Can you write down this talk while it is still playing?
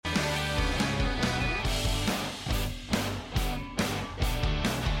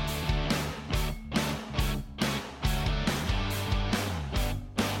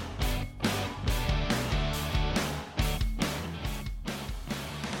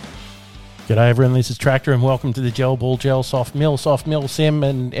G'day everyone, this is Tractor and welcome to the Gel Ball, Gel Soft Mill Sim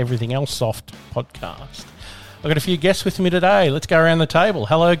and everything else soft podcast. I've got a few guests with me today. Let's go around the table.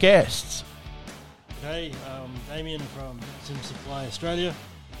 Hello guests. Hey, Damien from Sim Supply Australia.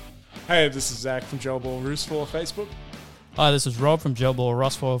 Hey, this is Zach from gelballing rusfor Facebook. Hi, this is Rob from gelballing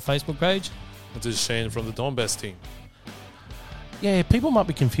rusfor Facebook page. This is Shane from the Donbass team. Yeah, people might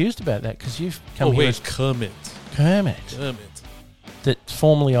be confused about that because you've come here as Kermit. Kermit. That's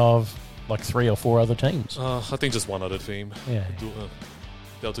formerly of like 3 or 4 other teams. I think just one other team. Yeah.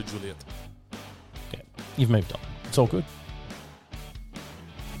 Delta Juliet. Okay. You've moved on. It's all good.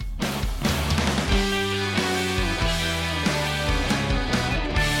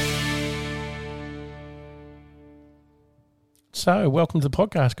 So, welcome to the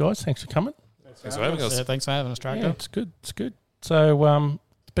podcast, guys. Thanks for coming. Thanks for having us. Yeah, thanks for having us, Tractor. Yeah, it's good. It's good. So,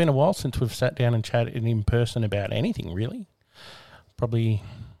 it's been a while since we've sat down and chatted in person about anything, really. Probably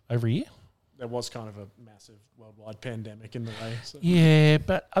over a year. There was kind of a massive worldwide pandemic in the way. So. Yeah,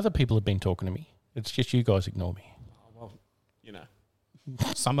 but other people have been talking to me. It's just you guys ignore me. Oh, well, you know.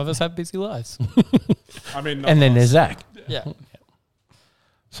 Some of us have busy lives. I mean, And then there's Zach. Yeah.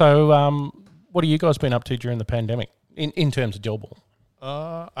 So, what have you guys been up to during the pandemic in terms of gel ball?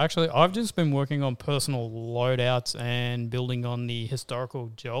 Actually, I've just been working on personal loadouts and building on the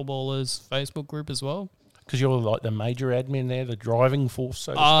historical gel ballers Facebook group as well. Because you're like the major admin there, the driving force,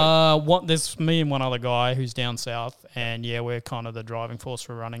 so to speak. There's me and one other guy who's down south, and yeah, we're kind of the driving force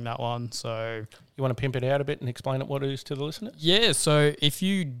for running that one. So You want to pimp it out a bit and explain it what it is to the listeners? yeah, so if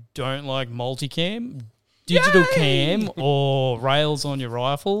you don't like multicam, digital cam, or rails on your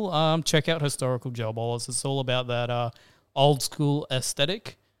rifle, check out historical gel ballers. It's all about that old school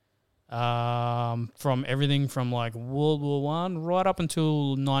aesthetic. From everything from like World War One right up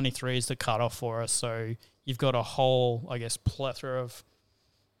until 93 is the cutoff for us. So you've got a whole, I guess, plethora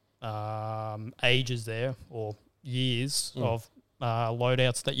of ages there or years of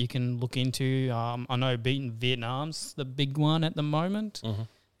loadouts that you can look into. I know beating Vietnam's the big one at the moment. Mm-hmm.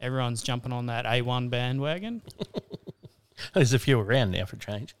 Everyone's jumping on that A1 bandwagon. There's a few around now for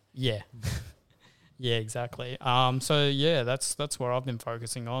change. Yeah. Yeah, exactly. So yeah, that's where I've been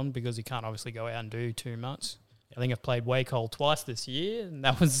focusing on because you can't obviously go out and do too much. I think I've played Wake Hole twice this year, and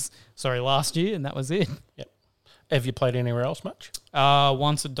that was last year, and that was it. Yep. Have you played anywhere else much?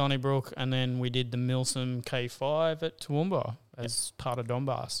 Once at Donnybrook, and then we did the Milsom K5 at Toowoomba as part of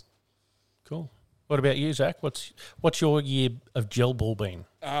Donbass. Cool. What about you, Zach? What's your year of gel ball been?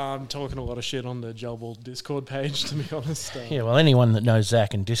 I'm talking a lot of shit on the gelball Discord page, to be honest. Yeah, well, anyone that knows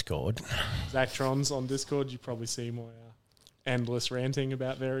Zach and Discord. Zactrons on Discord, you probably see my endless ranting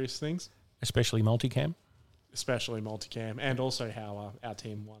about various things. Especially multicam. Especially multicam, and also how our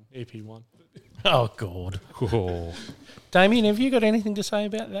team won, EP won. Oh, God. Oh. Damien, have you got anything to say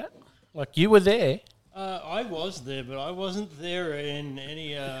about that? Like, you were there. I was there, but I wasn't there in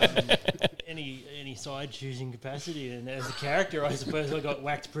any any side choosing capacity. And as a character, I suppose I got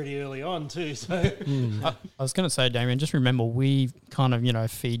whacked pretty early on too. So I was going to say, Damien, just remember we kind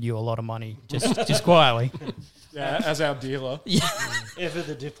of feed you a lot of money just quietly. Yeah, as our dealer. ever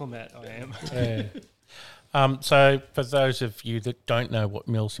the diplomat I am. Yeah. So, for those of you that don't know what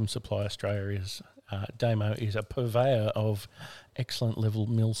Milsim Supply Australia is, Damo is a purveyor of excellent level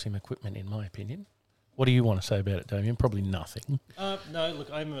Milsim equipment, in my opinion. What do you want to say about it, Damien? Probably nothing. No, look,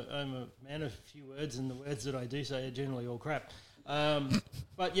 I'm a man of few words, and the words that I do say are generally all crap.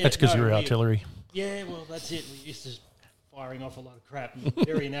 But yeah, That's because you're artillery. Yeah, well, that's it. We're used to firing off a lot of crap,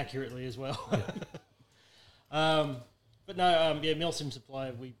 very inaccurately as well. But no, Milsim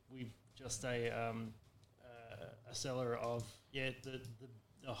Supply, we just a seller of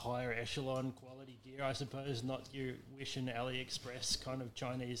the higher echelon quality gear, I suppose, not your Wish and AliExpress kind of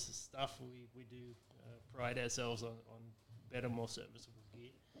Chinese stuff. We do pride ourselves on better, more serviceable gear.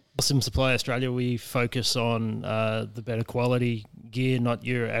 Sim Supply Australia, we focus on the better quality gear, not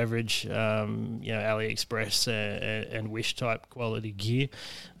your average, AliExpress and Wish type quality gear.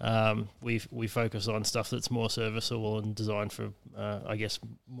 We focus on stuff that's more serviceable and designed for,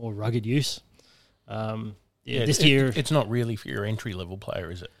 more rugged use. This year it's not really for your entry level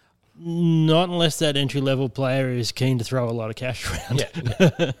player, is it? Not unless that entry level player is keen to throw a lot of cash around.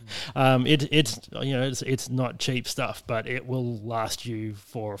 It's not cheap stuff, but it will last you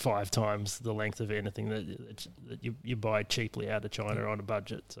 4 or 5 times the length of anything that you buy cheaply out of China on a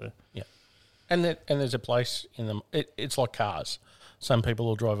budget. So yeah, and there's a place in them. It's like cars. Some people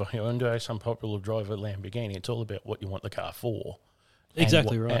will drive a Hyundai, some people will drive a Lamborghini. It's all about what you want the car for.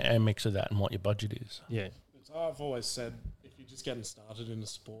 Exactly and right. And a mix of that and what your budget is. Yeah. I've always said, if you're just getting started in a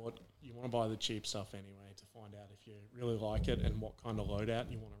sport, you want to buy the cheap stuff anyway to find out if you really like it and what kind of loadout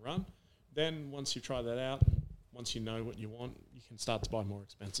you want to run, Then once you try that out, once you know what you want, you can start to buy more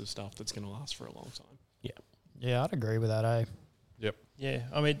expensive stuff that's going to last for a long time. Yeah, I'd agree with that, eh? Yeah,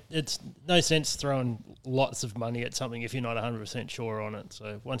 I mean, it's no sense throwing lots of money at something if you're not 100% sure on it.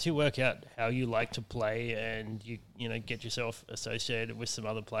 So once you work out how you like to play and you know get yourself associated with some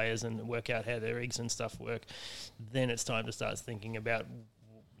other players and work out how their rigs and stuff work, then it's time to start thinking about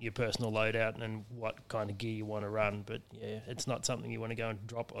your personal loadout and what kind of gear you want to run. But yeah, it's not something you want to go and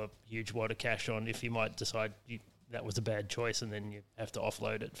drop a huge wad of cash on if you might decide that was a bad choice and then you have to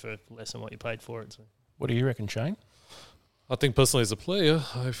offload it for less than what you paid for it. So. What do you reckon, Shane? I think personally as a player,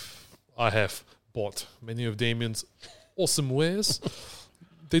 I have bought many of Damien's awesome wares.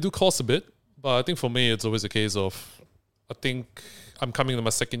 They do cost a bit, but I think for me it's always a case of, I think I'm coming to my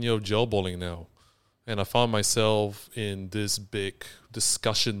second year of gelballing now, and I found myself in this big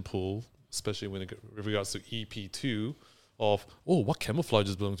discussion pool, especially with regards to EP2, of what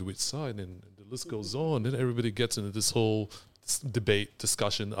camouflages belong to which side, and the list goes on. Then everybody gets into this whole debate,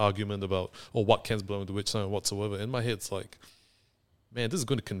 discussion, argument about what cans belong to which side whatsoever. In my head, it's like, man, this is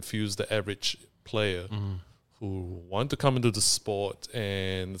going to confuse the average player who want to come into the sport,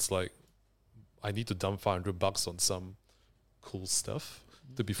 and it's like, I need to dump $500 on some cool stuff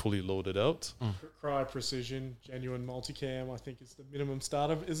to be fully loaded out. Cry precision, genuine multicam, I think is the minimum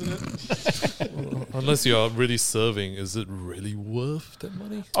starter, isn't it? Unless you are really serving, is it really worth that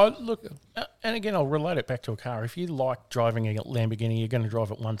money? Oh, look, and again, I'll relate it back to a car. If you like driving a Lamborghini, you're going to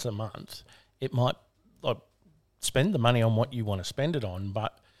drive it once a month. It might spend the money on what you want to spend it on,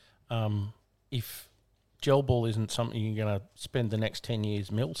 but if gel ball isn't something you're going to spend the next 10 years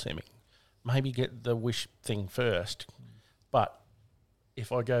mil simming, maybe get the wish thing first. But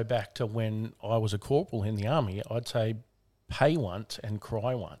if I go back to when I was a corporal in the army, I'd say pay once and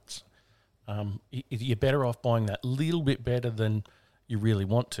cry once. You're better off buying that little bit better than you really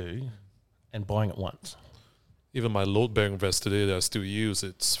want to and buying it once. Even my load-bearing vest today that I still use,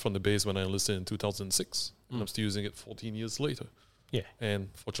 it's from the base when I enlisted in 2006, and I'm still using it 14 years later. Yeah. And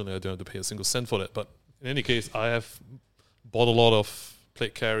fortunately, I don't have to pay a single cent for that. But in any case, I have bought a lot of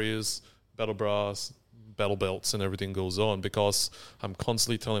plate carriers, battle bras, battle belts, and everything goes on, because I'm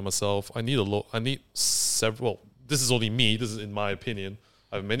constantly telling myself I need several. This is only me. This is in my opinion.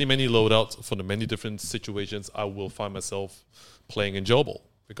 I have many loadouts for the many different situations I will find myself playing in gel ball,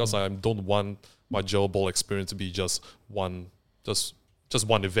 because I don't want my gel ball experience to be just one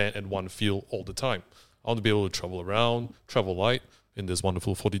event and one field all the time. I want to be able to travel around, travel light in this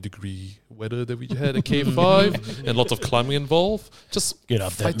wonderful 40-degree weather that we had at K5 and lots of climbing involved. Just get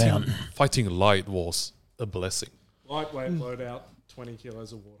up that mountain. Fighting light was a blessing. Lightweight loadout, 20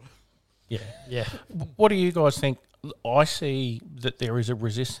 kilos of water. Yeah. What do you guys think? I see that there is a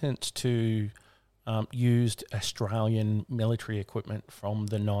resistance to used Australian military equipment from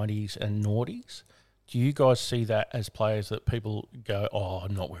the 90s and noughties. Do you guys see that as players that people go,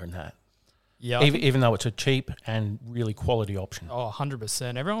 I'm not wearing that? Yeah. Even though it's a cheap and really quality option.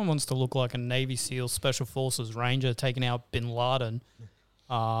 100%. Everyone wants to look like a Navy SEAL Special Forces Ranger taking out Bin Laden.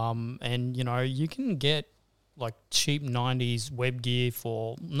 And, you can get like cheap 90s web gear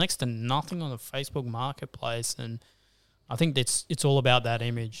for next to nothing on the Facebook marketplace. And I think it's all about that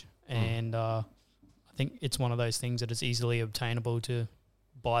image. And I think it's one of those things that is easily obtainable to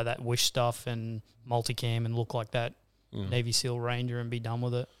buy that Wish stuff and multicam and look like that Navy SEAL Ranger and be done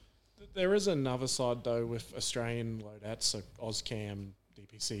with it. There is another side though with Australian loadouts, so OzCam,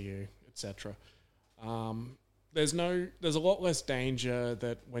 DPCU, etc. There's a lot less danger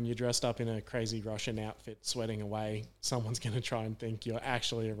that when you're dressed up in a crazy Russian outfit, sweating away, someone's going to try and think you're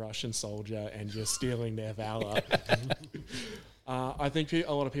actually a Russian soldier and you're stealing their valor. I think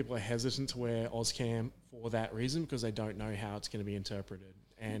a lot of people are hesitant to wear OzCam for that reason, because they don't know how it's going to be interpreted.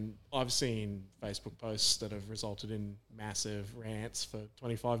 And I've seen Facebook posts that have resulted in massive rants for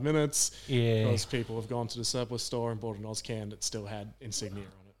 25 minutes because people have gone to the surplus store and bought an OzCam that still had insignia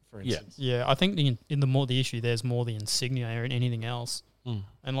on it, for instance. Yeah, I think the issue there's more the insignia than anything else.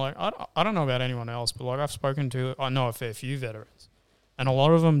 And like I don't know about anyone else, but like I know a fair few veterans, and a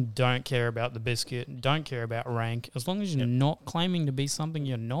lot of them don't care about the biscuit, don't care about rank, as long as you're not claiming to be something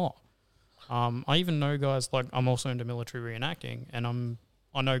you're not. I even know guys, like I'm also into military reenacting, and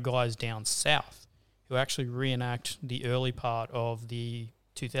I know guys down south who actually reenact the early part of the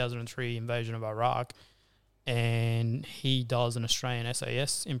 2003 invasion of Iraq, and he does an Australian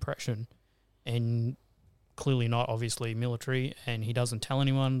SAS impression, and clearly not obviously military, and he doesn't tell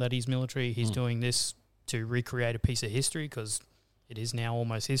anyone that he's military. He's doing this to recreate a piece of history, because it is now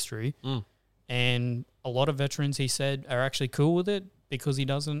almost history. And a lot of veterans, he said, are actually cool with it because he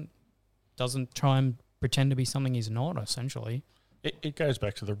doesn't try and pretend to be something he's not, essentially. It goes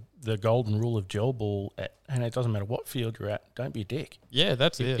back to the golden rule of gel ball, and it doesn't matter what field you're at. Don't be a dick. Yeah,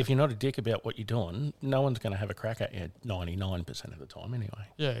 that's it. If you're not a dick about what you're doing, no one's going to have a crack at you 99% of the time anyway.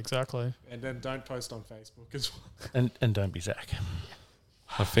 Yeah, exactly. And then don't post on Facebook as well. And don't be Zach.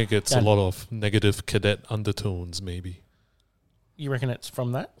 I think it's a lot of negative cadet undertones, maybe. You reckon it's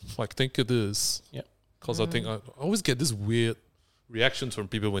from that? I think it is. Yep. Because I think I always get this weird reactions from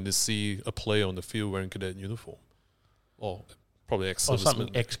people when they see a player on the field wearing cadet uniform. Or probably Or ex-servicemen.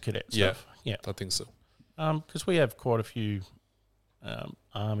 something ex-cadet stuff. Yeah. I think so. Because we have quite a few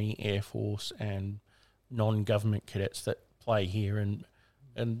Army, Air Force and non-government cadets that play here, and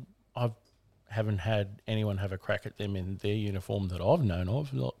I haven't had anyone have a crack at them in their uniform that I've known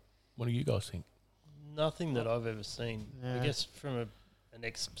of. What do you guys think? Nothing that I've ever seen. Yeah. I guess from an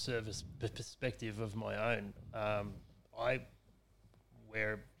ex-service perspective of my own, I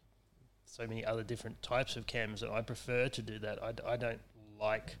wear so many other different types of cams, and I prefer to do that. I don't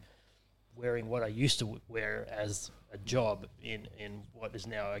like wearing what I used to wear as a job in what is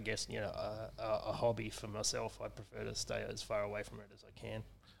now, I guess, a hobby for myself. I prefer to stay as far away from it as I can.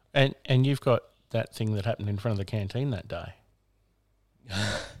 And you've got that thing that happened in front of the canteen that day.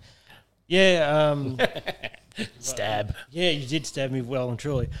 Yeah. Stab. Yeah, you did stab me well and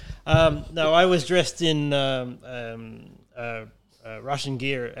truly. No, I was dressed in Russian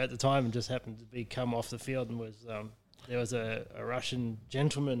gear at the time and just happened to come off the field and was there was a Russian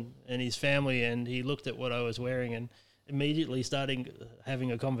gentleman and his family, and he looked at what I was wearing and immediately started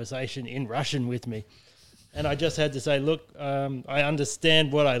having a conversation in Russian with me. And I just had to say, look, I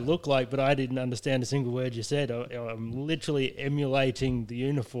understand what I look like, but I didn't understand a single word you said. I'm literally emulating the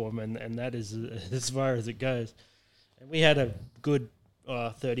uniform, and that is as far as it goes. And we had a good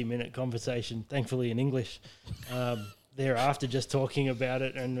 30-minute conversation, thankfully in English, thereafter, just talking about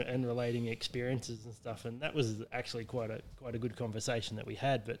it and relating experiences and stuff. And that was actually quite a good conversation that we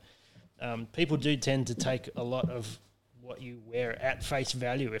had. But people do tend to take a lot of what you wear at face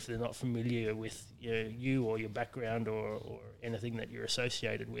value if they're not familiar with you or your background or anything that you're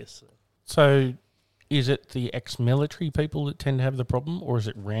associated with. So is it the ex-military people that tend to have the problem, or is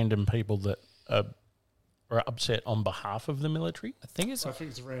it random people that are upset on behalf of the military? I think it's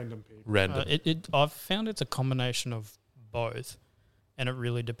random people. Random. I've found it's a combination of both, and it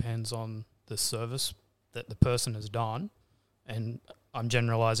really depends on the service that the person has done. And I'm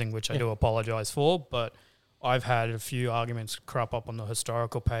generalizing, which I do apologize for, but I've had a few arguments crop up on the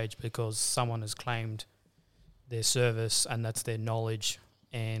historical page because someone has claimed their service and that's their knowledge,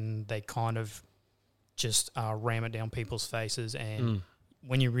 and they kind of just ram it down people's faces. And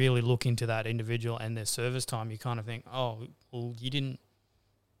when you really look into that individual and their service time, you kind of think, oh, well, you didn't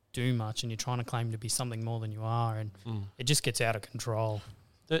do much and you're trying to claim to be something more than you are, and it just gets out of control.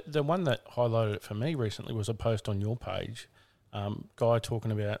 The one that highlighted it for me recently was a post on your page. Guy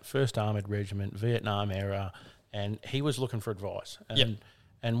talking about 1st Armoured Regiment, Vietnam era, and he was looking for advice.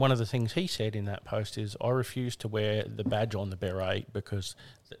 And one of the things he said in that post is, I refuse to wear the badge on the beret because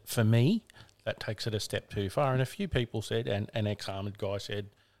for me, that takes it a step too far. And a few people said, and an ex-armoured guy said,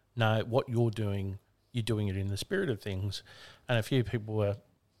 no, what you're doing it in the spirit of things. And a few people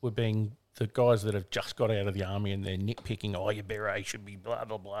were being the guys that have just got out of the army and they're nitpicking, oh, your beret should be blah,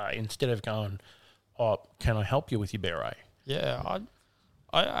 blah, blah, instead of going, oh, can I help you with your beret? Yeah,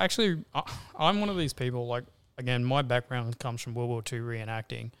 I'm one of these people, like, again, my background comes from World War II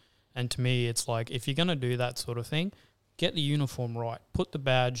reenacting, and to me it's like, if you're going to do that sort of thing, get the uniform right, put the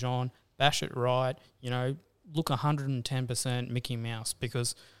badge on, bash it right, look 110% Mickey Mouse,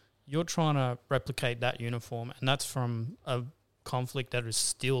 because you're trying to replicate that uniform, and that's from a conflict that is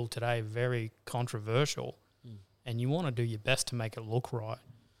still today very controversial, and you want to do your best to make it look right.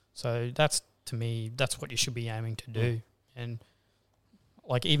 So that's, to me, that's what you should be aiming to do. And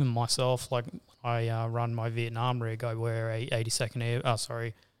like even myself, like I run my Vietnam rig, I wear a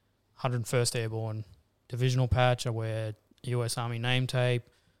 101st Airborne divisional patch. I wear US Army name tape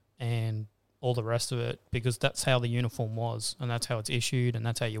and all the rest of it, because that's how the uniform was and that's how it's issued and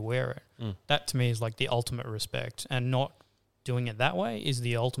that's how you wear it. That to me is like the ultimate respect, and not doing it that way is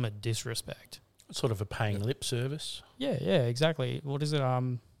the ultimate disrespect. Sort of a paying lip service. Yeah, exactly. What is it? I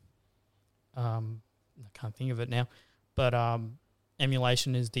can't think of it now. But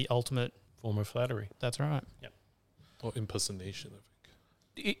emulation is the ultimate form of flattery. That's right. Yep. Or impersonation, I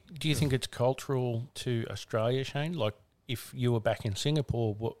think. Do you think it's cultural to Australia, Shane? Like, if you were back in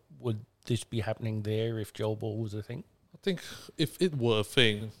Singapore, what would this be happening there if gel ball was a thing? I think if it were a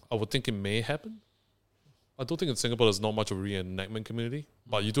thing, I would think it may happen. I don't think in Singapore there's not much of a reenactment community,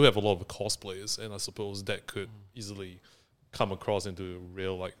 but you do have a lot of cosplayers, and I suppose that could easily come across into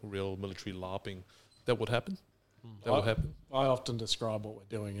real military LARPing. That would happen. that will happen. I often describe what we're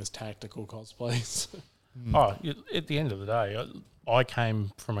doing as tactical cosplays. At the end of the day, I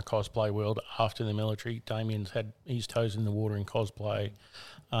came from a cosplay world after the military. Damien's had his toes in the water in cosplay.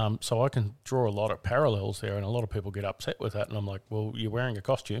 So I can draw a lot of parallels there, and a lot of people get upset with that. And I'm like, well, you're wearing a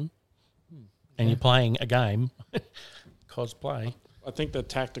costume and you're playing a game, cosplay. I think the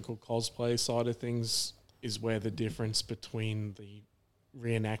tactical cosplay side of things is where the difference between the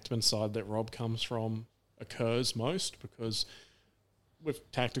reenactment side that Rob comes from occurs most, because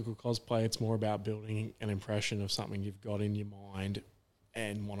with tactical cosplay, it's more about building an impression of something you've got in your mind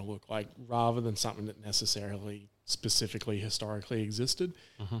and want to look like, rather than something that necessarily specifically historically existed.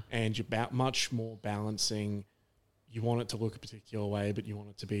 And you're much more balancing. You want it to look a particular way, but you want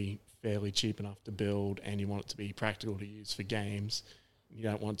it to be fairly cheap enough to build, and you want it to be practical to use for games. You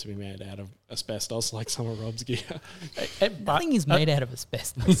don't want it to be made out of asbestos like some of Rob's gear. Nothing is made out of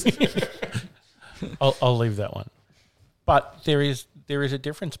asbestos. I'll leave that one. But there is a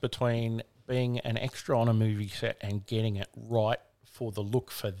difference between being an extra on a movie set and getting it right for the look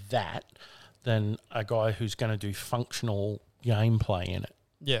for that than a guy who's going to do functional gameplay in it.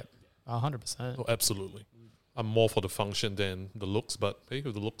 Yeah, 100%. Oh, absolutely. I'm more for the function than the looks, but hey,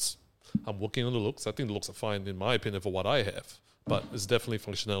 with the looks, I'm working on the looks. I think the looks are fine, in my opinion, for what I have. But it's definitely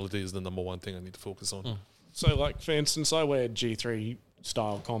functionality is the number one thing I need to focus on. So, like, for instance, I wear G3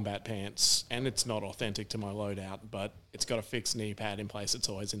 style combat pants, and it's not authentic to my loadout, but it's got a fixed knee pad in place. It's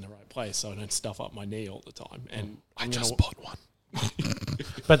always in the right place, so I don't stuff up my knee all the time. And I just bought one.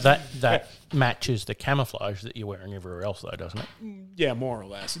 But that matches the camouflage that you're wearing everywhere else, though, doesn't it? Yeah, more or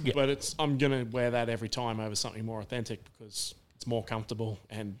less. Yeah. But I'm going to wear that every time over something more authentic because it's more comfortable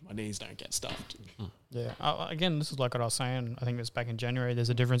and my knees don't get stuffed. Yeah. Again, this is like what I was saying. I think it was back in January. There's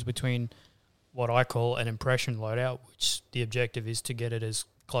a difference between what I call an impression loadout, which the objective is to get it as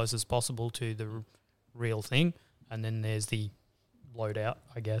close as possible to the real thing, and then there's the loadout,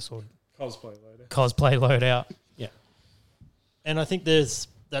 I guess, or Cosplay loadout. cosplay loadout. Yeah. And I think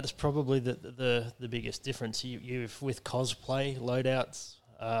that's probably the biggest difference. You've with cosplay loadouts,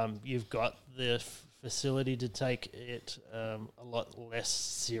 you've got the facility to take it a lot less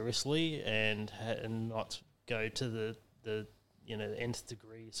seriously and not go to the nth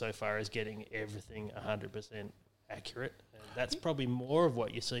degree so far as getting everything 100% accurate. And that's probably more of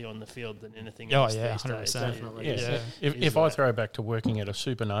what you see on the field than anything else. Yeah, these 100%. days. Definitely. Yeah. If I throw back to working at a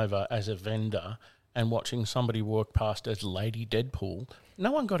Supernova as a vendor and watching somebody walk past as Lady Deadpool,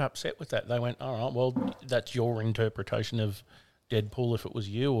 no one got upset with that. They went, all right, well, that's your interpretation of Deadpool if it was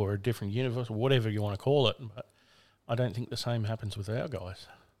you, or a different universe, or whatever you want to call it. But I don't think the same happens with our guys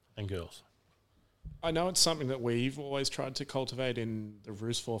and girls. I know it's something that we've always tried to cultivate in the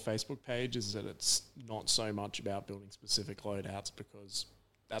rusfor Facebook page, is that it's not so much about building specific loadouts, because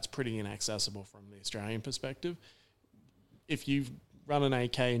that's pretty inaccessible from the Australian perspective. If you run an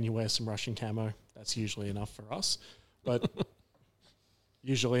AK and you wear some Russian camo, that's usually enough for us. But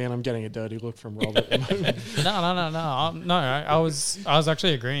usually, and I'm getting a dirty look from Rob at the moment. No. I was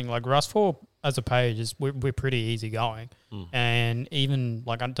actually agreeing. Like, rusfor as a page we're pretty easy-going, and even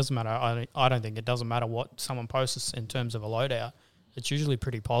like it doesn't matter. I don't think it doesn't matter what someone posts in terms of a loadout. It's usually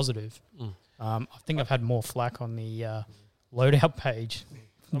pretty positive. I think I've had more flack on the loadout page.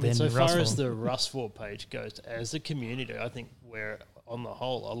 I mean, so than far as rusfor. the rusfor page goes, as a community, I think we're on the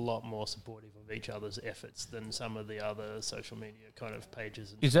whole a lot more supportive of each other's efforts than some of the other social media kind of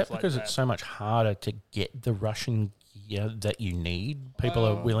pages. And Is that stuff because like it's so much harder to get the Russian gear that you need? People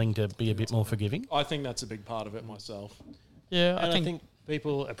are willing to be a bit more forgiving? I think that's a big part of it myself. Yeah, And I think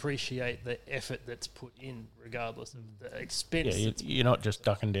people appreciate the effort that's put in, regardless of the expense. Yeah, you're not just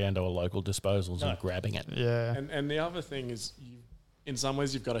ducking down to a local disposals and grabbing it. yeah. And the other thing is, in some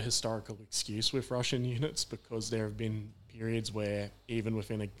ways, you've got a historical excuse with Russian units, because there have been periods where even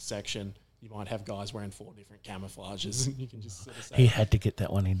within a section, you might have guys wearing 4 different camouflages, and you can just sort of say, He had to get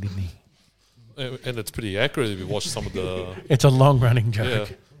that one in, didn't he? And it's pretty accurate if you watch some of the It's a long-running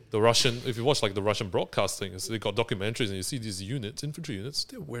joke. the Russian. If you watch like the Russian broadcasting, they got documentaries, and you see these units, infantry units,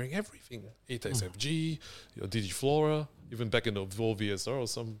 they're wearing everything. ATEX FG, DG Flora, even back in the Vol VSR,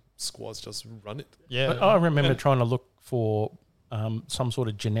 some squads just run it. Yeah. But I remember trying to look for some sort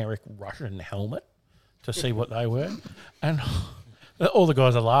of generic Russian helmet to see what they were. And all the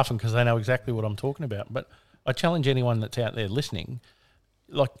guys are laughing because they know exactly what I'm talking about. But I challenge anyone that's out there listening,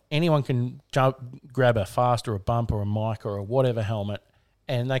 like anyone can grab a fast or a bump or a mic or a whatever helmet,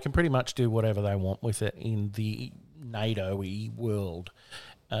 and they can pretty much do whatever they want with it in the NATO-y world.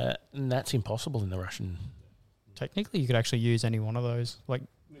 And that's impossible in the Russian. Technically, you could actually use any one of those, like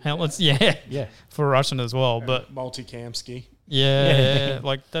helmets. Yeah, Yeah. for Russian as well. But multi-cam ski. yeah,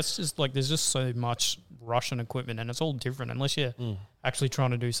 like that's just like there's just so much Russian equipment, and it's all different unless you're actually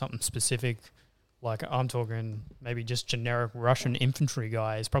trying to do something specific. Like I'm talking maybe just generic Russian infantry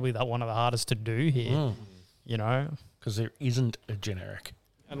guy is probably one of the hardest to do here. You know, because there isn't a generic.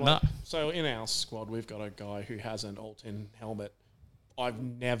 And like, so in our squad, we've got a guy who has an Alton helmet. I've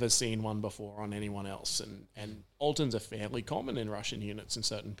never seen one before on anyone else, and Altons are fairly common in Russian units in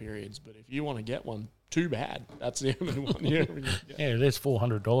certain periods. But if you want to get one, too bad. That's the only one you ever get. Yeah, there's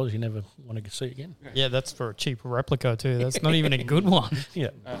 $400 you never want to see again. Yeah, that's for a cheap replica too. That's not even a good one. Yeah,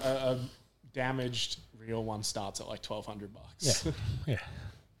 A damaged real one starts at like $1,200. Yeah.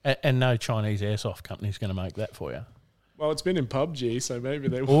 And no Chinese airsoft company's going to make that for you. Well, it's been in PUBG, so maybe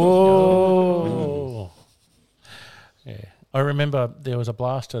they will. Oh, yeah. I remember there was a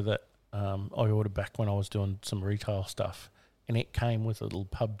blaster that I ordered back when I was doing some retail stuff, and it came with a little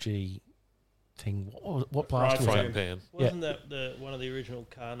PUBG thing. What blaster was Frying that? pan. Wasn't that one of the original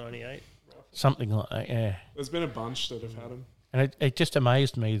Car 98? Something like that, yeah. There's been a bunch that have had them. And it just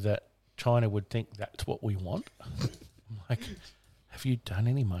amazed me that China would think that's what we want. I'm like, have you done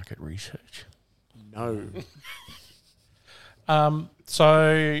any market research? No.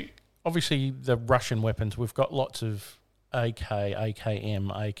 So obviously the Russian weapons, we've got lots of AK, AKM,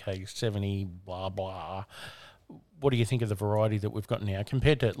 AK-70, blah, blah. What do you think of the variety that we've got now?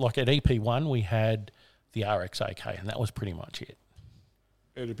 Compared to, like at EP1, we had the RX-AK, and that was pretty much it.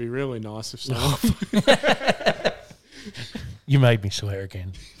 It'd be really nice if someone... You made me swear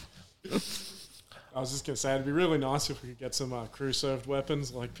again. I was just going to say, it'd be really nice if we could get some crew-served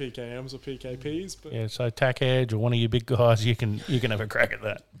weapons like PKMs or PKPs. But Yeah, so TAC Edge or one of you big guys, you can have a crack at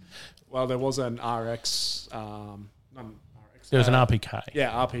that. well, there was an RX... There was an RPK.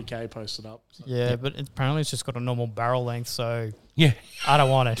 Yeah, RPK posted up. So. Yeah, but apparently it's just got a normal barrel length, so Yeah. I don't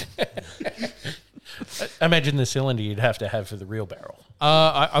want it. Imagine the cylinder you'd have to have for the real barrel.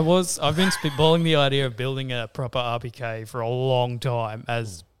 I've been spitballing the idea of building a proper RPK for a long time,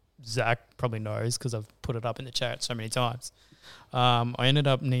 as Zach probably knows because I've put it up in the chat so many times. I ended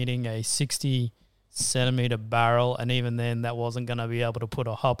up needing a 60-centimeter barrel, and even then that wasn't going to be able to put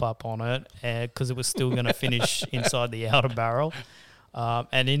a hop up on it because it was still going to finish inside the outer barrel.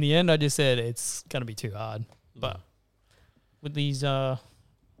 And in the end, I just said it's going to be too hard. But with these new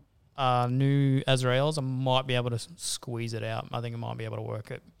Azraels, I might be able to squeeze it out. I think I might be able to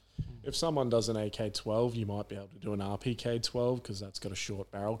work it. If someone does an AK-12, you might be able to do an RPK-12 because that's got a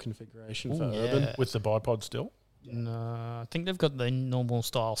short barrel configuration for urban. With the bipod still? No, I think they've got the normal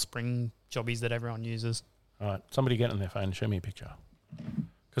style spring jobbies that everyone uses. All right, somebody get on their phone and show me a picture.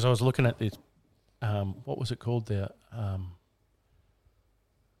 Because I was looking at this, what was it called? The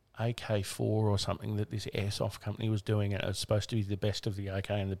AK-4 or something that this airsoft company was doing. And it was supposed to be the best of the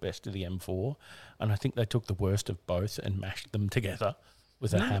AK and the best of the M4. And I think they took the worst of both and mashed them together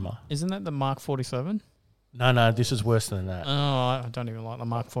with a hammer. Isn't that the Mark 47? No, this is worse than that. Oh, I don't even like the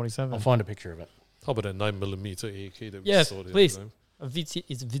Mark 47. I'll find a picture of it. How about a 9mm AK that we Yes, saw the other please. time?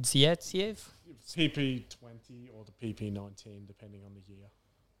 Is it Vidziatiev? PP20 or the PP19, depending on the year.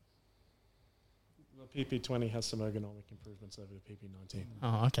 The PP20 has some ergonomic improvements over the PP19.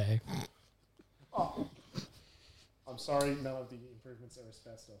 Oh, okay. I'm sorry, none of the improvements are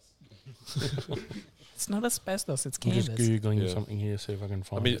asbestos. It's not asbestos, it's I'm canvas. just Googling Yeah. something here, see if I can I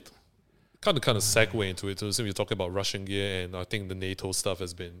find mean, it. kind of segue into it. So we're talking about Russian gear, and I think the NATO stuff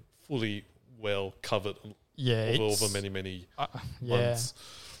has been fully well covered Yeah, over many yeah. months.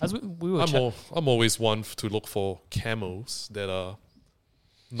 As we were I'm always one to look for camos that are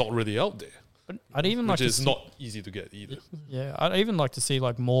not really out there, but I'd even like which to is see, not easy to get either. Yeah, I'd even like to see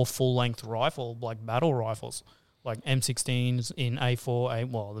like more full length rifle, like battle rifles, like M16s in A4,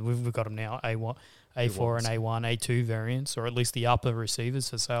 well, we've got them now, A1, A4 and A1, A2 variants, or at least the upper receivers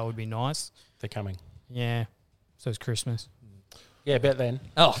for sale would be nice. They're coming. Yeah, so it's Christmas. Yeah, about then.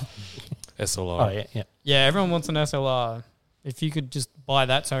 Oh, SLR. Oh, yeah. yeah, everyone wants an SLR. If you could just buy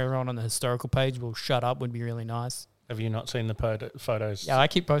that so everyone on the historical page will shut up would be really nice. Have you not seen the photos? Yeah, I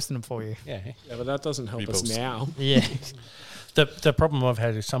keep posting them for you. Yeah. Yeah, but that doesn't help us Repost. now. Yeah. The problem I've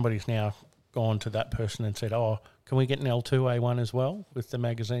had is somebody's now gone to that person and said, "Oh, can we get an L2A1 as well with the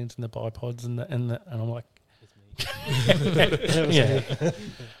magazines and the bipods and I'm like, yeah.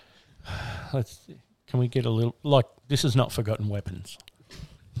 Can we get a little this is not Forgotten Weapons.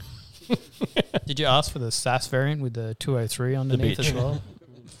 Did you ask for the SAS variant with the 203 underneath as bitch. well?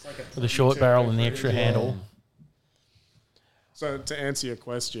 With the short barrel and the extra handle. So to answer your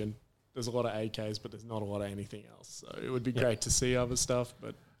question, there's a lot of AKs, but there's not a lot of anything else. So it would be great to see other stuff,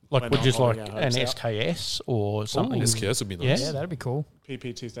 but Like we're would not just like holding our an hopes out. SKS or something. SKS would be Yeah. nice. Yeah, that'd be cool.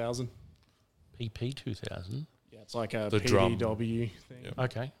 PP2000. PP 2000. Yeah, it's like a The drum. PDW thing. Yep.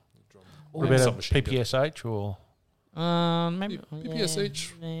 Okay. What about a Submachine gun. PPSH or? Maybe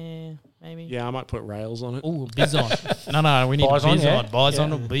PPSH? Yeah, maybe. Yeah, I might put rails on it. Oh, Bison. no, we need Bison, Bison. yeah. Bison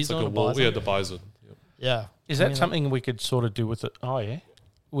Yeah. or It's Bison like or a wall. Bison. Yeah, the bison. Yep. Yeah. Is that something we could sort of do with it? Oh yeah,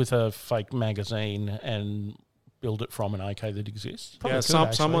 with a fake magazine and build it from an AK that exists. Probably Yeah, could,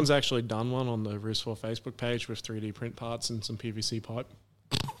 actually. someone's actually done one on the rusfor Facebook page with 3D print parts and some PVC pipe.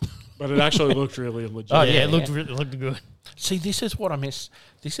 But it actually looked really legit. Oh, yeah, yeah, it looked good. See, this is what I miss.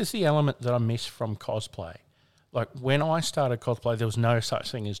 This is the element that I miss from cosplay. Like when I started cosplay, there was no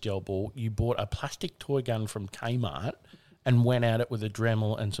such thing as gel ball. You bought a plastic toy gun from Kmart and went at it with a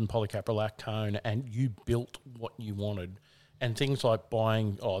Dremel and some polycaprolactone, and you built what you wanted. And things like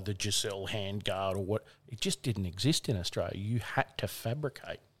buying the Giselle handguard or what, it just didn't exist in Australia. You had to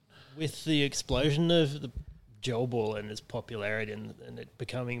fabricate. With the explosion of the gel ball and its popularity and it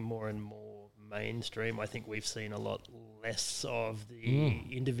becoming more and more mainstream, I think we've seen a lot less of the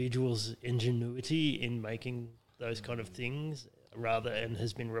individual's ingenuity in making those kind of things, and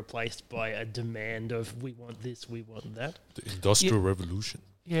has been replaced by a demand of we want this, we want that. The Industrial Revolution.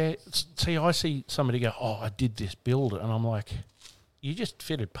 Yeah, see, I see somebody go, I did this build, and I'm like, you just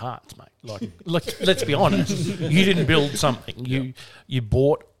fitted parts, mate. Like, let's be honest, you didn't build something. You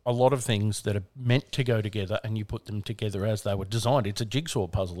bought a lot of things that are meant to go together, and you put them together as they were designed. It's a jigsaw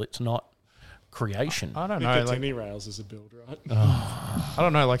puzzle. It's not creation. I don't know. Like, Picatinny rails is a build, right? I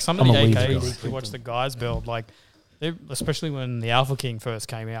don't know. Like some of I'm the a laser AKs, guy. you watch the guys build, like, especially when the Alpha King first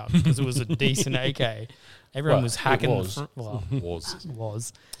came out, because it was a decent AK. Everyone Well, was hacking it the was.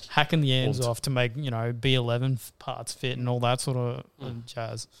 was hacking the ends Was. off to make B11 parts fit and all that sort of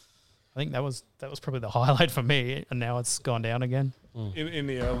jazz. I think that was probably the highlight for me, and now it's gone down again. In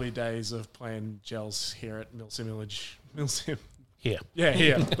the early days of playing gels here at Milsim Village. Milsim. Yeah.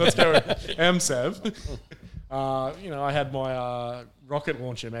 Yeah. Let's go with MSEV. I had my rocket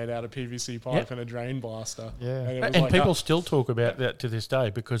launcher made out of PVC pipe Yep. and a drain blaster. Yeah. And, it was And like people still talk about that to this day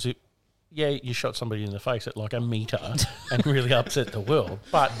because you shot somebody in the face at like a meter and really upset the world.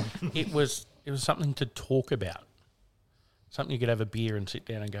 But it was something to talk about. Something you could have a beer and sit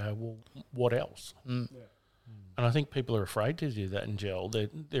down and go, well, what else? Mm. And I think people are afraid to do that in gel.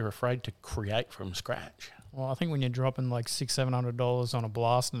 They're afraid to create from scratch. Well, I think when you're dropping like $600-700 on a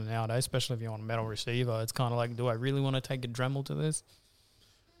blaster nowadays, especially if you want a metal receiver, it's kind of like, do I really want to take a Dremel to this?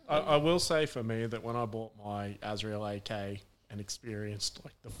 I will say for me that when I bought my Azrael AK and experienced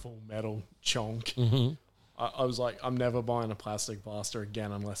like the full metal chonk, Mm-hmm. I was like, I'm never buying a plastic blaster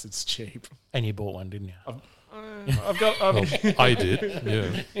again unless it's cheap. And you bought one, didn't you? I did.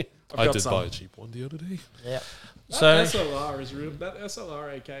 Yeah. I got did some. buy a cheap one the other day. Yeah. So That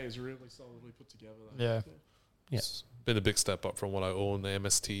SLR AK is really solidly put together. Though. Yeah. Yeah. It's been a big step up from what I own, the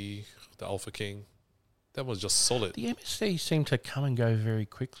MST, the Alpha King. That was just solid. the MSC seem to come and go very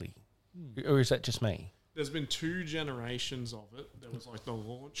quickly. Or is that just me? There's been 2 generations of it. There was like the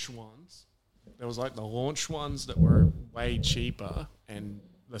launch ones. There was like the launch ones that were way cheaper and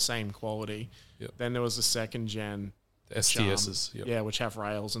the same quality. Yep. Then there was the second gen. The STSs. Yep. Yeah, which have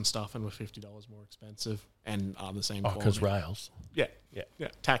rails and stuff and were $50 more expensive and are the same Oh, quality. because rails. Yeah, Yeah.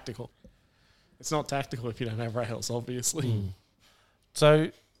 tactical. It's not tactical if you don't have rails, obviously.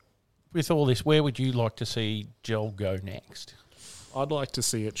 So with all this, where would you like to see gel go next? I'd like to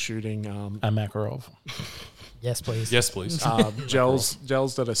see it shooting A Makarov. Yes, please. Yes, please. gels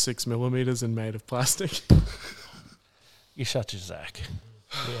that are 6 millimeters and made of plastic. You're such a Zach.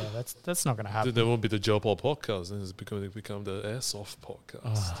 Yeah, that's not going to happen. There won't be the Joe Paul podcast, then it's become the Airsoft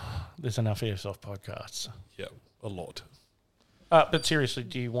podcast. There's enough airsoft podcasts. Yeah, a lot. But seriously,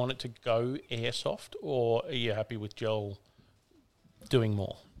 do you want it to go airsoft, or are you happy with gel doing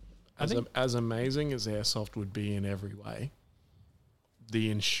more? As amazing as airsoft would be in every way, the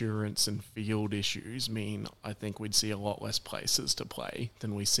insurance and field issues mean I think we'd see a lot less places to play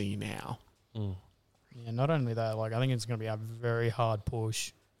than we see now. Yeah, not only that, like I think it's going to be a very hard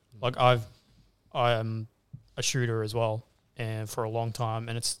push. Like I am a shooter as well, and for a long time,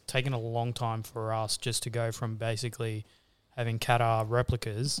 and it's taken a long time for us just to go from basically having Qatar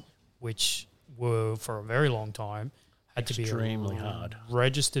replicas, which were for a very long time had to be Extremely hard.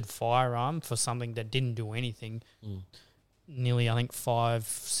 registered firearm for something that didn't do anything. Nearly, I think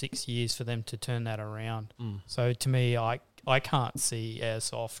 5-6 years for them to turn that around. So to me, I can't see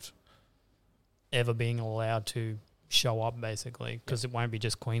airsoft ever being allowed to show up basically because it won't be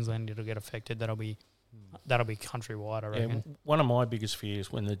just Queensland it'll get affected. That'll be countrywide, I reckon. Yeah, one of my biggest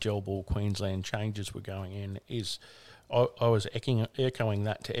fears when the gel ball Queensland changes were going in is I was echoing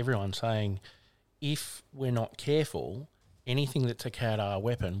that to everyone, saying if we're not careful, anything that's a Qatar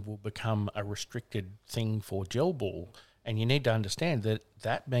weapon will become a restricted thing for gel ball. And you need to understand that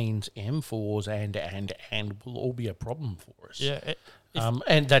that means M4s and will all be a problem for us. Yeah.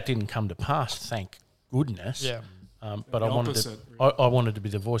 And that didn't come to pass, thank goodness. Yeah. But The I wanted opposite, to, I wanted to be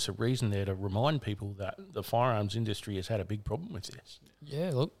the voice of reason there to remind people that the firearms industry has had a big problem with this. Yeah,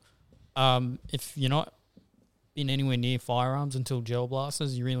 look, if you're not been anywhere near firearms until gel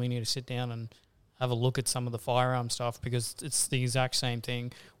blasters, you really need to sit down and have a look at some of the firearm stuff, because it's the exact same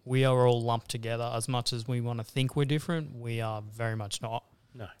thing. We are all lumped together. As much as we want to think we're different, we are very much not.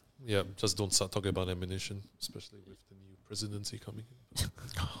 No. Yeah, just don't start talking about ammunition, especially with the new presidency coming in.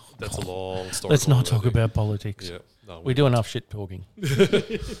 That's a long story. Let's not talk about politics. Yeah, no, We do enough shit talking.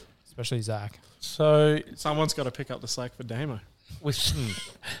 Especially Zach. So, Someone's got to pick up the slack for Damo. with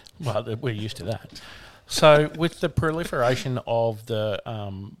well, we're used to that. So, with the proliferation of the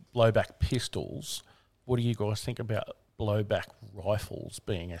blowback pistols, what do you guys think about blowback rifles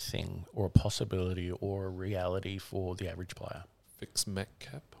being a thing or a possibility or a reality for the average player? fix Mac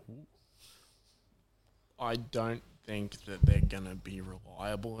cap. Ooh. I don't think that they're going to be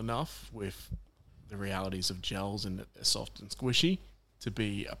reliable enough with the realities of gels and that they're soft and squishy to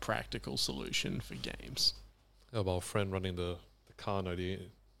be a practical solution for games. How about a friend running the car 98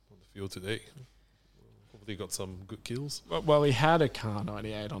 on the field today? Hopefully got some good kills. Well, he had a Car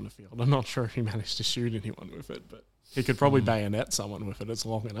 98 on the field. I'm not sure if he managed to shoot anyone with it, but he could probably bayonet someone with it. It's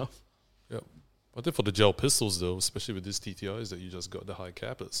long enough. Yep. I think for the gel pistols, though, especially with these TTIs that you just got the high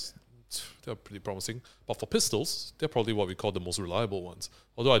cappers, they're pretty promising. But for pistols, they're probably what we call the most reliable ones.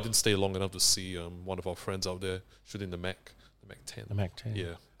 Although I didn't stay long enough to see one of our friends out there shooting the Mac 10. The Mac 10. Yeah.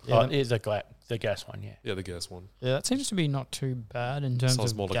 Oh, it's the gas one, yeah. Yeah, the gas one. Yeah, that seems to be not too bad in terms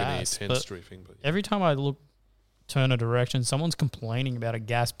Sounds of more like gas. an A10 but strafing. But every time I turn a direction, someone's complaining about a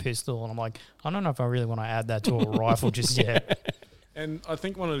gas pistol, and I'm like, I don't know if I really want to add that to a rifle just yet. And I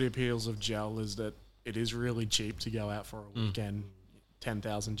think one of the appeals of gel is that it is really cheap to go out for a weekend.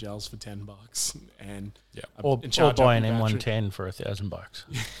 10,000 gels for $10, and Yeah. Or charge buy up an your battery. M110 for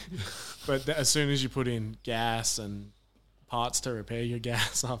 $1,000. But as soon as you put in gas and parts to repair your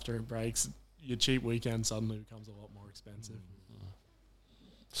gas after it breaks, your cheap weekend suddenly becomes a lot more expensive.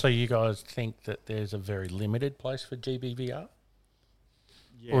 So you guys think that there's a very limited place for GBVR?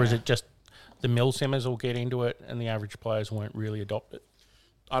 Yeah. Or is it just the milsimmers will get into it and the average players won't really adopt it?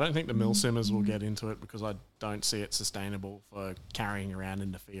 I don't think the milsimmers will get into it because I don't see it sustainable for carrying around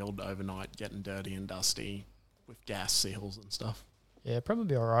in the field overnight, getting dirty and dusty with gas seals and stuff. Yeah, probably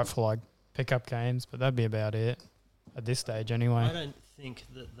be all right for like pickup games, but that'd be about it at this stage I anyway. don't think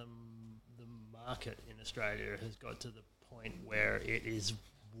that the market in Australia has got to the point where it is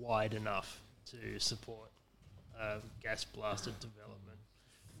wide enough to support gas blasted development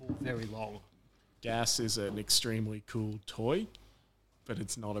for very long. Gas is an extremely cool toy, but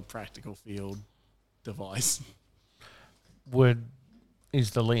it's not a practical field device.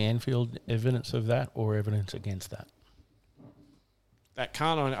 Is the Lee Enfield evidence of that or evidence against that? That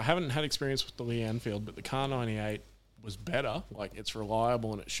Car 98, I haven't had experience with the Lee Enfield, but the Car 98 was better. Like, it's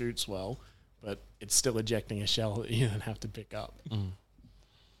reliable and it shoots well, but it's still ejecting a shell that you then have to pick up.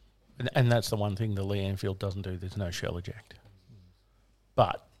 And that's the one thing the Lee Enfield doesn't do. There's no shell eject.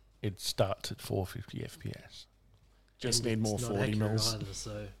 But it starts at 450 FPS. Just And need more it's not 40 accurate mils. either,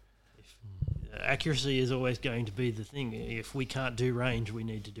 so accuracy is always going to be the thing. If we can't do range, we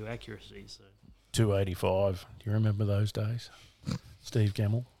need to do accuracy. So 285. Do you remember those days? Steve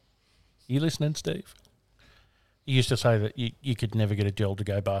Gamble. You listening, Steve? You used to say that you could never get a gel to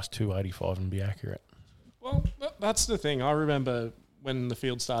go past 285 and be accurate. Well, that's the thing. I remember when the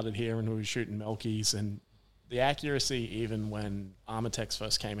field started here and we were shooting Melkies, and the accuracy, even when Armortex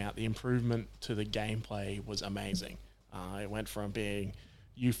first came out, the improvement to the gameplay was amazing. It went from being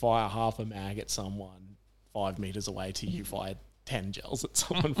you fire half a mag at someone 5 meters away to you fire 10 gels at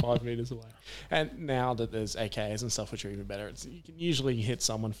someone 5 meters away. And now that there's AKs and stuff which are even better, you can usually hit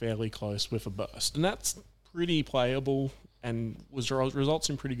someone fairly close with a burst. And that's pretty playable and results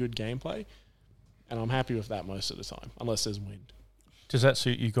in pretty good gameplay. And I'm happy with that most of the time, unless there's wind. Does that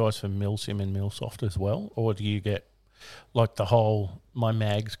suit you guys for milsim and milsoft as well? Or do you get like the whole, my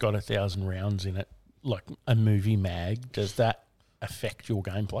mag's got 1,000 rounds in it, like a movie mag? Does that affect your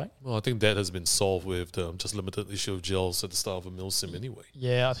gameplay? well, I think that has been solved with just limited issue of gels at the start of a milsim anyway.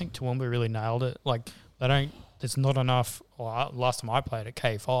 Yeah, I think Toowoomba really nailed it. Like, there's not enough. Well, last time I played at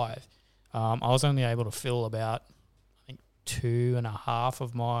K5, I was only able to fill about, I think, 2.5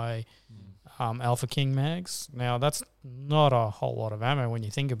 of my Alpha King mags. Now, that's not a whole lot of ammo when you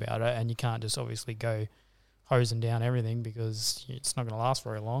think about it, and you can't just obviously go hosing down everything because it's not going to last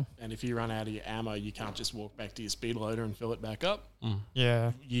very long. And if you run out of your ammo, you can't just walk back to your speed loader and fill it back up.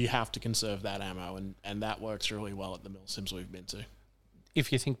 Yeah. You have to conserve that ammo, and that works really well at the mill sims we've been to.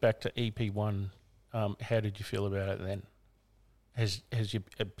 If you think back to EP1, how did you feel about it then? Has your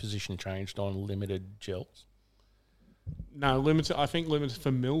position changed on limited gels? No, I think limited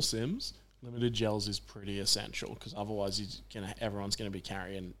for mill sims, limited gels is pretty essential because otherwise everyone's going to be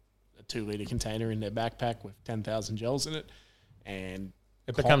carrying a 2-litre container in their backpack with 10,000 gels in it, and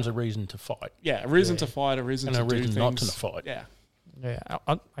it becomes a reason to fight. Yeah, a reason to fight, a reason and to a reason do not things. to fight. Yeah. Yeah.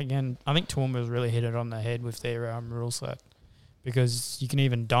 Again, I think Toowoomba's really hit it on the head with their rule set because you can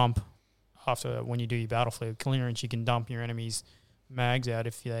even dump after when you do your battlefield clearance, you can dump your enemy's mags out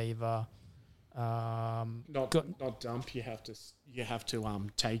if they've not dump. You have to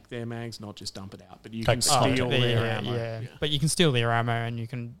take their mags, not just dump it out. But you Take can steal the their ammo. Yeah. But you can steal their ammo, and you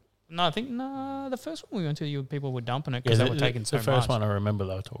can. No, I think the first one we went to, people were dumping it because they were taking so much. The first one I remember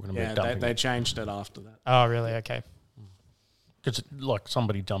they were talking about dumping. They changed it after that. Oh, really? Okay. Because like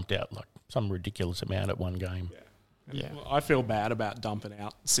somebody dumped out like some ridiculous amount at one game. Yeah. I feel bad about dumping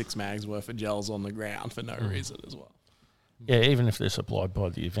out 6 mags worth of gels on the ground for no reason as well. Yeah, even if they're supplied by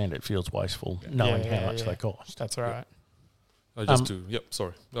the event, it feels wasteful knowing how much they cost. That's right. I just do. Yep,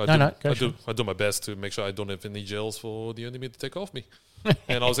 sorry. I do my best to make sure I don't have any gels for the enemy to take off me.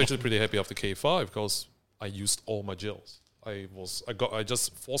 And I was actually pretty happy after K5 because I used all my gels. I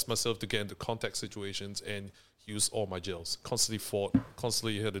just forced myself to get into contact situations and use all my gels. Constantly fought.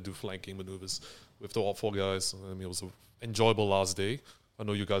 Constantly had to do flanking maneuvers with the Op 4 guys. I mean, it was an enjoyable last day. I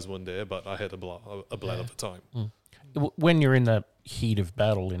know you guys weren't there, but I had a blast at the time. When you're in the heat of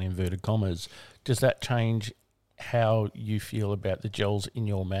battle, in inverted commas, does that change how you feel about the gels in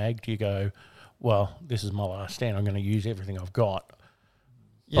your mag? Do you go, well, this is my last stand, I'm going to use everything I've got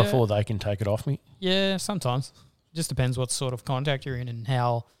before they can take it off me? Yeah, sometimes. Just depends what sort of contact you're in and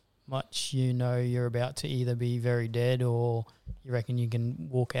how much you know you're about to either be very dead or you reckon you can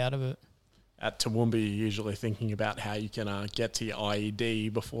walk out of it. At Toowoomba, you're usually thinking about how you can get to your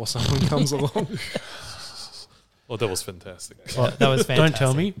IED before someone comes along. Oh, that was fantastic. That was fantastic. Don't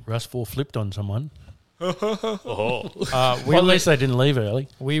tell me Rusfor flipped on someone. Oh. Well, at least they didn't leave early.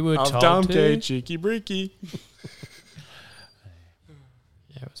 We were I've told dumped to. a cheeky bricky.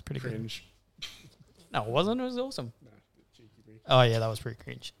 Yeah, it was pretty Cringe. good. No, it wasn't. It was awesome. No, cheeky bricky. Oh, yeah, that was pretty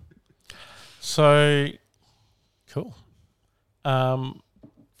cringe. So, cool.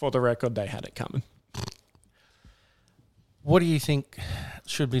 For the record, they had it coming. What do you think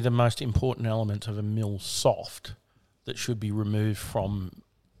should be the most important elements of a mill soft that should be removed from,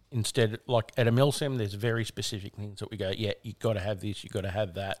 instead, like at a mill sim, there's very specific things that we go, yeah, you've got to have this, you've got to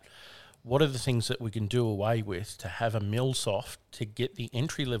have that. What are the things that we can do away with to have a mill soft to get the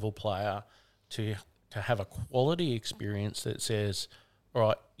entry-level player to have a quality experience that says, all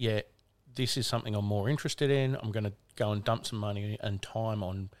right, yeah, this is something I'm more interested in. I'm going to go and dump some money and time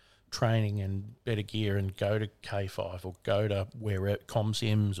on training and better gear and go to K5 or go to where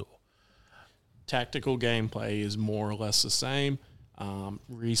ComSims or... Tactical gameplay is more or less the same.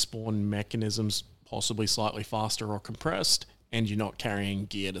 Respawn mechanisms possibly slightly faster or compressed, and you're not carrying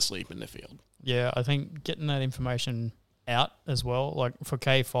gear to sleep in the field. Yeah, I think getting that information out as well, like for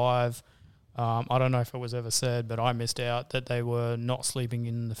K5, I don't know if it was ever said, but I missed out that they were not sleeping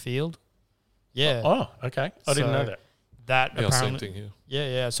in the field. Yeah. Oh, okay. I didn't know that. That Yeah, apparently, same thing here.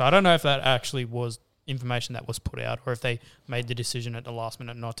 Yeah. So I don't know if that actually was information that was put out or if they made the decision at the last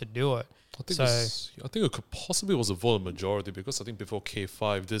minute not to do it. I think it could possibly was a vote majority because I think before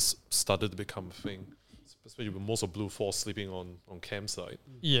K5 this started to become a thing, especially with most of Blue Force sleeping on campsite.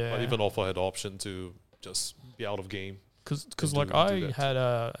 Yeah. But even Alpha had the option to just be out of game. Because like I had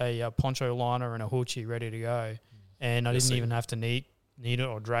a poncho liner and a hoochie ready to go, and I didn't even have to need it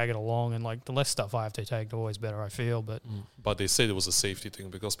or drag it along. And like the less stuff I have to take, the always better I feel. But they said it was a safety thing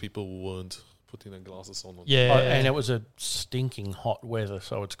because people weren't putting their glasses on. Yeah, and it was a stinking hot weather,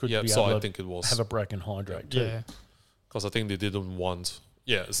 so it's good to be able to have a break and hydrate too. Yeah, because I think they didn't want.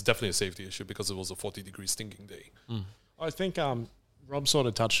 Yeah, it's definitely a safety issue because it was a 40-degree stinking day. I think Rob sort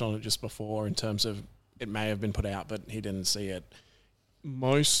of touched on it just before in terms of it may have been put out, but he didn't see it.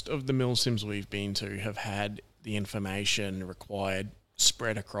 Most of the mill sims we've been to have had the information required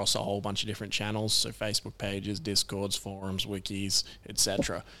spread across a whole bunch of different channels, so Facebook pages, Discords, forums, wikis,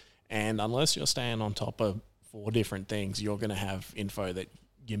 etc. And unless you're staying on top of 4 different things, you're going to have info that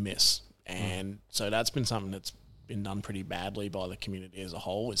you miss. And so that's been something that's been done pretty badly by the community as a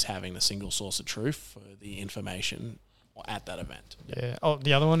whole, is having a single source of truth for the information at that event. Yeah. Oh,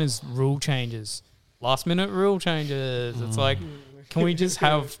 the other one is rule changes. Last minute rule changes. It's like, can we just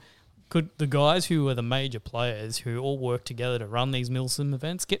have could the guys who are the major players who all work together to run these Milsim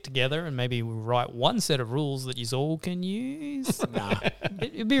events get together and maybe write one set of rules that you all can use? Nah.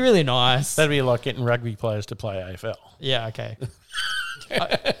 It'd be really nice. That'd be like getting rugby players to play AFL. Yeah, okay.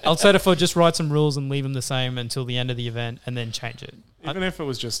 I'll settle for just write some rules and leave them the same until the end of the event and then change it. Even if it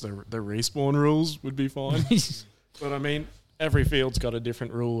was just the respawn rules would be fine. But I mean, every field's got a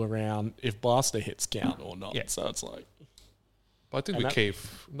different rule around if blaster hits count or not. Yeah. So it's like... But I think And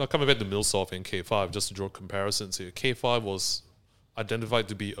with now coming back to Millsoft and K5, just to draw comparisons here, K5 was identified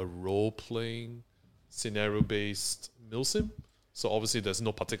to be a role-playing, scenario-based milsim. So obviously there's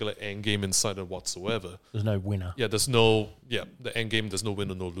no particular end game inside it whatsoever. There's no winner. Yeah, the end game, there's no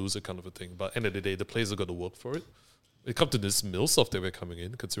winner, no loser kind of a thing. But end of the day, the players are going to work for it. When it comes to this Millsoft that we're coming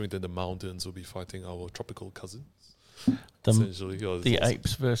in, considering that the mountains will be fighting our tropical cousins. Essentially. The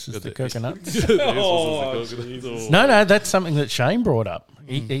apes versus the coconuts. Oh, No, that's something that Shane brought up.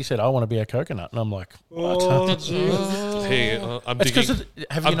 He said, I want to be a coconut. And I'm like, what? Hey, I'm It's digging. 'cause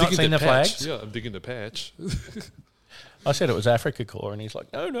have you I'm not digging seen the patch. flags? Yeah, I'm digging the patch. I said it was Africa core, and he's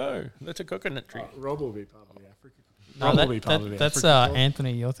like, no, that's a coconut tree. Rob will be part of the Africa. No, Rob will be part of the that's Africa club.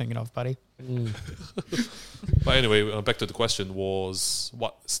 Anthony you're thinking of, buddy. But anyway, back to the question was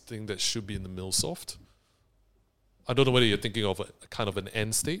what thing that should be in the Millsoft? I don't know whether you're thinking of a kind of an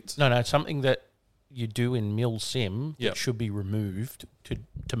end state. No, it's something that you do in MilSim Yep. that should be removed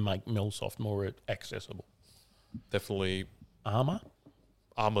to make MilSoft more accessible. Definitely Armour?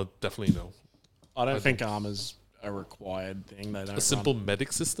 armor, definitely no. I don't think armor's a required thing. They don't A simple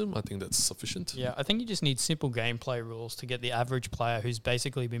medic system, I think that's sufficient. Yeah, I think you just need simple gameplay rules to get the average player who's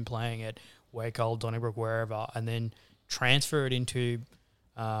basically been playing at Wakehold, Donnybrook, wherever, and then transfer it into,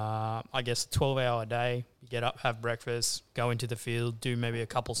 I guess, a 12-hour day. You get up, have breakfast, go into the field, do maybe a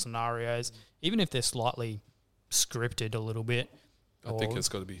couple scenarios, even if they're slightly scripted a little bit. I think it's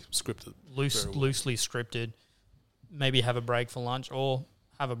got to be scripted. very well. Loosely scripted. Maybe have a break for lunch or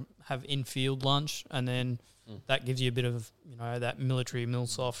have in-field lunch, and then that gives you a bit of, that military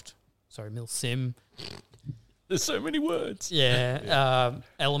milsim. There's so many words. Yeah,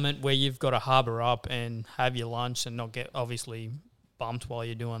 element where you've got to harbour up and have your lunch and not get obviously bumped while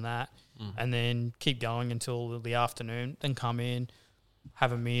you're doing that, and then keep going until the afternoon. Then come in,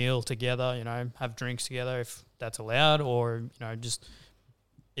 have a meal together. Have drinks together if that's allowed, or just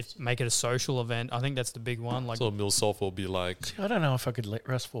make it a social event. I think that's the big one. Like, So Millsoft will be like, I don't know if I could let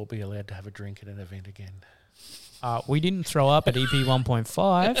rusfor be allowed to have a drink at an event again. we didn't throw up at EP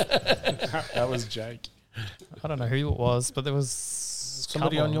 1.5. That was Jake. I don't know who it was, but there was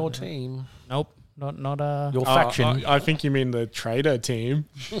Somebody on your team. Nope, not Your faction. I think you mean the trader team.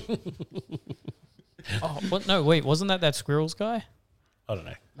 Oh, what? No, wait, wasn't that Squirrels guy? I don't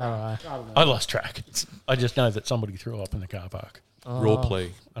know. All right. I lost track. I just know that somebody threw up in the car park. role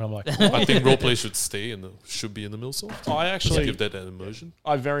play. And I'm like, I think role play should be in the Millsoft. I Just actually give that an immersion.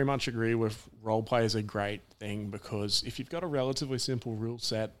 I very much agree with roleplay is a great thing, because if you've got a relatively simple rule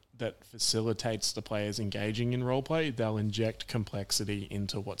set that facilitates the players engaging in roleplay, they'll inject complexity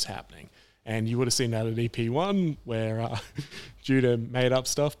into what's happening. And you would have seen that at EP1 where due to made up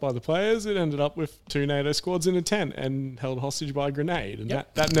stuff by the players, it ended up with 2 NATO squads in a tent and held hostage by a grenade. And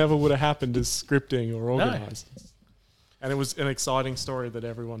that never would have happened as scripting or organised. And it was an exciting story that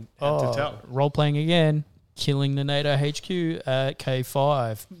everyone had to tell. Role playing again, killing the NATO HQ at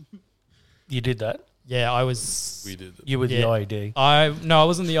K5. you did that? Yeah, I was. We did. You were the IED. I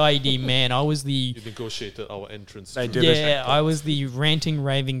wasn't the IED man. I was the. You negotiated our entrance. They to- did. Yeah, I was the ranting,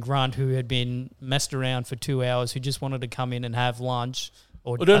 raving grunt who had been messed around for 2 hours, who just wanted to come in and have lunch.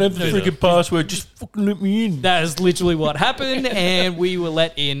 Or I don't have the Yeah. freaking password. Just fucking let me in. That is literally what happened, and we were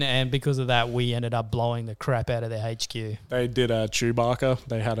let in, and because of that, we ended up blowing the crap out of their HQ. They did a Chewbacca.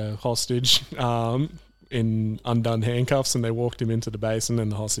 They had a hostage in undone handcuffs, and they walked him into the basin,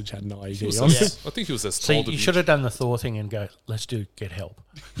 and the hostage had an He was IED on as- it. I think he was as See, tall to you be- should have done the Thor thing and go, let's get help.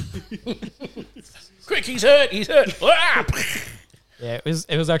 Quick, he's hurt. Ah! Yeah,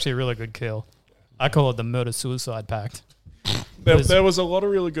 it was actually a really good kill. I call it the murder-suicide pact. There was a lot of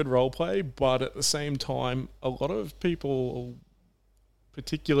really good role play, but at the same time, a lot of people,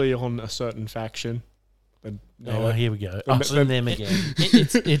 particularly on a certain faction, Here we go. Us and them again.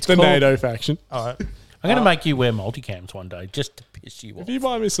 It's the called, NATO faction. All right. I'm going to make you wear multicams one day just to piss you off. If you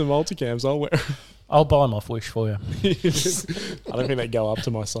buy me some multicams, I'll wear. I'll buy them off Wish for you. I don't think they go up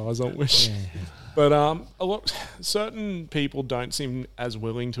to my size on Wish. Yeah. But certain people don't seem as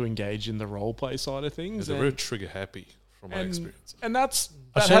willing to engage in the role play side of Yeah, things. they're very trigger happy from my and, experience. and that's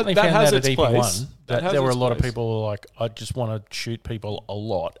I that certainly that found has that at its place. EP1 that has there were a its lot of place. people who were like, I just want to shoot people a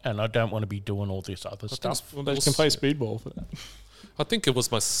lot and I don't want to be doing all this other stuff. Well, they can play speedball for that. I think it was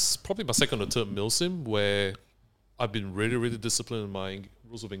probably my second or third milsim where I've been really, really disciplined in my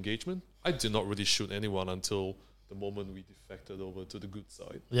rules of engagement. I did not really shoot anyone until the moment we defected over to the good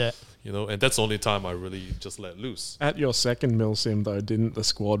side. Yeah. And that's the only time I really just let loose. At your second milsim, though, didn't the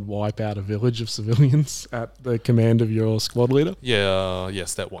squad wipe out a village of civilians at the command of your squad leader? Yeah,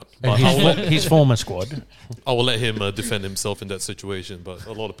 yes, that one. And But his former squad. I will let him defend himself in that situation. But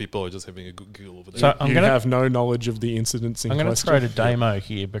a lot of people are just having a good giggle over there. So You have no knowledge of the incidents in I'm going to question. throw to Damo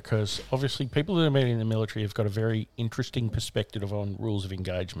here because obviously people that have been in the military have got a very interesting perspective on rules of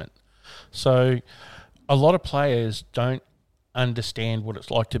engagement. So a lot of players don't understand what it's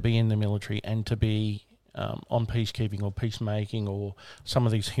like to be in the military and to be on peacekeeping or peacemaking or some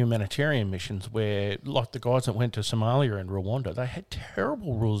of these humanitarian missions where, like the guys that went to Somalia and Rwanda, they had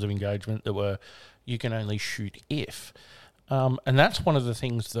terrible rules of engagement that were you can only shoot if. And that's one of the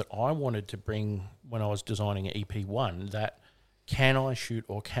things that I wanted to bring when I was designing EP1, that can I shoot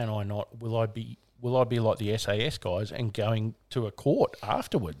or can I not? Will I be like the SAS guys and going to a court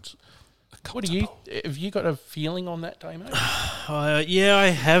afterwards? What do you have you got a feeling on that, Damo? Yeah, I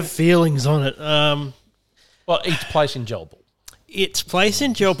have feelings on it. Well, its place in Gelball. Its place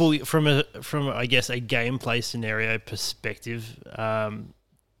in Gelball from I guess a gameplay scenario perspective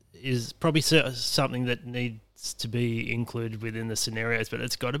is probably something that needs to be included within the scenarios, but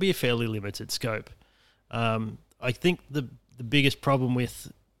it's got to be a fairly limited scope. I think the biggest problem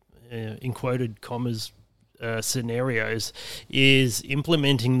with in quoted commas scenarios is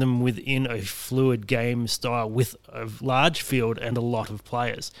implementing them within a fluid game style with a large field and a lot of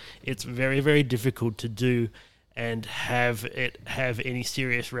players. It's very, very difficult to do and have any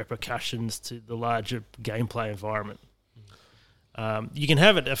serious repercussions to the larger gameplay environment. You can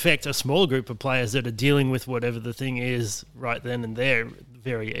have it affect a small group of players that are dealing with whatever the thing is right then and there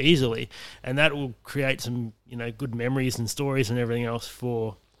very easily, and that will create some good memories and stories and everything else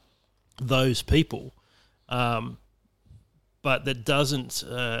for those people. But that doesn't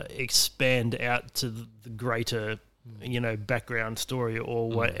expand out to the greater, background story or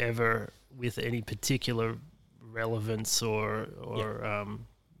whatever with any particular relevance or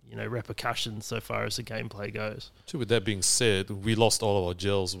repercussions so far as the gameplay goes. So with that being said, we lost all of our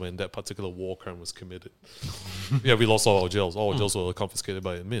gels when that particular war crime was committed. Yeah, we lost all our gels. All our gels were confiscated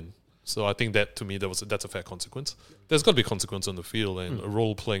by admin. So I think that, to me, that's a fair consequence. There's got to be consequence on the field, and a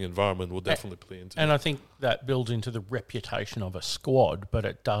role-playing environment will definitely play into it. And I think that builds into the reputation of a squad, but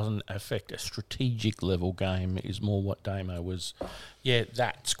it doesn't affect a strategic level game, is more what Damo was. Yeah,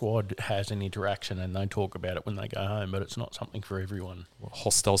 that squad has an interaction and they talk about it when they go home, but it's not something for everyone.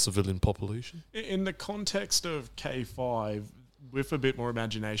 Hostile civilian population. In the context of K5, with a bit more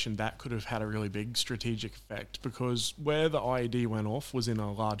imagination, that could have had a really big strategic effect, because where the IED went off was in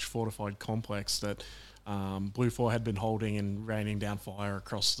a large fortified complex that Blue 4 had been holding and raining down fire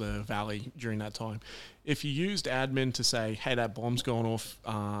across the valley during that time. If you used admin to say, hey, that bomb's gone off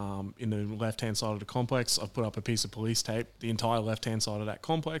in the left-hand side of the complex, I've put up a piece of police tape, the entire left-hand side of that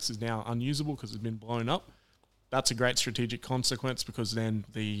complex is now unusable because it's been blown up. That's a great strategic consequence, because then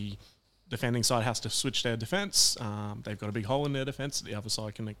the defending side has to switch their defense. They've got a big hole in their defense that the other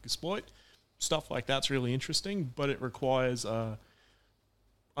side can exploit. Stuff like that's really interesting, but it requires a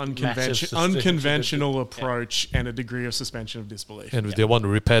unconventional approach and a degree of suspension of disbelief. And if they want to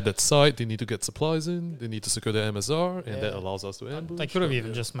repair that site, they need to get supplies in, they need to secure their MSR, and that allows us to ambush. They could have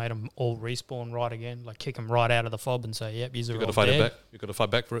even just made them all respawn right again, like kick them right out of the fob and say, yep, you've got to fight it back. You've got to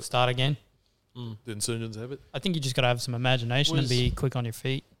fight back for it. Start again. The insurgents have it. I think you just got to have some imagination and be quick on your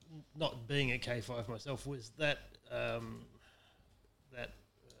feet. Not being at K5 myself, was that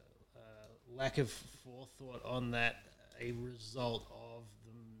lack of forethought on that a result of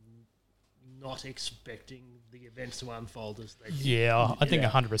them not expecting the events to unfold as they did? Yeah, I think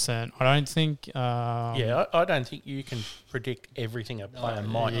 100%. I don't think... I don't think you can predict everything a player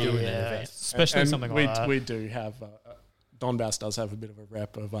might do in an event. Especially something like that. We do have... Donbass does have a bit of a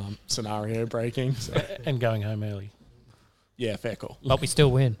rep of scenario breaking. So. And going home early. Yeah, fair call. But we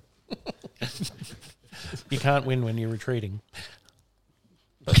still win. You can't win when you're retreating.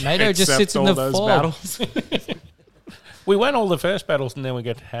 But NATO just sits in the fob. Battles. We won all the first battles and then we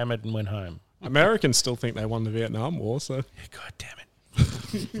got hammered and went home. Americans still think they won the Vietnam War, so... Yeah, God damn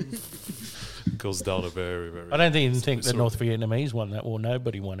it. Goes down a very, very... I don't even think the North Vietnamese won that war.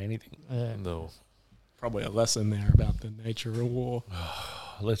 Nobody won anything. No. Probably a lesson there about the nature of war.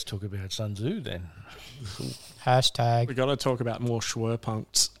 Let's talk about Sun Tzu then. Hashtag. We got to talk about more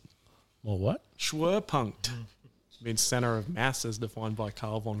Schwerpunkts. More what? Schwerpunkt means center of mass as defined by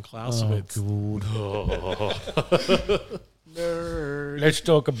Karl von Clausewitz. Oh, Nerd. Let's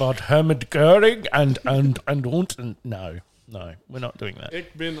talk about Hermann Goering and no. No, we're not doing that.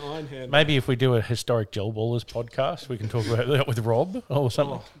 Ich bin Einhand. Maybe if we do a historic gelballers podcast, we can talk about that with Rob or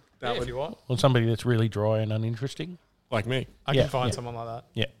something. Oh, that if would, you want. Or somebody that's really dry and uninteresting. like me. I Yeah, can find yeah. someone like that.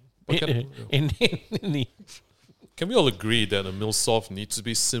 Yeah. But can- In the Can we all agree that a MillSoft needs to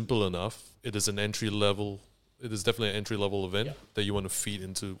be simple enough? It is an entry level. It is definitely an entry level event that you want to feed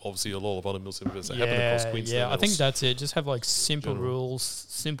into. Obviously, a lot of other MillSim events that happen across Queensland. I think that's it. Just have like simple General. rules,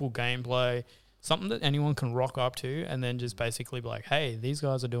 simple gameplay, something that anyone can rock up to, and then just basically be like, hey, these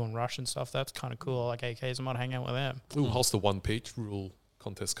guys are doing Russian stuff. That's kind of cool. I like AKs. I might hang out with them. Ooh, how's the one-page rule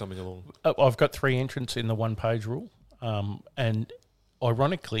contest coming along? I've got 3 entrants in the one-page rule, and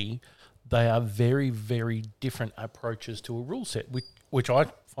ironically, they are very, very different approaches to a rule set, which I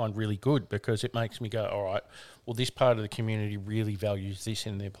find really good because it makes me go, all right, well, this part of the community really values this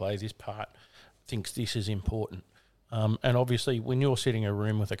in their play. This part thinks this is important. And obviously, when you're sitting in a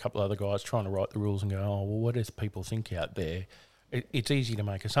room with a couple other guys trying to write the rules and go, oh, well, what does people think out there? It's easy to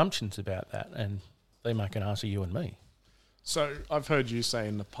make assumptions about that, and they make an ass of you and me. So I've heard you say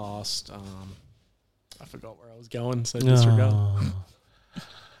in the past, I forgot where I was going, so disregard.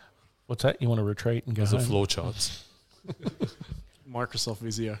 What's that? You want to retreat and go There's the home? flow charts. Microsoft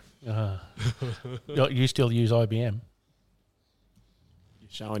Visio. You still use IBM? You're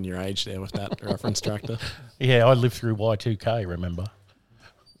showing your age there with that reference tractor. Yeah, I lived through Y2K, remember?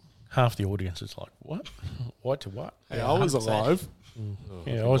 Half the audience is like, what? Y2 what? Hey, I was 100%. alive.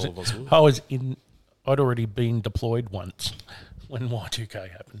 Yeah, all of us would. I'd already been deployed once when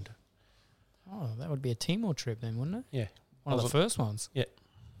Y2K happened. Oh, that would be a Timor trip then, wouldn't it? Yeah. One of the first ones. Yeah.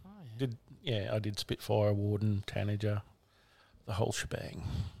 Oh, yeah. I did Spitfire, Warden, Tanager, the whole shebang.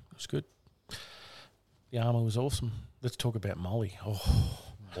 It was good. The armour was awesome. Let's talk about Molly. Oh,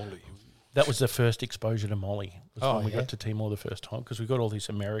 Molly. that was the first exposure to Molly. Was Oh, when we yeah. got to Timor the first time because we got all this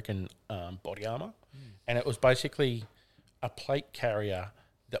American body armour, and it was basically a plate carrier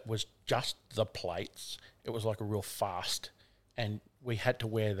that was just the plates. It was like a real fast, and we had to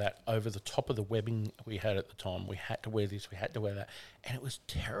wear that over the top of the webbing we had at the time. We had to wear this, we had to wear that, and it was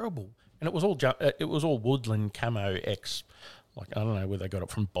terrible. And it was all woodland camo X, like I don't know where they got it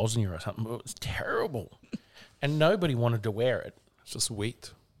from, Bosnia or something. But it was terrible, and nobody wanted to wear it. Just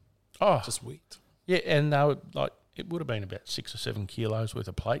wait. Oh, Just wait. yeah, and they were like it would have been about 6 or 7 kilos worth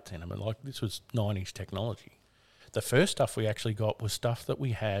of plates in them, and like this was 90s technology. The first stuff we actually got was stuff that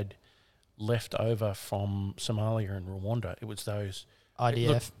we had left over from Somalia and Rwanda. It was those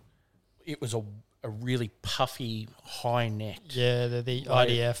IDF. It was a really puffy, high neck. Yeah, they're the Like,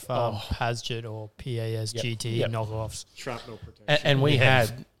 IDF PASJET or PASGT Yep. knockoffs. Shrapnel protection. And we Yeah.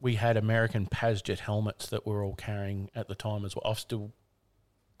 had American PASJET helmets that we're all carrying at the time as well. I've still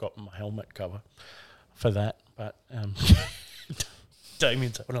got my helmet cover for that, but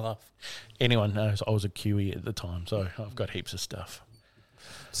Damien's having a laugh. Anyone knows I was a QE at the time, so I've got heaps of stuff.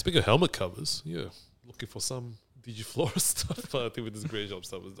 Speaking of helmet covers, yeah, looking for some Digiflora stuff. But I think with this grey job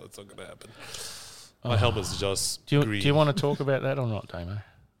stuff, that's not going to happen. My helmet's just Do green. you want to talk about that or not, Damo?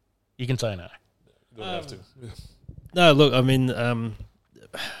 You can say no. You don't have to. Yeah. No, look, I mean,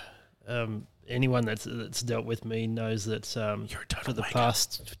 anyone that's dealt with me knows that You're a total for the wanker.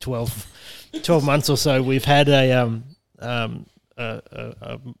 past 12 months or so, we've had a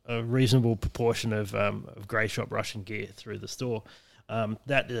reasonable proportion of grey shop Russian gear through the store.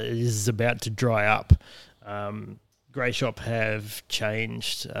 That is about to dry up. Grey Shop have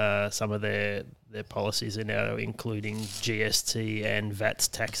changed some of their policies are now including GST and VAT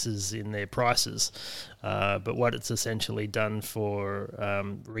taxes in their prices. But what it's essentially done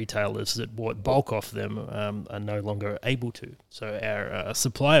for retailers that bought bulk off them are no longer able to. So our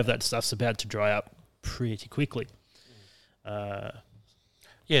supply of that stuff's about to dry up pretty quickly. Yeah,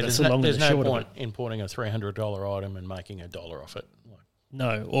 That's there's the long and there's the no short of point importing a $300 item and making $1 off it.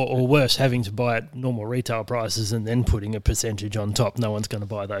 No, or worse, having to buy at normal retail prices and then putting a percentage on top. No one's going to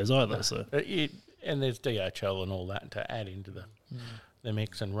buy those either. So And there's DHL and all that to add into the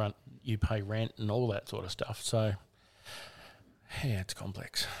mix and run. You pay rent and all that sort of stuff. So, yeah, it's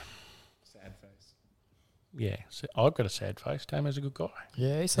complex. Sad face. Yeah, so I've got a sad face. Tamo's a good guy.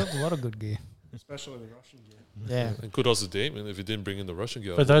 Yeah, he sells a lot of good gear. Especially the Russian gear. Yeah. And kudos to Damien if you didn't bring in the Russian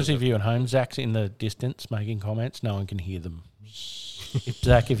guy. For those of you at home, Zach's in the distance making comments. No one can hear them.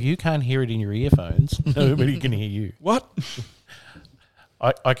 Zach, if you can't hear it in your earphones, nobody can hear you. What?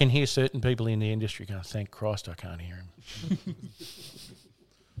 I can hear certain people in the industry going, thank Christ I can't hear him.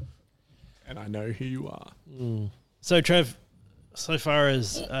 And I know who you are. So, Trev, so far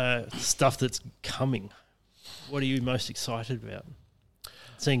as stuff that's coming, what are you most excited about?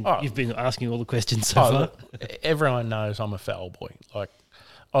 Seeing Oh. you've been asking all the questions so far. Look, everyone knows I'm a foul boy. Like,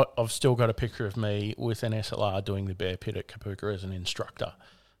 I've still got a picture of me with an SLR doing the bear pit at Kapuka as an instructor.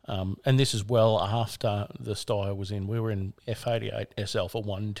 And this is well after the Steyr was in. We were in F88 SL for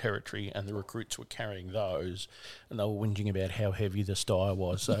 1 territory, and the recruits were carrying those, and they were whinging about how heavy the Steyr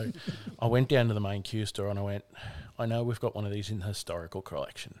was. So I went down to the main Q store and I went, I know we've got one of these in the historical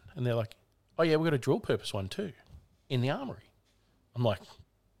collection. And they're like, oh yeah, we've got a drill purpose one too in the armoury. I'm like,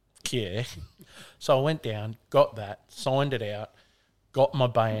 yeah. So I went down, got that, signed it out, got my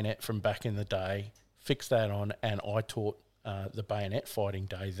bayonet from back in the day, fixed that on, and I taught the bayonet fighting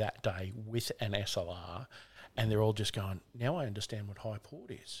day that day with an SLR, and they're all just going, now I understand what high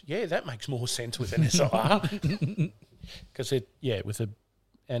port is. Yeah, that makes more sense with an SLR. Because with an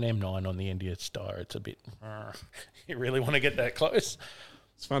M9 on the India Steyr, it's a bit, you really want to get that close.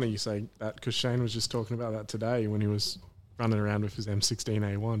 It's funny you say that because Shane was just talking about that today when he was running around with his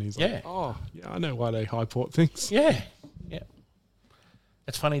M16A1. He's like, oh, yeah, I know why they high port things. Yeah.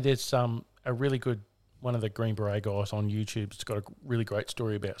 It's funny, there's a really good, one of the Green Beret guys on YouTube, it's got a really great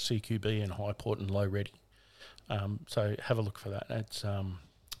story about CQB and high port and low ready. So have a look for that. It's,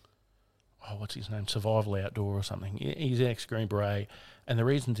 what's his name? Survival Outdoor or something. He's an ex-Green Beret. And the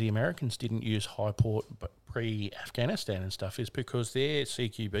reason the Americans didn't use high port but pre-Afghanistan and stuff is because their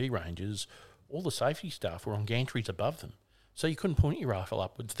CQB ranges, all the safety stuff were on gantries above them. So you couldn't point your rifle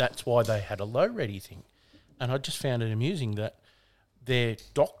upwards. That's why they had a low ready thing. And I just found it amusing that their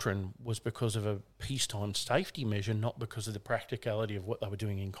doctrine was because of a peacetime safety measure, not because of the practicality of what they were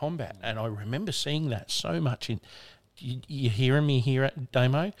doing in combat. And I remember seeing that so much in... You hearing me here at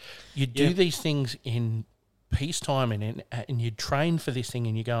Damo? You do these things in peacetime and you train for this thing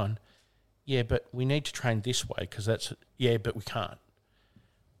and you're going, yeah, but we need to train this way because that's... Yeah, but we can't.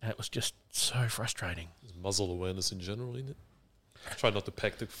 And it was just so frustrating. It's muzzle awareness in general, isn't it? Try not to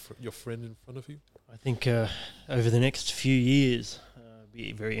pack your friend in front of you. I think over the next few years, it'll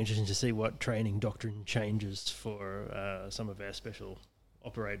be very interesting to see what training doctrine changes for some of our special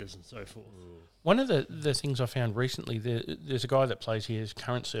operators and so forth. One of the things I found recently, there's a guy that plays here, is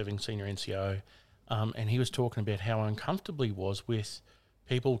current serving senior NCO, and he was talking about how uncomfortable he was with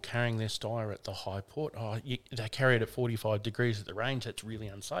people carrying their Steyr at the high port. They carry it at 45 degrees at the range. That's really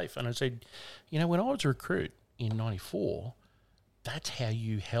unsafe. And I said, when I was a recruit in 94, that's how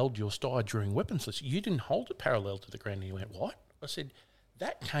you held your Steyr during weapons list. You didn't hold it parallel to the ground. And he went, what? I said,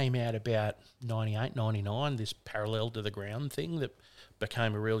 that came out about 98, 99, this parallel to the ground thing that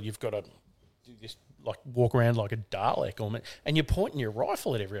became a real, you've got to do this, like walk around like a Dalek almost, and you're pointing your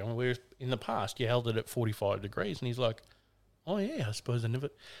rifle at everyone, whereas in the past you held it at 45 degrees. And he's like, oh yeah, I suppose I never...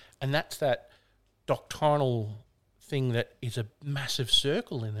 And that's that doctrinal thing that is a massive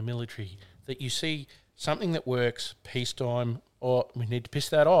circle in the military, that you see something that works peacetime, or we need to piss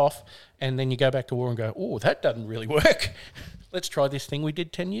that off, and then you go back to war and go, oh, that doesn't really work. Let's try this thing we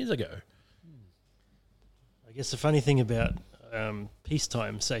did 10 years ago. I guess the funny thing about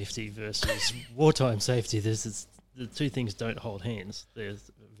peacetime safety versus wartime safety, the two things don't hold hands.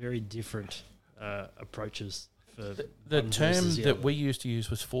 There's very different approaches for the term that we used to use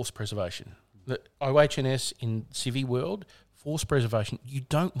was force preservation. The OHS in Civvy world, force preservation, you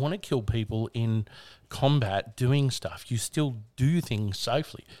don't want to kill people in combat doing stuff. You still do things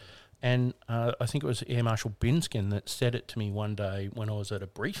safely. And I think it was Air Marshal Binskin that said it to me one day when I was at a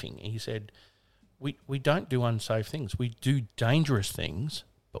briefing. He said, we don't do unsafe things. We do dangerous things,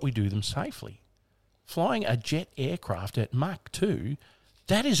 but we do them safely. Flying a jet aircraft at Mach 2,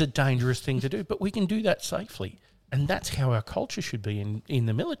 that is a dangerous thing to do, but we can do that safely. And that's how our culture should be in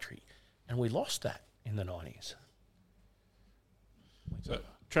the military. And we lost that in the 90s. So,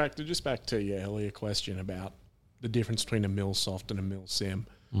 Tractor, just back to your earlier question about the difference between a mil soft and a mil sim.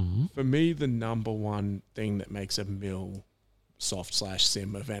 Mm-hmm. For me, the number one thing that makes a mil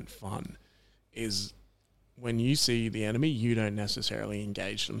soft/sim event fun is when you see the enemy, you don't necessarily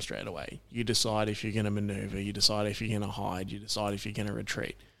engage them straight away. You decide if you're going to maneuver, you decide if you're going to hide, you decide if you're going to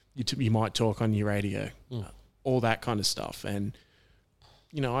retreat. You might talk on your radio, all that kind of stuff. And,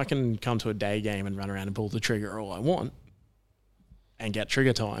 I can come to a day game and run around and pull the trigger all I want and get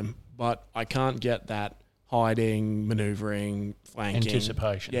trigger time, but I can't get that hiding, maneuvering, flanking,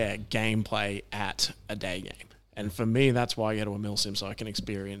 anticipation. Yeah, gameplay at a day game. And for me, that's why I go to a milsim, so I can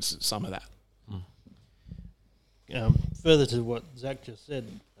experience some of that. Further to what Zach just said,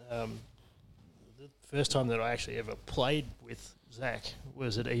 the first time that I actually ever played with Zach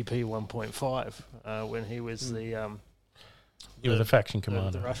was at EP 1.5 when he was the faction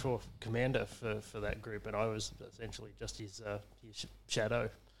commander, the rusfor commander for that group, and I was essentially just his shadow.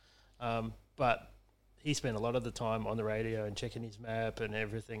 But he spent a lot of the time on the radio and checking his map and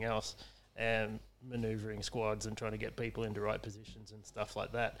everything else. and manoeuvring squads and trying to get people into right positions and stuff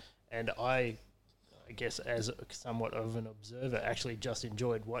like that. And I guess as somewhat of an observer, actually just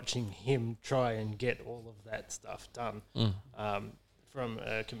enjoyed watching him try and get all of that stuff done. From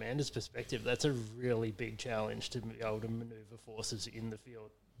a commander's perspective, that's a really big challenge to be able to manoeuvre forces in the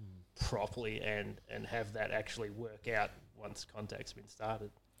field properly and have that actually work out once contact's been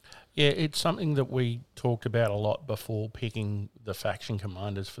started. Yeah, it's something that we talked about a lot before picking the faction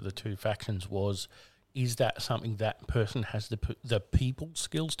commanders for the two factions is that something that person has the people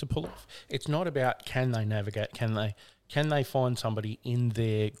skills to pull off? It's not about can they navigate, can they find somebody in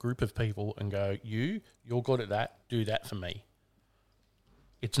their group of people and go, you're good at that, do that for me.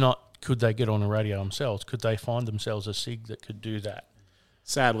 It's not could they get on a radio themselves, could they find themselves a SIG that could do that?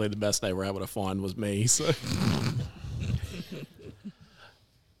 Sadly, the best they were able to find was me. So,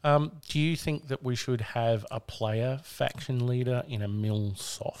 do you think that we should have a player faction leader in a mill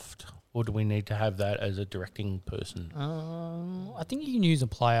soft, or do we need to have that as a directing person? I think you can use a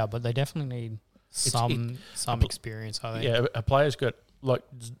player, but they definitely need some experience, I think. Yeah, a player's got,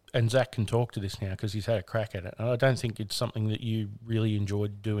 and Zach can talk to this now because he's had a crack at it. And I don't think it's something that you really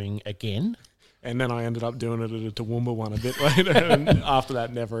enjoyed doing again. and then I ended up doing it at a Toowoomba one a bit later, and after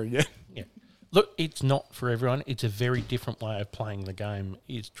that, never again. Yeah. Look, it's not for everyone. It's a very different way of playing the game.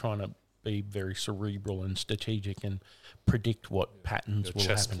 It's trying to be very cerebral and strategic and predict what patterns will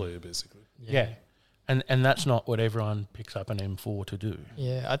chess happen. player, basically. Yeah. And that's not what everyone picks up an M4 to do.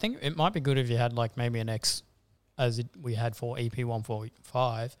 Yeah, I think it might be good if you had maybe an we had for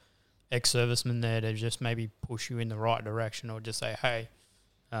EP145, ex-serviceman there to just maybe push you in the right direction, or just say, hey,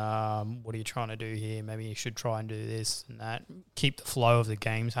 what are you trying to do here? Maybe you should try and do this and that. Keep the flow of the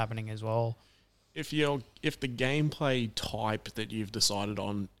games happening as well. If the gameplay type that you've decided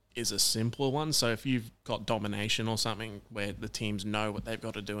on is a simpler one, so if you've got domination or something where the teams know what they've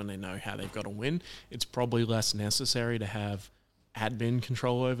got to do and they know how they've got to win, it's probably less necessary to have admin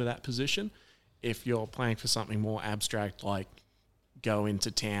control over that position. If you're playing for something more abstract, like go into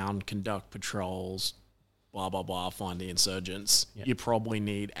town, conduct patrols, blah, blah, blah, find the insurgents, you probably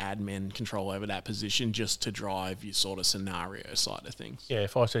need admin control over that position just to drive your sort of scenario side of things. Yeah,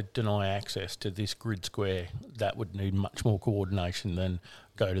 if I said deny access to this grid square, that would need much more coordination than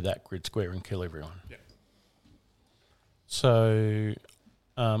go to that grid square and kill everyone. Yeah. So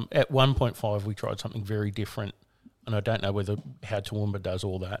at 1.5 we tried something very different, and I don't know how Toowoomba does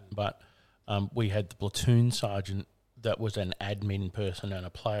all that, but we had the platoon sergeant that was an admin person and a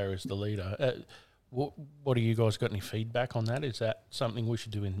player as the leader. What do you guys got any feedback on that? Is that something we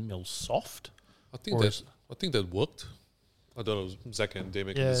should do in Mill Soft? I think that worked. I don't know, Zach and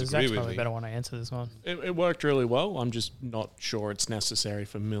Damien can disagree Zach's with probably me. better want to answer this one. It worked really well. I'm just not sure it's necessary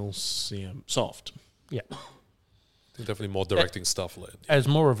for Mill Soft. Yeah. I think definitely more directing stuff led. As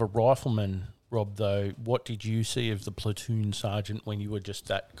more of a rifleman, Rob, though, what did you see of the platoon sergeant when you were just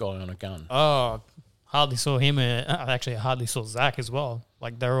that guy on a gun? Oh, hardly saw him. Actually, I hardly saw Zach as well.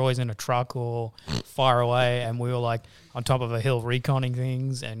 They were always in a truck or far away, and we were on top of a hill reconning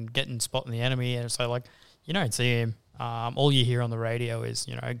things and spotting the enemy. And so you don't see him. All you hear on the radio is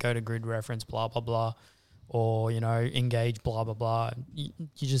go to grid reference, blah blah blah, or engage, blah blah blah. You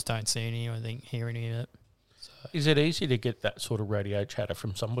just don't see anything, hear any of it. So. Is it easy to get that sort of radio chatter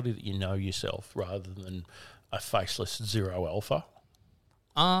from somebody that you know yourself rather than a faceless zero alpha?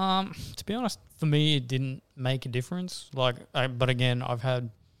 To be honest, for me, it didn't make a difference. But again, I've had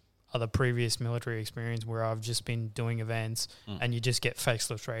other previous military experience where I've just been doing events and you just get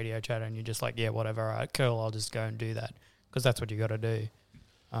faceless radio chatter and you're just yeah, whatever, all right, cool, I'll just go and do that because that's what you got to do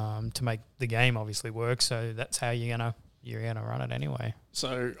to make the game obviously work. So that's how you're gonna run it anyway.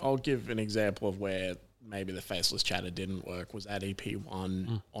 So I'll give an example of where maybe the faceless chatter didn't work. Was at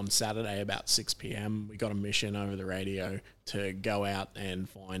EP1 on Saturday about 6 p.m. We got a mission over the radio to go out and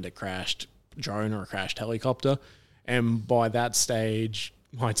find a crashed drone or a crashed helicopter. And by that stage,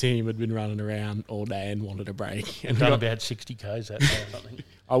 my team had been running around all day and wanted a break. And Done about 60 Ks that day or something.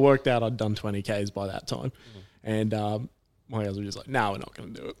 I worked out I'd done 20 Ks by that time. And my guys were just no, we're not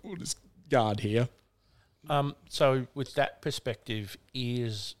going to do it. We'll just guard here. So with that perspective,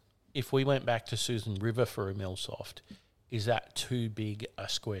 if we went back to Susan River for a mill soft, is that too big a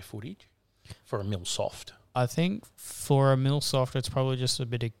square footage for a mill soft? I think for a mill soft, it's probably just a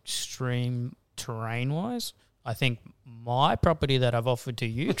bit extreme terrain-wise. I think my property that I've offered to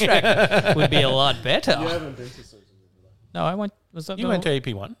you, Track, would be a lot better. You haven't been to Susan River. No, I went. Was that You went to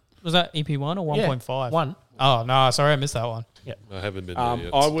EP1. Was that EP1 or 1.5? 1. Oh no, sorry, I missed that one. Yeah. I haven't been there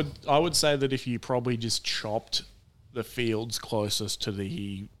yet. I would say that if you probably just chopped the fields closest to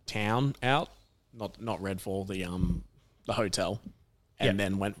the town out, not Redfall, the hotel, and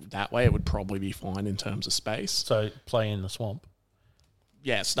then went that way, it would probably be fine in terms of space. So play in the swamp.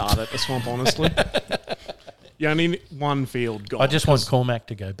 Yeah, start at the swamp, honestly. You only need one field gone. I just want Cormac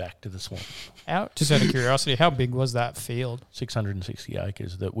to go back to the swamp. Just out of curiosity, how big was that field? 660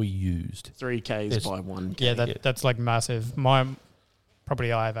 acres that we used. 3Ks by 1K. Yeah, that's like massive. My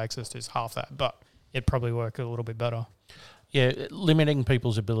property I have access to is half that, but it'd probably work a little bit better. Yeah, limiting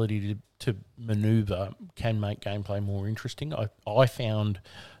people's ability to manoeuvre can make gameplay more interesting. I found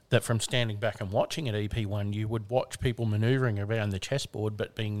that from standing back and watching at EP1, you would watch people manoeuvring around the chessboard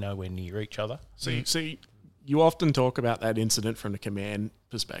but being nowhere near each other. See, you often talk about that incident from the command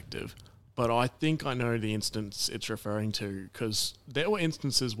perspective, but I think I know the instance it's referring to, because there were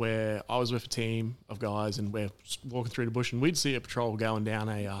instances where I was with a team of guys and we're walking through the bush and we'd see a patrol going down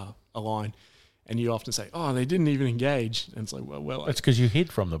a line, and you often say, oh, they didn't even engage. And it's like, well That's because you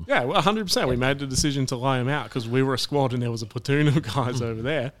hid from them. yeah, well, 100%. We made the decision to lie them out because we were a squad and there was a platoon of guys over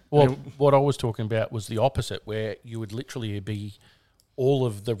there. Well, what I was talking about was the opposite, where you would literally be, all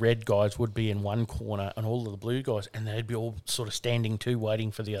of the red guys would be in one corner and all of the blue guys, and they'd be all sort of standing too,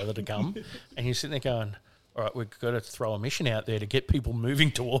 waiting for the other to come. And you're sitting there going, all right, we've got to throw a mission out there to get people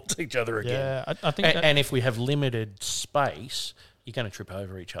moving towards each other again. Yeah, I think and if we have limited space, you're going to trip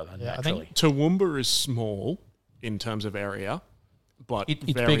over each other naturally. Toowoomba is small in terms of area, but It's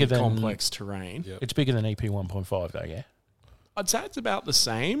very bigger than- complex terrain. Yep. It's bigger than EP 1.5 though, yeah? I'd say it's about the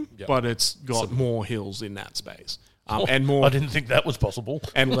same, Yep. but it's got more hills in that space. And I more didn't think that was possible.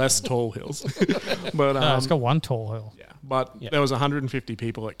 and less tall hills. But no, it's got one tall hill. yeah, but there was 150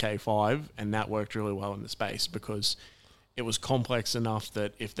 people at K5, and that worked really well in the space because it was complex enough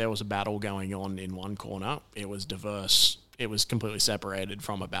that if there was a battle going on in one corner, it was diverse. It was completely separated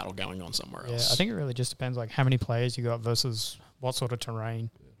from a battle going on somewhere Yeah, else. I think it really just depends like how many players you got versus what sort of terrain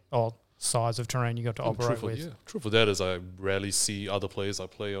or size of terrain you got to operate with. True for that is I rarely see other players I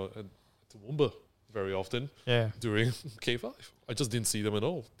play at Toowoomba very often Yeah. during K5. I just didn't see them at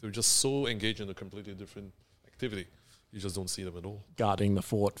all. They were just so engaged in a completely different activity. You just don't see them at all. Guarding the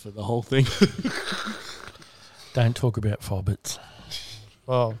fort for the whole thing. Don't talk about fobbits.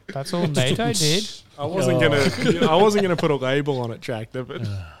 Well, that's all NATO did. I wasn't gonna put a label on it, Tractor, but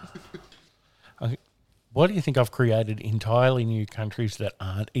Why do you think I've created entirely new countries that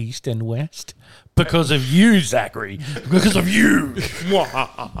aren't East and West? Because of you, Zachary. Because of you.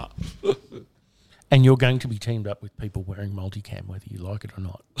 And you're going to be teamed up with people wearing multicam, whether you like it or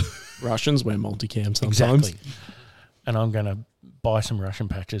not. Russians wear multicam sometimes. Exactly. And I'm going to buy some Russian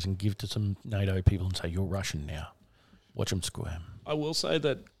patches and give to some NATO people and say, you're Russian now. Watch them squirm. I will say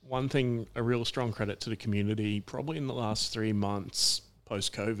that one thing, a real strong credit to the community, probably in the last 3 months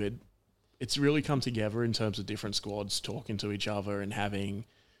post-COVID, it's really come together in terms of different squads talking to each other and having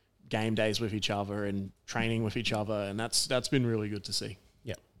game days with each other and training with each other, and that's been really good to see.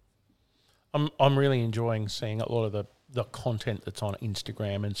 Yeah. I'm really enjoying seeing a lot of the content that's on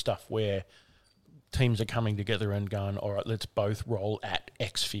Instagram and stuff where teams are coming together and going, all right, let's both roll at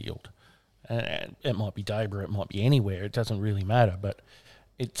X field. And it might be Debra, it might be anywhere, it doesn't really matter, but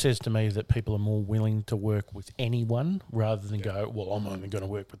it says to me that people are more willing to work with anyone rather than go, well, I'm only going to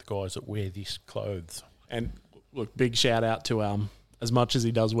work with the guys that wear this clothes. And look, big shout out to as much as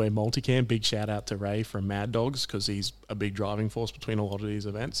he does wear multicam, big shout out to Ray from Mad Dogs because he's a big driving force between a lot of these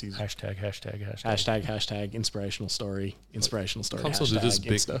events. He's Hashtag. inspirational story Comes down to hashtag this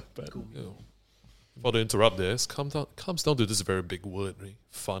big- Insta. But You know, for to interrupt there, it comes down to this very big word, right?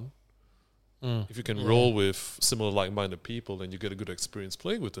 Fun. If you can roll with similar like-minded people, then you get a good experience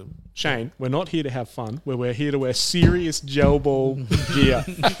playing with them. Shane, we're not here to have fun. We're here to wear serious gel ball gear.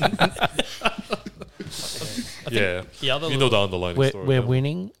 Yeah, The other you know the underlying story. We're yeah.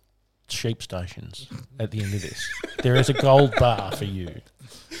 winning sheep stations at the end of this. There is a gold bar for you.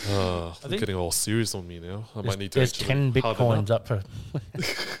 I'm getting all serious on me now. I might need to There's actually 10 harden bitcoins up. up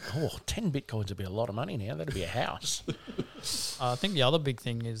for... 10 bitcoins would be a lot of money now. That'd be a house. I think the other big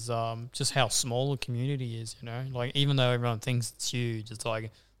thing is just how small the community is, you know? Like, even though everyone thinks it's huge, it's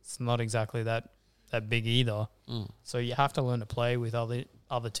like, it's not exactly that big either. So you have to learn to play with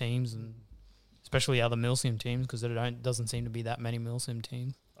other teams, and especially other Milsim teams, because there doesn't seem to be that many Milsim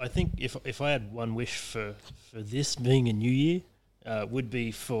teams. I think if I had one wish for this being a new year, would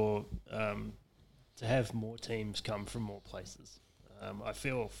be for to have more teams come from more places. I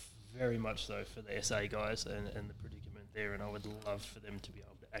feel very much so for the SA guys and the predicament there, and I would love for them to be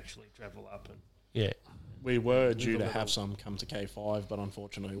able to actually travel up and Yeah. We were due to have some come to K5, but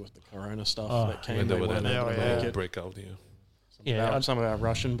unfortunately with the Corona stuff that came, When they they were weren't that able to make it. breakout, Some of our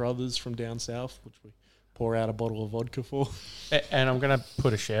Russian brothers from down south, which we pour out a bottle of vodka for. And I'm going to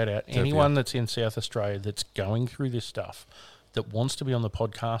put a shout out. Anyone that's in South Australia that's going through this stuff, that wants to be on the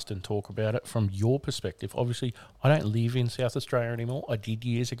podcast and talk about it from your perspective. Obviously, I don't live in South Australia anymore. I did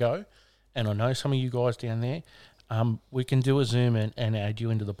years ago, and I know some of you guys down there. We can do a Zoom and add you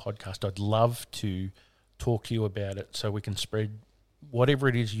into the podcast. I'd love to talk to you about it so we can spread whatever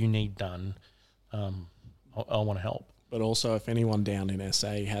it is you need done. I want to help. But also, if anyone down in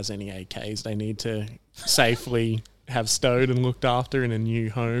SA has any AKs they need to safely have stowed and looked after in a new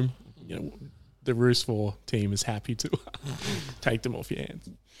home, the rusfor team is happy to take them off your hands.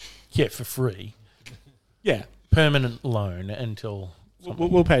 Yeah, for free. Yeah. Permanent loan until...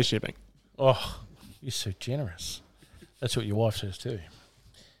 We'll pay shipping. Oh, you're so generous. That's what your wife says too.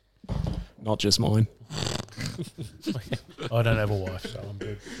 Not just mine. I don't have a wife, so I'm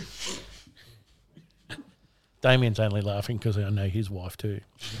good. Damien's only laughing because I know his wife too.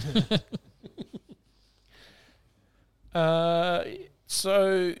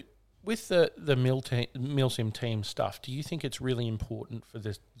 So with the MilSim team stuff, do you think it's really important for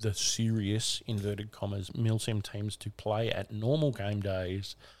the serious, inverted commas, MilSim teams to play at normal game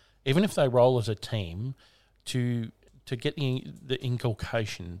days, even if they roll as a team, to get the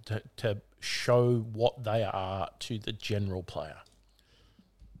inculcation, to show what they are to the general player?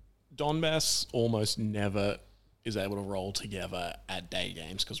 Donbass almost never is able to roll together at day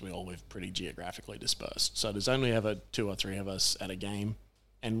games because we all live pretty geographically dispersed. So there's only ever 2 or 3 of us at a game,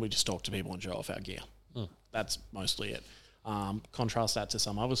 and we just talk to people and show off our gear. That's mostly it. Contrast that to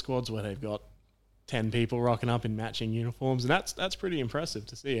some other squads where they've got 10 people rocking up in matching uniforms, and that's pretty impressive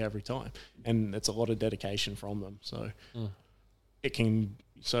to see every time. And it's a lot of dedication from them. So it can...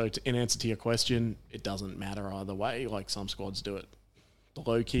 So in answer to your question, it doesn't matter either way. Like some squads do it the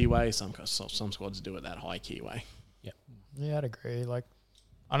low key way, some squads do it that high key way. Yeah, I'd agree. Like,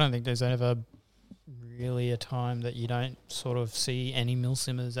 I don't think there's ever really a time that you don't sort of see any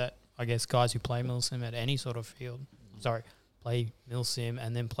milsimmers at, I guess, guys who play milsim at any sort of field. Sorry, play milsim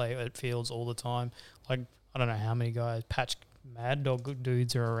and then play at fields all the time. Like, I don't know how many guys, patch mad dog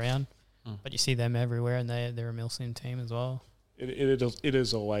dudes are around, but you see them everywhere, and they're a milsim team as well. It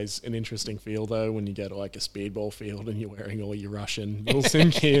is always an interesting feel, though, when you go to like a speedball field and you're wearing all your Russian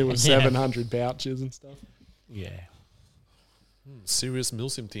milsim gear with 700 pouches and stuff. Yeah. Serious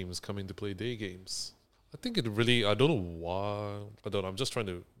milsim teams coming to play day games. I think it really... I don't know why. I don't know. I'm just trying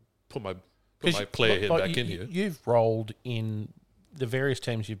to put my player head back in here. You've rolled in the various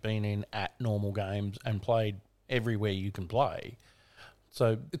teams you've been in at normal games and played everywhere you can play.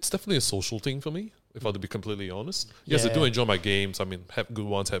 So it's definitely a social thing for me, if I have to be completely honest. Yes, I do enjoy my games. I mean, have good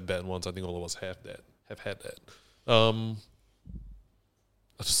ones, have bad ones. I think all of us have had that.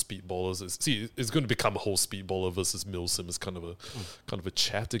 Speedballers it's going to become a whole speedballer versus milsim is kind of a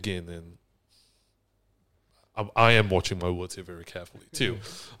chat again, and I am watching my words here very carefully too.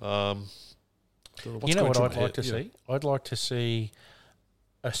 You know what I'd like to see? I'd like to see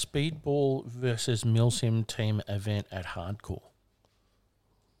a speedball versus milsim team event at hardcore.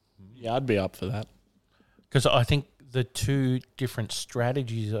 Yeah, I'd be up for that. Because I think the two different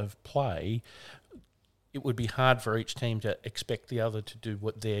strategies of play, it would be hard for each team to expect the other to do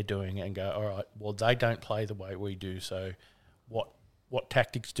what they're doing and go, all right, well, they don't play the way we do, so what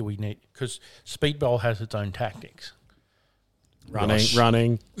tactics do we need? Because speedball has its own tactics.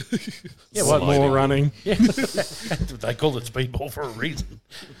 Running. Yeah, what more running? Yeah, they call it speedball for a reason.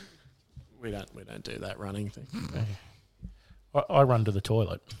 We don't do that running thing. I run to the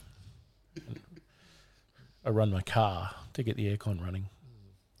toilet. I run my car to get the aircon running.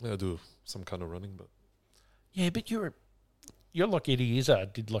 Yeah, I do some kind of running, but yeah, but you're like Eddie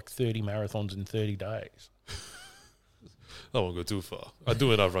Izzard did like 30 marathons in 30 days. I won't go too far. I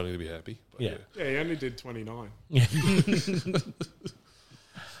do enough running to be happy. Yeah, he only did 29. Yeah.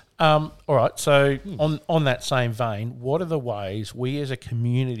 All right, so on that same vein, what are the ways we as a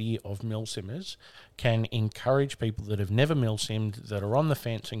community of milsimmers can encourage people that have never milsimmed, that are on the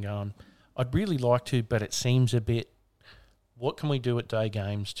fence and going, I'd really like to, but it seems a bit, what can we do at day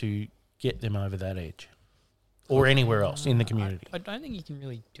games to get them over that edge? Or anywhere else in the community? I don't think you can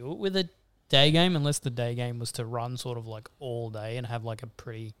really do it with a day game unless the day game was to run sort of like all day and have like a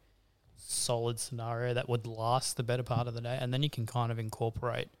pretty solid scenario that would last the better part of the day. And then you can kind of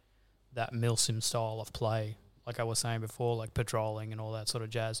incorporate that milsim style of play, like I was saying before, like patrolling and all that sort of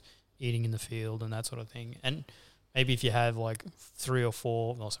jazz, eating in the field and that sort of thing. And maybe if you have like 4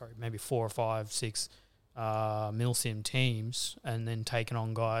 or 5, 6 milsim teams, and then taking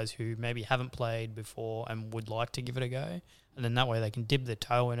on guys who maybe haven't played before and would like to give it a go, and then that way they can dip their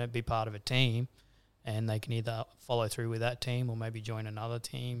toe in it, be part of a team, and they can either follow through with that team or maybe join another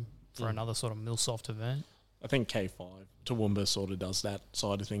team for another sort of milsoft event. I think K5 Toowoomba sort of does that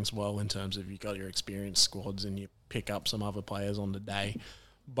side of things well in terms of you've got your experienced squads and pick up some other players on the day.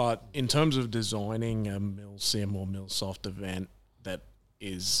 But in terms of designing a MilSim or MilSoft event that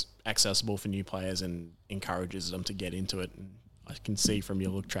is accessible for new players and encourages them to get into it, and I can see from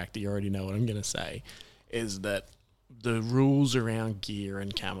your look track that you already know what I'm going to say, is that the rules around gear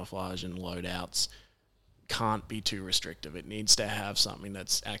and camouflage and loadouts can't be too restrictive. It needs to have something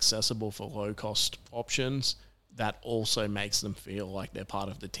that's accessible for low-cost options that also makes them feel like they're part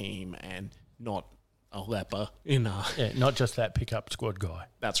of the team and not a leper in a... Yeah, not just that pickup squad guy.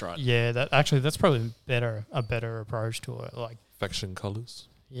 That's right. Yeah, that's probably a better approach to it. Like, Faction colours.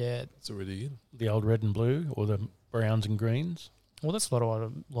 yeah, It's already in. The old red and blue or the browns and greens. well, that's a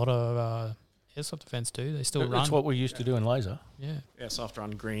lot of airsoft events do. They still run. That's what we used to do in laser. Yeah. Yeah, soft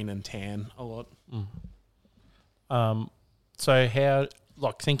run green and tan a lot. So how,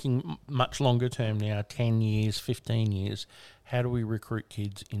 like thinking much longer term now, 10 years, 15 years, how do we recruit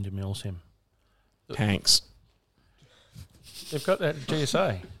kids into MilSim? Tanks. They've got that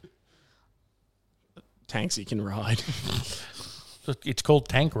GSA. Tanks you can ride. It's called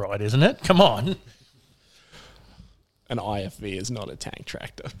Tank Ride, isn't it? Come on. An IFV is not a tank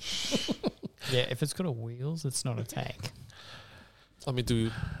tractor. Yeah, if it's got a wheels, it's not a tank. I mean,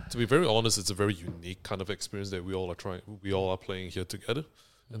 to be very honest, it's a very unique kind of experience that we all are playing here together.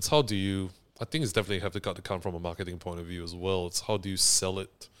 And it's how do you? I think it's definitely got to come from a marketing point of view as well. It's how do you sell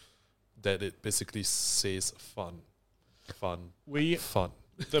it that it basically says fun.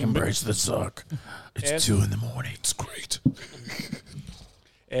 Embrace the suck. It's 2 a.m. It's great.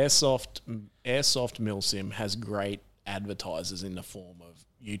 Airsoft MilSim has great advertisers in the form of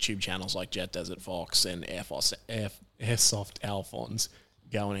YouTube channels like Jet Desert Fox and Airsoft Alphons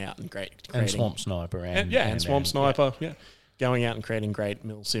going out and creating... And Swamp Sniper. And Swamp Sniper, going out and creating great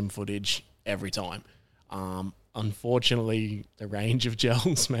MilSim footage every time. Unfortunately, the range of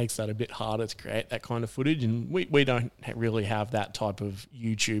gels makes that a bit harder to create that kind of footage, and we don't really have that type of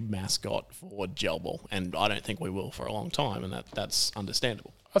YouTube mascot for gelball, and I don't think we will for a long time, and that's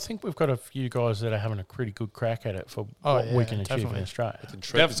understandable. I think we've got a few guys that are having a pretty good crack at it for what we can achieve in Australia.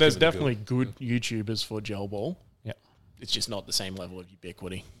 There's definitely good YouTubers for gelball. Yeah, it's just not the same level of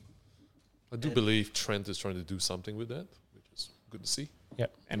ubiquity. I do believe Trent is trying to do something with that, which is good to see.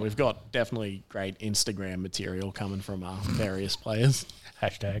 Yep. And we've got definitely great Instagram material coming from various players.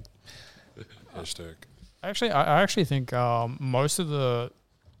 Hashtag. Actually, I actually think most of the,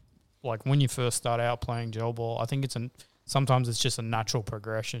 like when you first start out playing gel ball, I think sometimes it's just a natural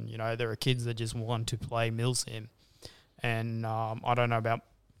progression. You know, there are kids that just want to play MilSim, and I don't know about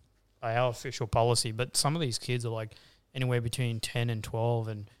our official policy, but some of these kids are like anywhere between 10 and 12,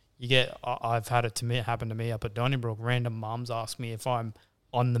 and you get, I've had it happen to me up at Donnybrook. Random mums ask me if I'm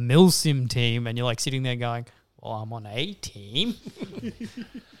on the MilSim team, and you're like sitting there going, well, I'm on a team.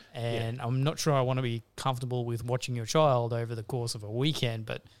 And I'm not sure I want to be comfortable with watching your child over the course of a weekend,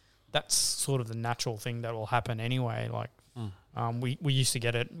 but that's sort of the natural thing that will happen anyway. Like we used to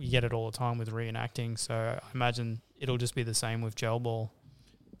get it. We get it all the time with reenacting. So I imagine it'll just be the same with gel ball.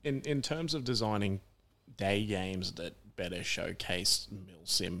 In terms of designing day games that better showcase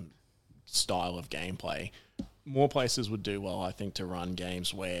MilSim style of gameplay, more places would do well, I think, to run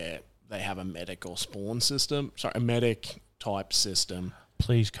games where they have a medic or spawn system. Sorry, a medic type system.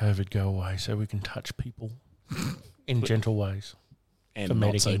 Please, COVID, go away so we can touch people in gentle ways. And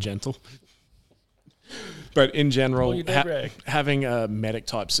not so gentle. But in general, having a medic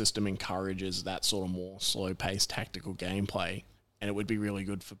type system encourages that sort of more slow paced tactical gameplay, and it would be really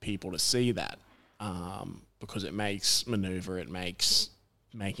good for people to see that because it makes maneuver, it makes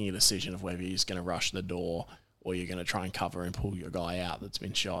making a decision of whether you're just going to rush the door or you're going to try and cover and pull your guy out that's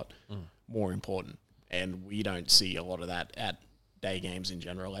been shot more important. And we don't see a lot of that at day games in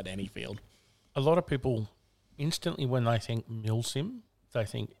general at any field. A lot of people instantly, when they think MilSim, they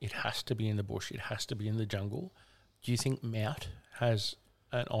think it has to be in the bush, it has to be in the jungle. Do you think Mout has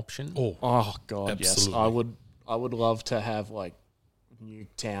an option? Oh God, absolutely. Yes. I would love to have like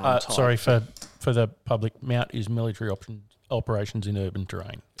Nuketown type. Sorry for the public. Mout is military operations in urban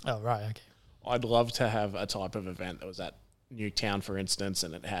terrain. Oh, right, okay. I'd love to have a type of event that was at Nuketown, for instance,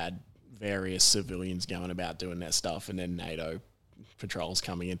 and it had various civilians going about doing their stuff, and then NATO patrols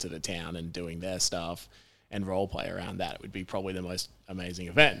coming into the town and doing their stuff, and role play around that. It would be probably the most amazing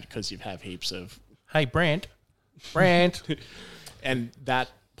event because you'd have heaps of... Hey, Brant. And that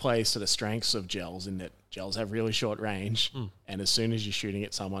plays to the strengths of gels in that gels have really short range, and as soon as you're shooting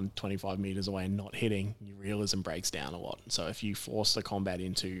at someone 25 meters away and not hitting, your realism breaks down a lot. So if you force the combat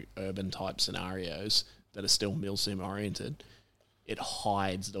into urban type scenarios that are still MilSim oriented, it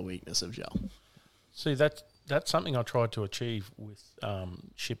hides the weakness of gel. See, that's something I tried to achieve with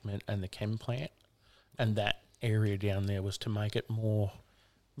Shipment and the chem plant, and that area down there was to make it more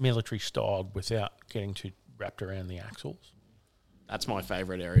military styled without getting too wrapped around the axles. That's my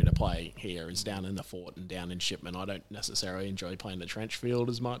favourite area to play here is down in the fort and down in Shipment. I don't necessarily enjoy playing the trench field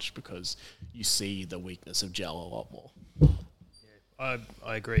as much because you see the weakness of gel a lot more.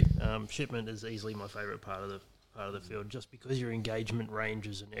 I agree. Shipment is easily my favourite part of the field, just because your engagement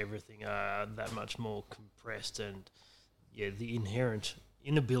ranges and everything are that much more compressed, and the inherent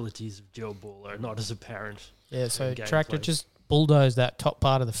inabilities of gel ball are not as apparent. Yeah, so gameplay. Tractor, just bulldoze that top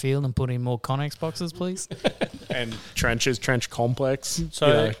part of the field and put in more Connex boxes, please. And trench complex,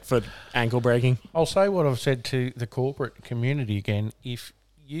 So- for ankle breaking. I'll say what I've said to the corporate community again. If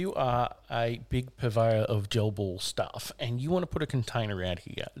you are a big purveyor of gel ball stuff and you want to put a container out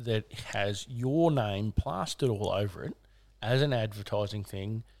here that has your name plastered all over it as an advertising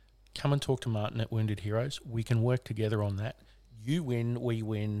thing, come and talk to Martin at Wounded Heroes. We can work together on that. You win, we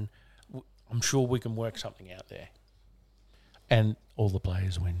win. I'm sure we can work something out there. And all the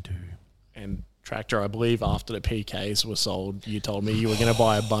players win too. And Tractor, I believe after the PKs were sold, you told me you were going to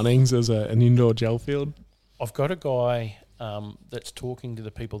buy a Bunnings as an indoor gel field. I've got a guy that's talking to the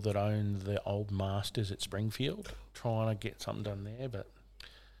people that own the old Masters at Springfield, trying to get something done there, but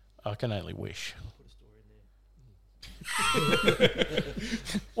I can only wish.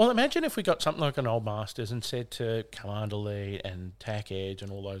 Well, imagine if we got something like an old Masters and said to Commander Lead and Tac Edge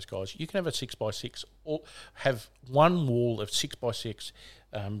and all those guys, you can have a 6x6 or have one wall of 6x6,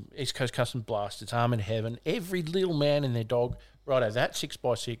 East Coast Custom Blasters, Arm in Heaven, every little man and their dog, righto, that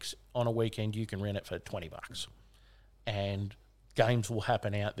 6x6 on a weekend, you can rent it for $20. And games will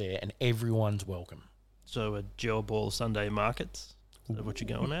happen out there and everyone's welcome. So a gel ball Sunday markets. Is that what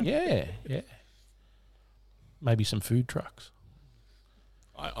you're going at? Yeah. Maybe some food trucks.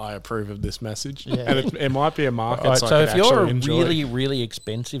 I approve of this message. Yeah. And it might be a market, Right, so so I if could you're a actually enjoy really, really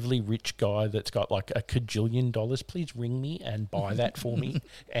expensively rich guy that's got like $1 kajillion, please ring me and buy that for me,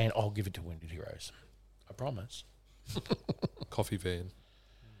 and I'll give it to Wounded Heroes. I promise. Coffee van.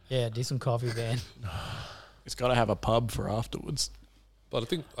 Yeah, decent coffee van. It's got to have a pub for afterwards. But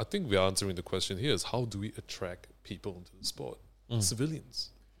I think we're answering the question here is how do we attract people into the sport? Civilians.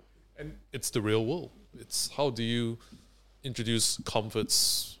 And it's the real world. It's how do you introduce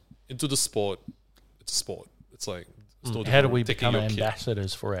comforts into the sport? It's a sport. It's like it's no How do different we taking become your kid.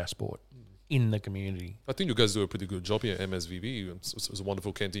 ambassadors for our sport in the community? I think you guys do a pretty good job here at MSVB. It's a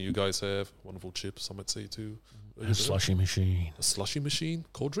wonderful canteen you guys have. Wonderful chips, some might say too. A slushy machine. A slushy machine,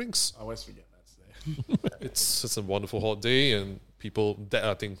 cold drinks. I always forget that's there. It's a wonderful hot day, and people.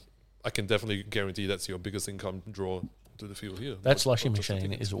 I think I can definitely guarantee that's your biggest income draw to the field here. That slushy Not just the machine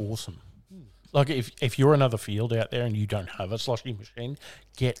tickets. is awesome. Like if you're another field out there and you don't have a slushy machine,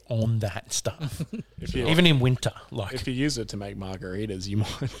 get on that stuff. Even in winter, like If you use it to make margaritas, you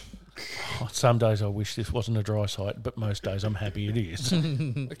might. some days I wish this wasn't a dry site, but most days I'm happy it is.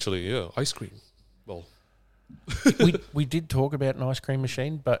 Actually, yeah, ice cream. Well, we did talk about an ice cream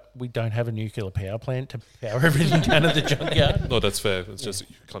machine, but we don't have a nuclear power plant to power everything down at the junkyard. no, that's fair. It's just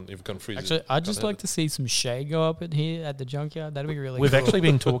you can't freeze Actually, it. I'd just Can't like to see some shade go up in here at the junkyard. That'd be really We've cool. actually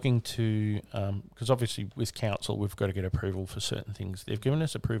been talking to, because obviously with council we've got to get approval for certain things. They've given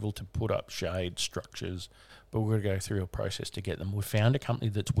us approval to put up shade structures, but we're going to go through a process to get them. We've found a company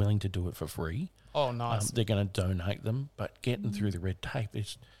that's willing to do it for free. Oh, nice. They're going to donate them, but getting through the red tape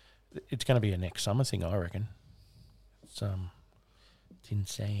it's going to be a next summer thing, I reckon. It's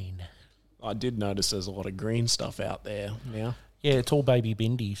insane. I did notice there's a lot of green stuff out there now. Yeah, it's all baby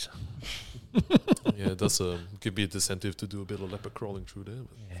bindies. Yeah, it does give me a disincentive to do a bit of leopard crawling through there.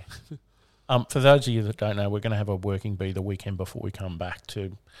 But Yeah. For those of you that don't know, we're going to have a working bee the weekend before we come back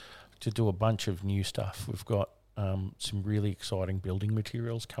to do a bunch of new stuff. We've got some really exciting building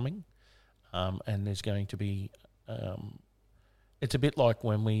materials coming, and there's going to be. It's a bit like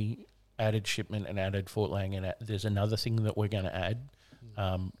when we added Shipment and added Fort Lang, and there's another thing that we're going to add.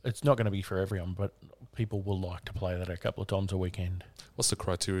 It's not going to be for everyone, but people will like to play that a couple of times a weekend. what's the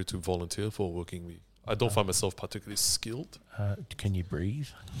criteria to volunteer for a working week? I don't find myself particularly skilled. Can you breathe?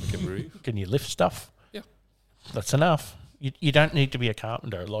 I can breathe. Can you lift stuff? Yeah. That's enough. You don't need to be a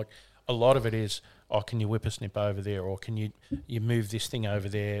carpenter. Like a lot of it is, can you whip a snip over there, or can you move this thing over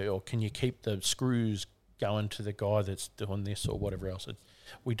there, or can you keep the screws going to the guy that's doing this or whatever else.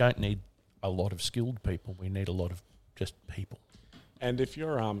 We don't need a lot of skilled people. We need a lot of just people. And if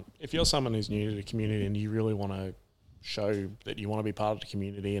you're someone who's new to the community and you really want to show that you want to be part of the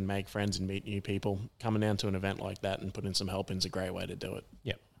community and make friends and meet new people, coming down to an event like that and putting some help in is a great way to do it.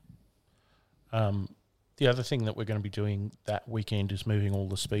 Yep. The other thing that we're going to be doing that weekend is moving all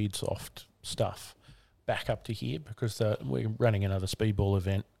the Speedsoft stuff back up to here because we're running another speedball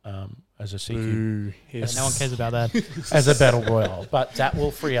event as a CQ. Ooh, Yeah, no one cares about that. as a battle royale, but that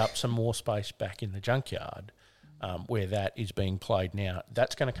will free up some more space back in the junkyard where that is being played now.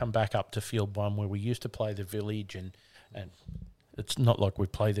 That's going to come back up to Field 1 where we used to play the village, and it's not like we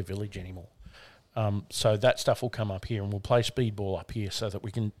play the village anymore. So that stuff will come up here, and we'll play speedball up here so that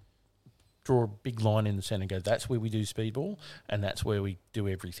we can draw a big line in the centre and go, that's where we do speedball, and that's where we do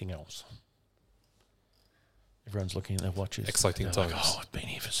everything else. Everyone's looking at their watches. Exciting They're times. like, oh, I've been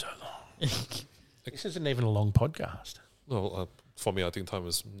here for so long. This isn't even a long podcast. Well, for me, I think time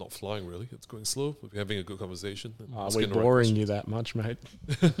is not flying, really. It's going slow. We're having a good conversation. Are we boring you that much, mate?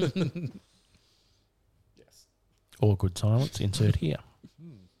 Yes. Awkward silence. Insert here.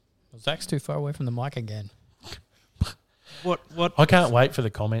 Zach's too far away from the mic again. What? I can't wait for the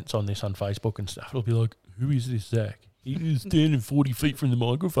comments on this on Facebook and stuff. It'll be like, who is this Zach? He was standing 40 feet from the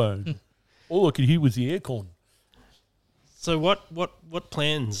microphone. All I could hear was the aircon. So what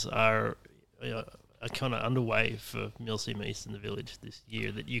plans are kind of underway for Milsim East in the Village this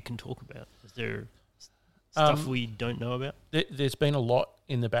year that you can talk about? Is there stuff we don't know about? There's been a lot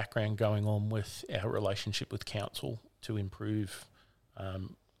in the background going on with our relationship with council to improve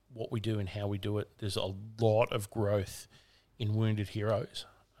what we do and how we do it. There's a lot of growth in Wounded Heroes.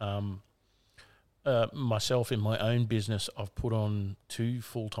 Myself in my own business, I've put on 2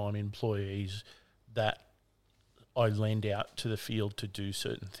 full-time employees that I lend out to the field to do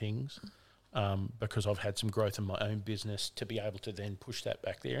certain things because I've had some growth in my own business to be able to then push that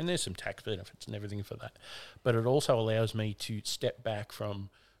back there. And there's some tax benefits and everything for that. But it also allows me to step back from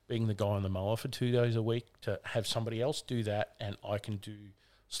being the guy on the mower for 2 days a week to have somebody else do that, and I can do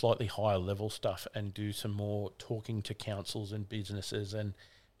slightly higher level stuff and do some more talking to councils and businesses and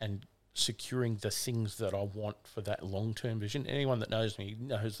securing the things that I want for that long-term vision. Anyone that knows me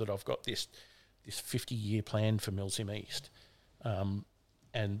knows that I've got this 50-year plan for Milsim East.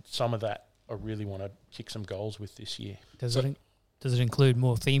 And some of that I really want to kick some goals with this year. Does it include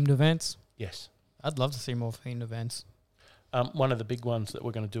more themed events? Yes. I'd love to see more themed events. One of the big ones that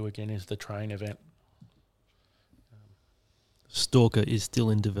we're going to do again is the train event. Stalker is still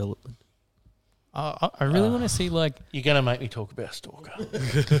in development. I really want to see, like... You're going to make me talk about Stalker.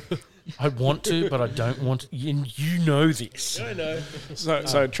 I want to, but I don't want to. You know this. I know.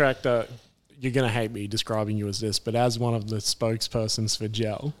 So Tractor, you're going to hate me describing you as this, but as one of the spokespersons for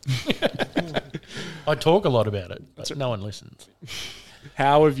Gel, I talk a lot about it, but no one listens.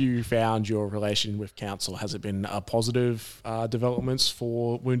 how have you found your relation with council? Has it been positive developments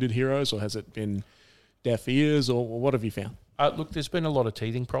for Wounded Heroes, or has it been deaf ears, or what have you found? Look, there's been a lot of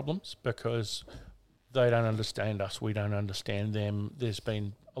teething problems because they don't understand us, we don't understand them. There's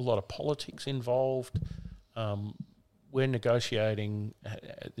been a lot of politics involved. We're negotiating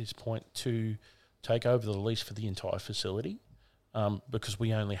at this point to take over the lease for the entire facility because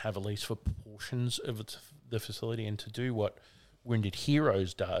we only have a lease for portions of the facility, and to do what Wounded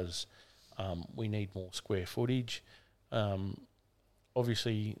Heroes does, we need more square footage.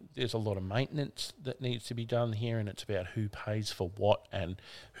 Obviously, there's a lot of maintenance that needs to be done here, and it's about who pays for what and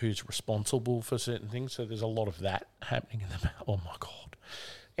who's responsible for certain things. So there's a lot of that happening in the... Oh, my God.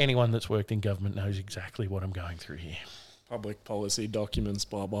 Anyone that's worked in government knows exactly what I'm going through here. Public policy documents,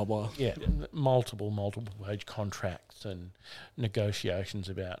 blah, blah, blah. Yeah, multiple page contracts and negotiations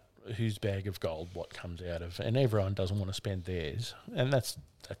about whose bag of gold what comes out of, and everyone doesn't want to spend theirs, and that's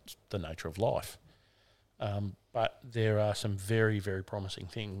the nature of life. But there are some very, very promising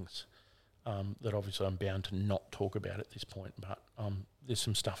things that obviously I'm bound to not talk about at this point, but there's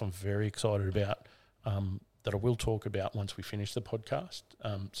some stuff I'm very excited about that I will talk about once we finish the podcast,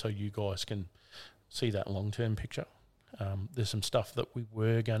 so you guys can see that long-term picture. There's some stuff that we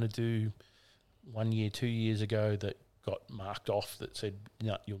were going to do 1 year, 2 years ago that got marked off that said,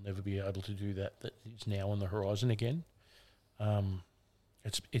 no, you'll never be able to do that. That is now on the horizon again.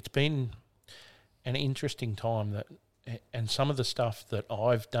 It's been an interesting time, and some of the stuff that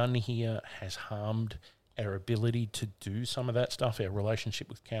I've done here has harmed our ability to do some of that stuff, our relationship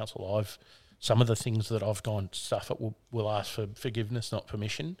with council. Some of the things that I've gone, stuff that will ask for forgiveness, not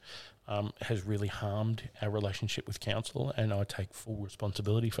permission, has really harmed our relationship with council, and I take full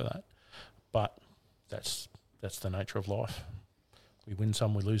responsibility for that. But that's the nature of life. We win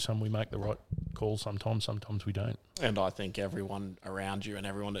some, we lose some, we make the right call sometimes we don't. And I think everyone around you and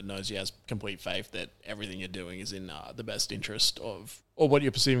everyone that knows you has complete faith that everything you're doing is in the best interest of, or what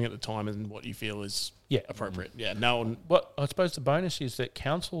you're perceiving at the time and what you feel is appropriate. Yeah, no one... Well, I suppose the bonus is that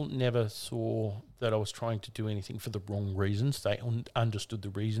council never saw that I was trying to do anything for the wrong reasons. They understood the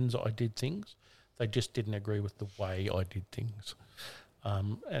reasons I did things. They just didn't agree with the way I did things.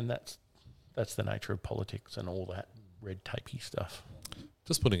 And that's the nature of politics and all that red tapey stuff.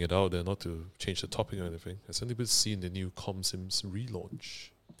 Just putting it out there, not to change the topic or anything. Has anybody seen the new ComSims relaunch?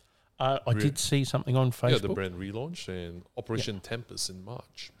 I did see something on Facebook. Yeah, the brand relaunch and Operation Tempest in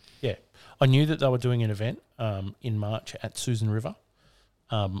March. Yeah, I knew that they were doing an event in March at Susan River.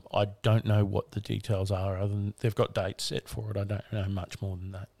 I don't know what the details are other than they've got dates set for it. I don't know much more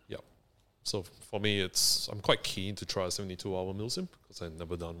than that. Yeah. So for me, I'm quite keen to try a 72-hour milsim because I've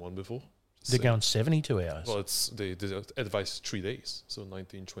never done one before. They're going 72 hours. Well, they advise 3 days, so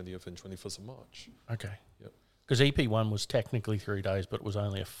 19th, 20th, and 21st of March. Okay. Yep. Because EP1 was technically 3 days, but it was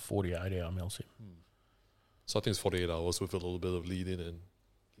only a 48-hour milsim. So I think it's 48 hours with a little bit of lead-in and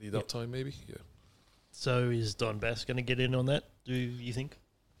lead-up time, maybe. Yeah. So is Don Bass going to get in on that, do you think?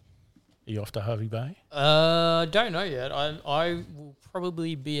 Are you off to Harvey Bay? Don't know yet. I will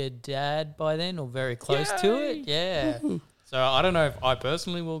probably be a dad by then or very close to it. Yeah. So I don't know if I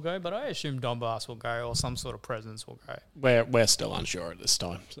personally will go, but I assume Don Bass will go or some sort of presence will go. We're still unsure at this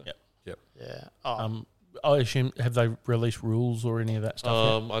time. So. Yep. Yeah. Oh. I assume, have they released rules or any of that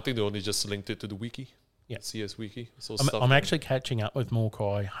stuff yet? I think they only just linked it to the wiki. Yeah. CS wiki. So I'm actually catching up with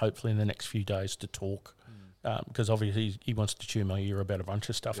Morkai hopefully in the next few days to talk because obviously he wants to chew my ear about a bunch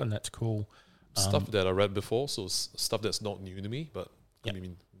of stuff and that's cool. Stuff that I read before, so stuff that's not new to me, but Yep. maybe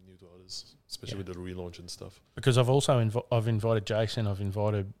new to others, especially with the relaunch and stuff. Because I've also I've invited Jason, I've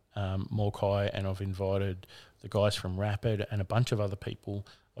invited Morkai, and I've invited the guys from Rapid and a bunch of other people.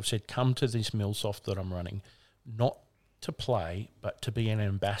 I've said, come to this MillSoft that I'm running, not to play, but to be an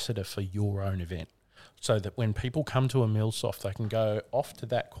ambassador for your own event. So that when people come to a MillSoft, they can go off to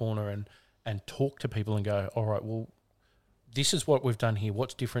that corner and talk to people and go, all right, well, this is what we've done here.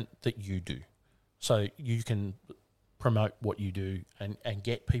 What's different that you do? So you can promote what you do and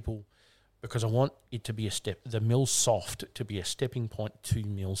get people, because I want it to be the MillSoft to be a stepping point to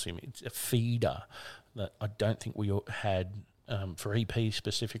MillSim. It's a feeder that I don't think we had for EP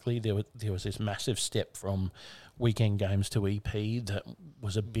specifically. There was this massive step from weekend games to EP that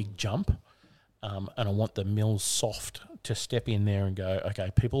was a big jump. And I want the MillSoft to step in there and go,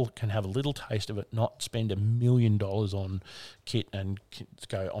 okay, people can have a little taste of it, not spend $1 million on kit and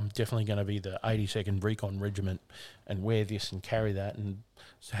go, I'm definitely going to be the 82nd Recon Regiment and wear this and carry that and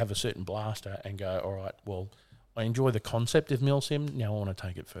have a certain blaster and go, all right, well, I enjoy the concept of MillSim, now I want to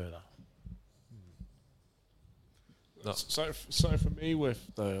take it further. No. So for me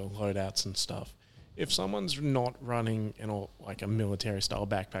with the loadouts and stuff, if someone's not running like a military style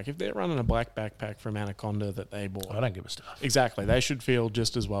backpack, if they're running a black backpack from Anaconda that they bought, I don't give a stuff. Exactly, they should feel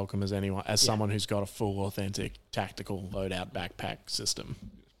just as welcome as someone who's got a full, authentic, tactical loadout backpack system.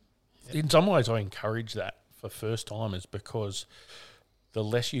 In some ways, I encourage that for first timers because the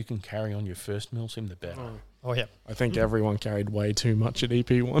less you can carry on your first MillSim, the better. Oh yeah. I think everyone carried way too much at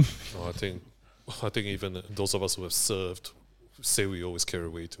EP1. No, I think even those of us who have served say we always carry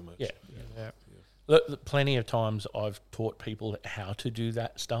way too much. Yeah. Yeah. Look, plenty of times I've taught people how to do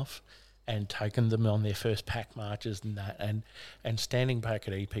that stuff and taken them on their first pack marches and that, and standing back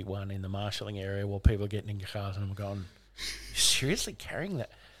at EP1 in the marshalling area while people are getting in cars and I'm going, you're seriously carrying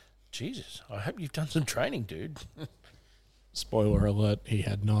that? Jesus, I hope you've done some training, dude. Spoiler alert, he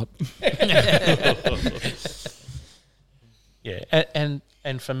had not. Yeah,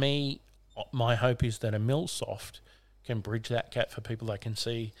 and for me, my hope is that a MillSoft can bridge that gap for people that can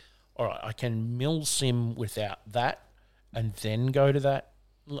see, all right, I can MillSim without that and then go to that.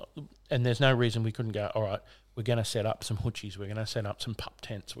 And there's no reason we couldn't go, all right, we're going to set up some hoochies, we're going to set up some pup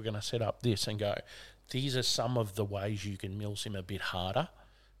tents, we're going to set up this and go, these are some of the ways you can MillSim a bit harder.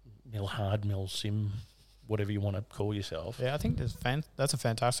 Mill hard, MillSim, whatever you want to call yourself. Yeah, I think that's a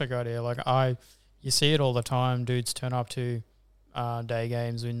fantastic idea. Like you see it all the time. Dudes turn up to day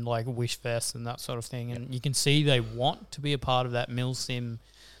games in like wish vests and that sort of thing, and you can see they want to be a part of that MillSim,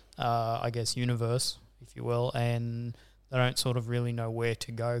 I guess, universe, if you will, and they don't sort of really know where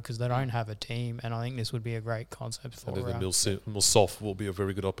to go because they don't have a team. And I think this would be a great concept for. And then the MillSoft will be a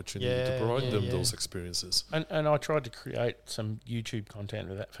very good opportunity to provide them those experiences. And I tried to create some YouTube content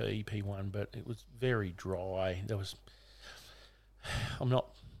with that for EP1, but it was very dry. I'm not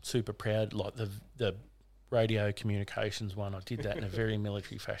super proud like the radio communications one. I did that in a very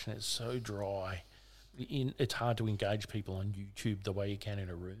military fashion. It's so dry. It's hard to engage people on YouTube the way you can in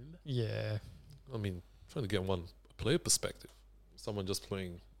a room. Yeah. I mean, trying to get one player perspective. Someone just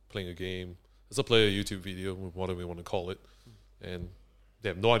playing a game. As a player YouTube video, whatever we want to call it, and they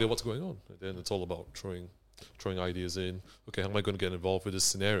have no idea what's going on. And then it's all about throwing ideas in. Okay, how am I going to get involved with this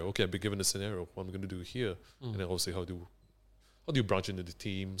scenario? Okay, I've been given a scenario. What am I going to do here? And then obviously how do you branch into the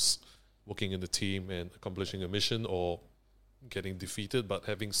teams, working in the team and accomplishing a mission, or getting defeated, but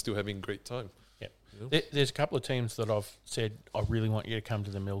still having great time. Yep. You know? There's a couple of teams that I've said, I really want you to come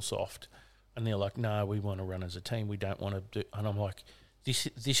to the Millsoft. And they're like, no, we want to run as a team. We don't want to do... And I'm like, this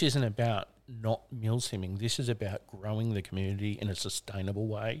isn't about not mill simming. This is about growing the community in a sustainable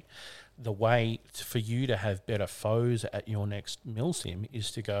way. The way for you to have better foes at your next mill sim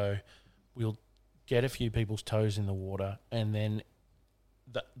is to go, we'll get a few people's toes in the water, and then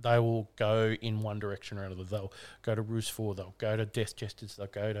they will go in one direction or another. They'll go to rusfor, they'll go to Death Jesters, they'll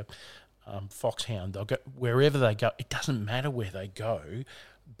go to Foxhound, they'll go wherever they go. It doesn't matter where they go,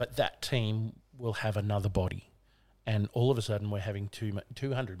 but that team will have another body. And all of a sudden we're having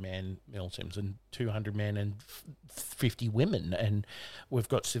 200-man mill sims and 200 men and 50 women, and we've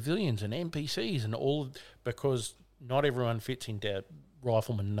got civilians and NPCs and all, because not everyone fits into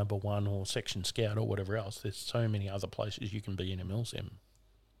Rifleman number 1 or Section Scout or whatever else. There's so many other places you can be in a mill sim.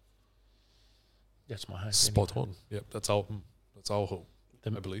 That's my hope. Spot anyway. on. Yep, that's our hope, I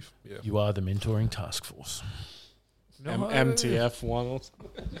believe. Yeah. You are the mentoring task force. MTF one.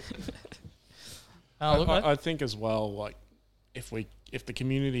 I think as well, like if the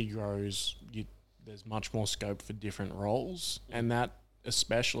community grows, there's much more scope for different roles, and that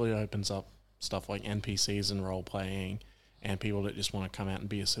especially opens up stuff like NPCs and role playing, and people that just want to come out and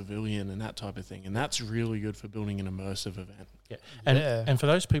be a civilian and that type of thing, and that's really good for building an immersive event. Yeah, and for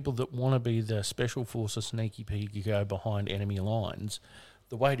those people that want to be the special forces sneaky peeky go behind enemy lines,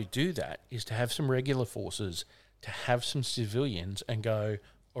 the way to do that is to have some regular forces, to have some civilians, and go,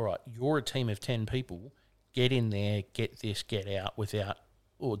 all right, you're a team of 10 people, get in there, get this, get out without,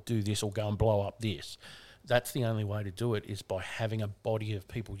 or do this, or go and blow up this. That's the only way to do it, is by having a body of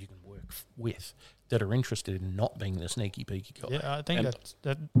people you can work with that are interested in not being the sneaky peeky guy. Yeah, I think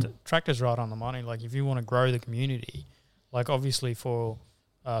that Tractor's right on the money. Like, if you want to grow the community, like obviously for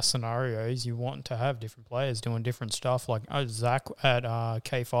scenarios, you want to have different players doing different stuff. Like Zach at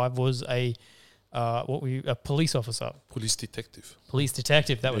K5 was a police officer. Police detective. Police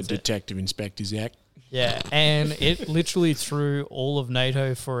detective, that was Detective Inspector Zach. Yeah, and it literally threw all of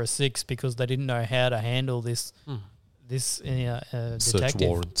NATO for a 6 because they didn't know how to handle this detective. Search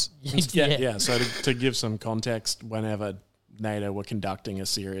warrants. Yeah. So to give some context, whenever NATO were conducting a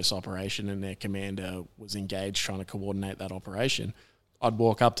serious operation and their commander was engaged trying to coordinate that operation, I'd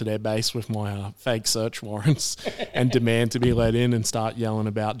walk up to their base with my fake search warrants and demand to be let in and start yelling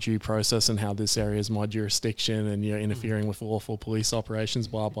about due process and how this area is my jurisdiction and you're interfering with lawful police operations,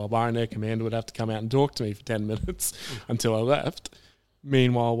 blah, blah, blah. And their commander would have to come out and talk to me for 10 minutes until I left.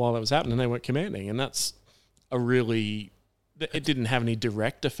 Meanwhile, while that was happening, they weren't commanding. And that's it didn't have any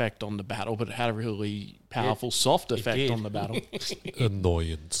direct effect on the battle, but it had a really powerful soft effect on the battle.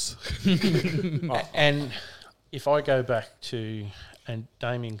 Annoyance. And if I go back to, and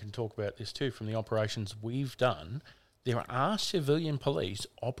Damien can talk about this too, from the operations we've done, there are civilian police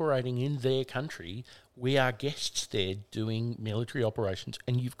operating in their country. We are guests there doing military operations,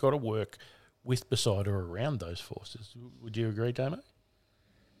 and you've got to work with, beside, or around those forces. Would you agree, Damo?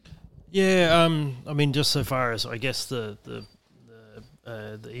 Yeah, I mean, just so far as I guess the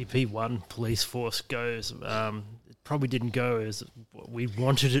EP1 police force goes, it probably didn't go as what we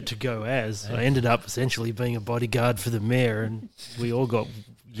wanted it to go as. I ended up essentially being a bodyguard for the mayor, and we all got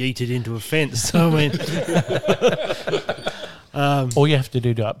yeeted into a fence. So, I mean... all you have to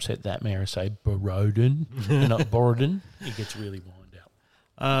do to upset that mayor is say Boroden, not Boroden. He gets really wound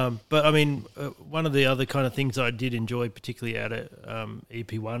out. But I mean, one of the other kind of things I did enjoy, particularly out at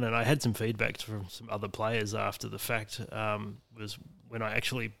EP1, and I had some feedback from some other players after the fact, was when I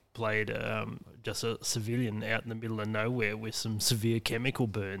actually played just a civilian out in the middle of nowhere with some severe chemical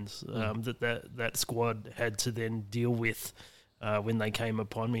burns that squad had to then deal with when they came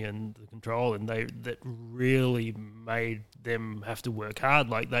upon me and the control, and that really made them have to work hard.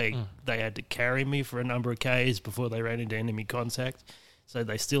 Like they had to carry me for a number of Ks before they ran into enemy contact. So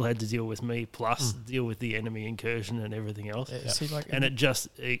they still had to deal with me, plus deal with the enemy incursion and everything else. Yeah. See, like, and it just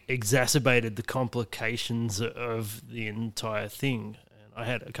exacerbated the complications of the entire thing. And I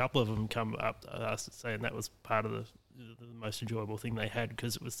had a couple of them come up saying that was part of the most enjoyable thing they had,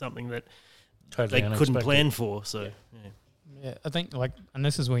 because it was something that Totally they couldn't plan for. So, Yeah, I think and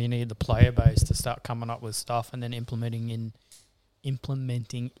this is where you need the player base to start coming up with stuff and then implementing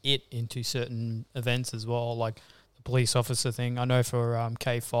it into certain events as well. Like police officer thing. I know for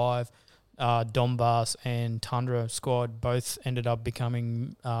K5, Donbass and Tundra squad both ended up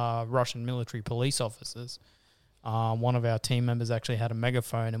becoming Russian military police officers. One of our team members actually had a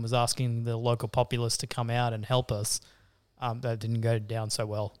megaphone and was asking the local populace to come out and help us. That didn't go down so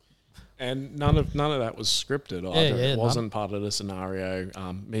well. And none of that was scripted either. yeah, It wasn't part of the scenario.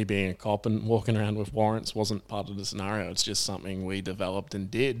 Me being a cop and walking around with warrants wasn't part of the scenario. It's just something we developed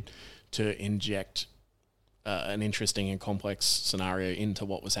and did to inject an interesting and complex scenario into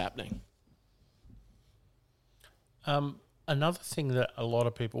what was happening. Another thing that a lot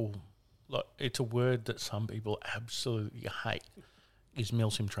of people, like, it's a word that some people absolutely hate, is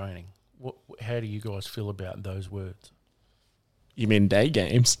milsim training. How do you guys feel about those words? You mean day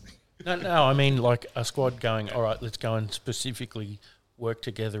games? No, I mean like a squad going, all right, let's go and specifically work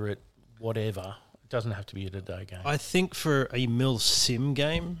together at whatever. It doesn't have to be at a day game. I think for a mil sim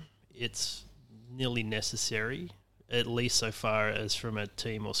game, it's nearly necessary, at least so far as from a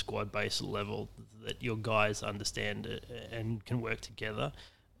team or squad based level, that your guys understand it and can work together.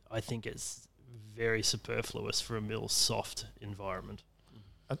 I think it's very superfluous for a mil soft environment.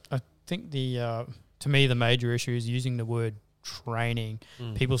 I think to me, the major issue is using the word training.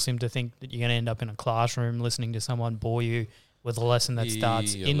 People seem to think that you're going to end up in a classroom listening to someone bore you with a lesson that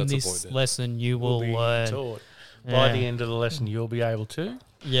starts in this lesson. You will learn. Taught. By the end of the lesson, you'll be able to.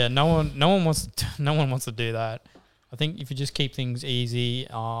 Yeah, no one wants to do that. I think if you just keep things easy,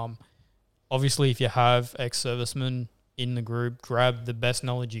 obviously if you have ex-servicemen in the group, grab the best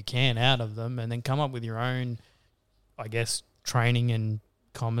knowledge you can out of them, and then come up with your own, I guess, training and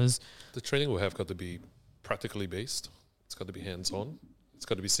commas. The training will have got to be practically based. It's got to be hands-on. It's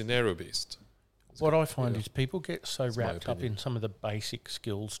got to be scenario-based. What I find is people get so That's my wrapped up opinion. in some of the basic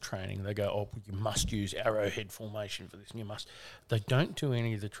skills training. They go, oh, you must use arrowhead formation for this, and you must. They don't do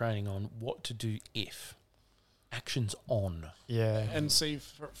any of the training on what to do if. Actions on. Yeah. And see,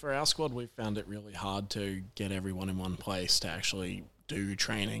 for our squad, we found it really hard to get everyone in one place to actually do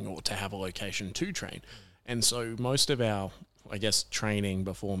training or to have a location to train. And so most of our, I guess, training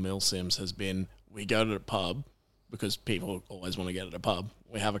before milsims has been, we go to the pub, because people always want to get at a pub.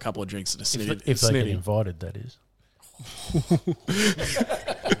 We have a couple of drinks at a snitty. If they get invited, that is.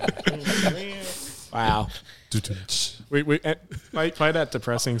 Wow. we play that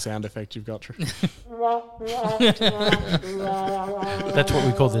depressing sound effect you've got. That's what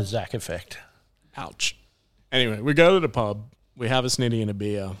we call the Zach effect. Ouch. Anyway, we go to the pub, we have a snitty and a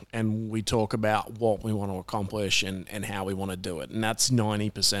beer, and we talk about what we want to accomplish and how we want to do it. And that's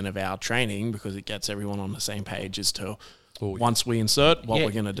 90% of our training, because it gets everyone on the same page as to once we insert what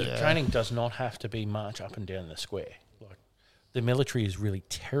we're going to do. Yeah. Training does not have to be march up and down the square. Like, the military is really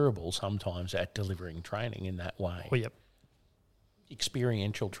terrible sometimes at delivering training in that way. Well, yep.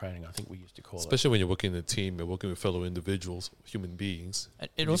 Experiential training, I think we used to call Especially when you're working in a team, you're working with fellow individuals, human beings.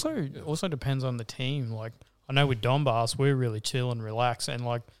 It also depends on the team. Like, I know with Donbass, we're really chill and relax, and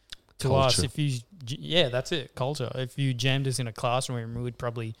like to us, if you, that's it, culture. If you jammed us in a classroom, we would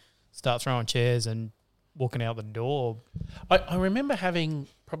probably start throwing chairs and walking out the door. I remember having,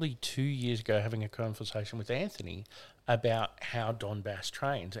 probably 2 years ago, having a conversation with Anthony about how Donbass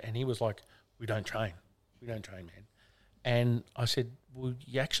trains, and he was like, we don't train, man. And I said, well,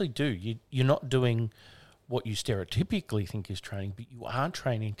 you actually do. You're not doing what you stereotypically think is training, but you are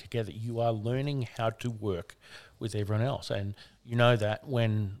training together. You are learning how to work with everyone else. And you know that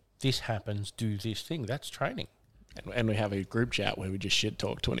when this happens, do this thing. That's training. And we have a group chat where we just shit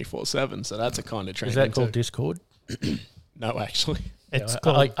talk 24/7. So that's a kind of training. Is that called Discord? No, actually. It's I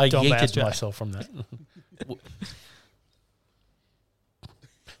called Donbass yeeted chat. myself from that.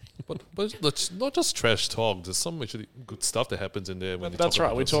 But let's not just trash talk. There's some actually good stuff that happens in there. When That's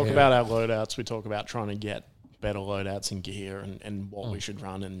right. We talk this. about our loadouts. We talk about trying to get better loadouts and gear and what we should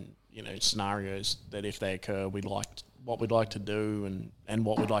run, and scenarios that if they occur, what we'd like to do and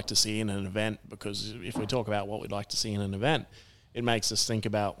what we'd like to see in an event. Because if we talk about what we'd like to see in an event, it makes us think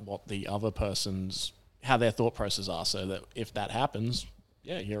about what the other person's, how their thought process are, so that if that happens,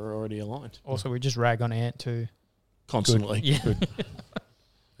 you're already aligned. Also, we just rag on Ant too. Constantly. Yeah.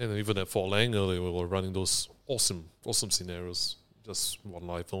 And even at Fort Lang earlier, we were running those awesome scenarios. Just one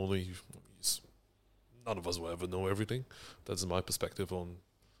life only. None of us will ever know everything. That's my perspective on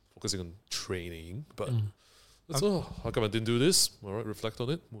focusing on training. But that's how come I didn't do this? All right, reflect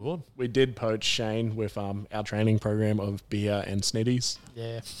on it, move on. We did poach Shane with our training program of beer and snitties.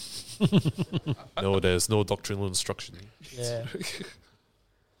 Yeah. No, there's no doctrinal instruction. Yeah.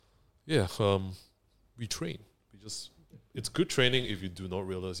 Yeah, we train. It's good training if you do not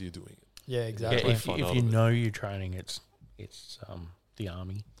realize you're doing it. Yeah, Yeah, exactly. if you know you're training, it's the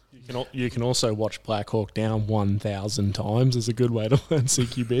army. You can also watch Black Hawk Down 1,000 times as a good way to learn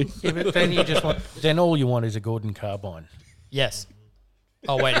CQB. Yeah, but then all you want is a Gordon carbine. Yes.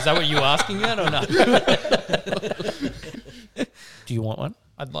 Oh, wait, is that what you were asking that or not? Do you want one?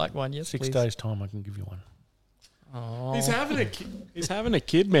 I'd like one, yes, 6 please. days time, I can give you one. Oh. He's having a he's having a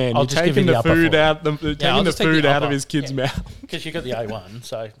kid, man. I'll You're just give taking you the the upper food for out I'll taking the just take the food out of upper. his kid's mouth. Because you got the A1,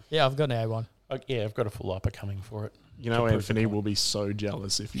 so Yeah, I've got an A1. yeah, I've got a full upper coming for it. You know, To prove Anthony the point. will be so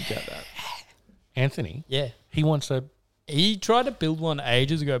jealous if you get that. Anthony, Yeah. he wants a He tried to build one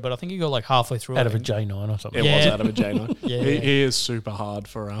ages ago, but I think he got like halfway through out it. of a J9 or something. It was Yeah. out of a J9. Yeah. He is super hard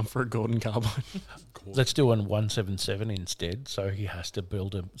for a Gordon carbine. Let's do a 177 instead, so he has to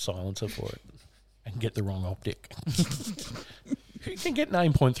build a silencer for it and get the wrong optic. Who can get an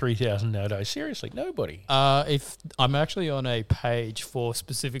 8.3000 nowadays? Seriously, nobody. If I'm actually on a page for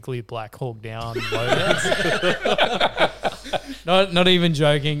specifically Black Hawk Down loadouts. Not even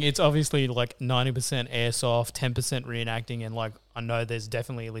joking. It's obviously like 90% airsoft, 10% reenacting, and like I know there's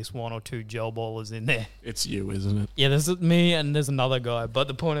definitely at least one or two gel ballers in there. It's you, isn't it? Yeah, there's me and there's another guy. But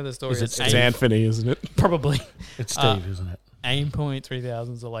the point of the story Is it is It's Anthony, isn't it? probably It's Steve, isn't it? aim point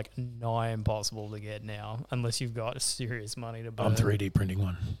 3000s are like nigh impossible to get now unless you've got serious money to buy. I'm 3D printing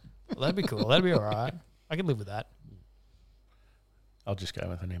one. Well, that'd be cool. That'd be all right. I could live with that. I'll just go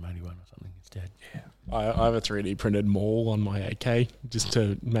with an M81 or something instead. Yeah. I have a 3D printed mall on my AK just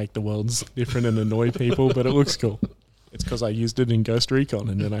to make the worlds different and annoy people, but it looks cool. It's because I used it in Ghost Recon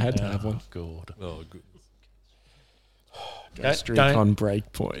and then I had to have one. God. Oh, good. Ghost Don't- Recon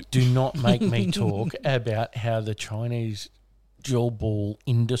Breakpoint. Do not make me talk about how the Chinese gel ball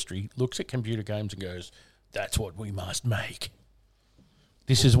industry looks at computer games and goes, that's what we must make.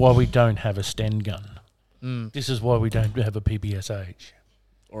 This is why we don't have a Sten gun. This is why we don't have a PPSH.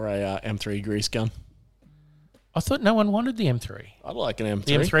 Or a M3 grease gun. I thought no one wanted the M3. I'd like an M3.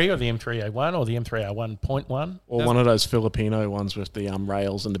 The M3 or the M3A1 or the M3A1.1. Or one of those Filipino ones with the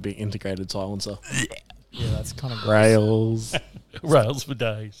rails and the big integrated silencer. Yeah, that's kind of Rails, Rails for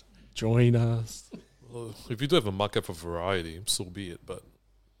days. join us. Well, if you do have a market for variety, so be it. But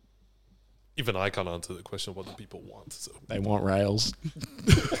even I can't answer the question of what the people want. So They want rails.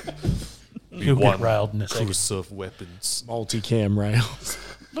 we You'll get want railed in a second. cruise surf weapons. Multicam rails.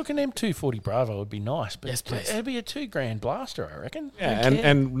 Look, an M240 Bravo would be nice, but Yes, please. it'd be a $2,000 blaster, I reckon. Yeah, Who cares?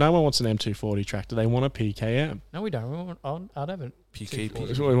 and no one wants an M240 tractor. They want a PKM. No, we don't. We want, I'd have it.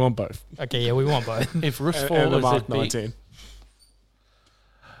 PKP. We want both. Okay, yeah, we want both. if And rusfor the was Mark it big, 19.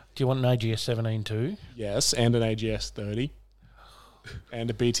 do you want an AGS 17 too? Yes, and an AGS 30. And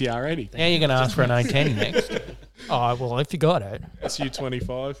a BTR 80. Now you're going to ask for an A10 next. Oh, well, if you got it.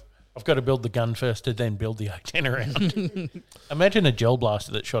 SU25. I've got to build the gun first to then build the A10 around. Imagine a gel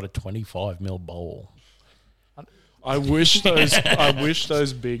blaster that shot a 25mm bowl. I wish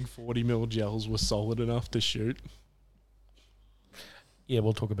those big 40mm gels were solid enough to shoot. Yeah,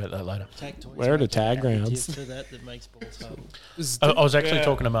 we'll talk about that later. Where are the tag additive rounds? to that makes balls hard. I was actually Yeah.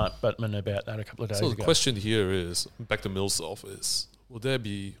 talking to Mark Buttman about that a couple of days So the ago. question here is, back to Millsoft, is will there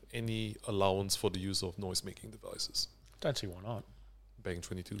be any allowance for the use of noise-making devices? Don't see why not. Bang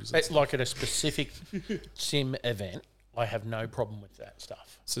 22s. It's like at a specific sim event, I have no problem with that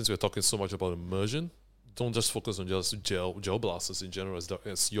stuff. Since we're talking so much about immersion, don't just focus on just gel blasters in general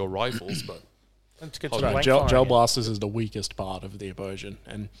as your rifles, but Let's get Oh, to right, blank Gel firing. blasters is the weakest part of the immersion.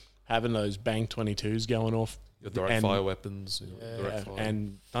 And having those Bang 22s going off your direct and- fire weapons, direct fire.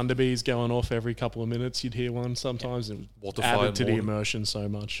 and Thunderbees going off every couple of minutes, you'd hear one sometimes. It Water fire added to the morning. immersion so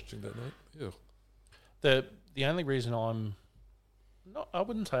much. Watching that night. Yeah. The only reason I'm not, I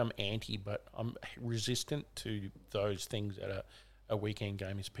wouldn't say I'm anti, but I'm resistant to those things at a weekend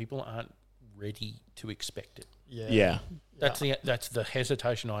game is people aren't ready to expect it. Yeah. That's the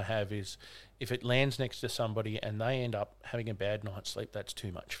hesitation I have is if it lands next to somebody and they end up having a bad night's sleep, that's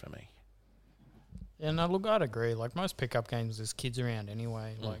too much for me. Yeah, no, look, I'd agree. Like most pickup games, there's kids around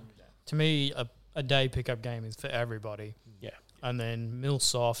anyway. Like to me, a day pickup game is for everybody. Yeah. And then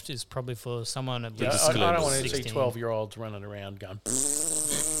Millsoft is probably for someone at Yeah, least. I don't want to see 16. 12-year-olds running around going, Yeah,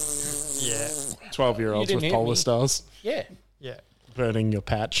 12-year-olds You with didn't hit Polar me. Stars yeah. burning your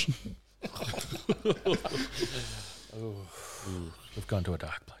patch. we've gone to a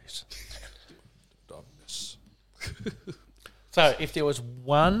dark place. Darkness. So if there was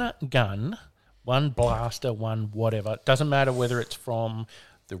one gun, one blaster, one whatever, doesn't matter whether it's from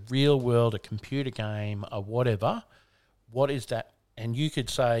the real world, a computer game, or whatever, what is that? And you could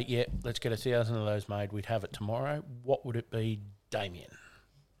say, yeah, let's get 1,000 of those made. We'd have it tomorrow. What would it be, Damien?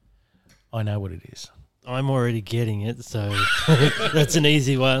 I know what it is. I'm already getting it, so that's an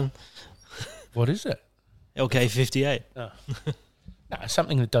easy one. What is it? LK58. No,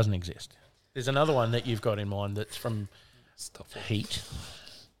 something that doesn't exist. There's another one that you've got in mind that's from It's a tough one. Heat.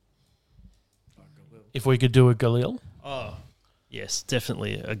 If we could do a Galil. Oh, yes,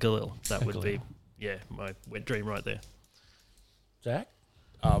 definitely a Galil. That A would be, Galil. yeah, my wet dream right there. Zach?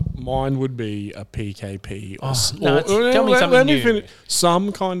 Mine would be a PKP. Tell me something new.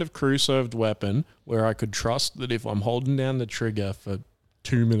 Some kind of crew-served weapon where I could trust that if I'm holding down the trigger for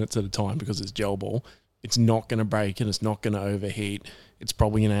 2 minutes at a time because it's gel ball, it's not going to break and it's not going to overheat. It's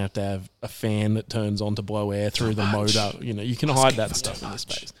probably going to have a fan that turns on to blow air through the motor. You know, you can hide that stuff in the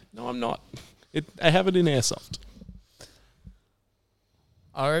space. No, I'm not. I have it in airsoft.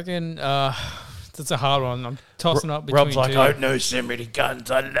 I reckon that's a hard one. I'm tossing up between Rob's like, two. I know so many guns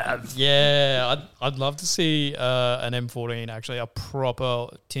I love. Yeah, I'd love to see an M14, actually, a proper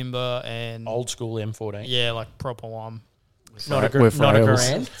timber and Old school M14. yeah, like proper one. Not a With not a rails.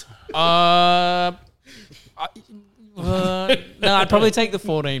 grand. No, I'd probably take the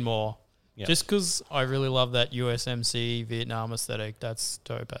 14 more. Yep. Just because I really love that USMC Vietnam aesthetic. That's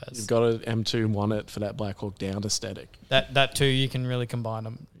dope as. You've got an M2 one it for that Black Hawk Down aesthetic. That too, you can really combine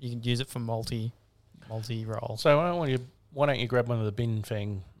them. You can use it for multi role. So why don't you grab one of the Bin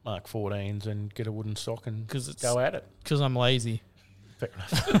Fang Mark 14s and get a wooden stock and go at it? Because I'm lazy. Fair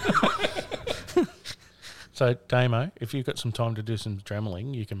enough. So, Damo, if you've got some time to do some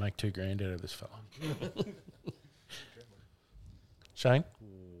dremeling, you can make $2,000 out of this fella. Shane?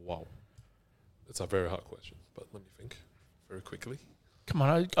 Wow. It's a very hard question, but let me think very quickly. Come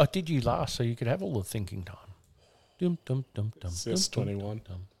on, I did you last so you could have all the thinking time. Dum, dum, dum, dum, Cis dum, 21.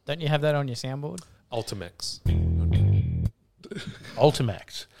 dum. Don't you have that on your soundboard? Ultimax.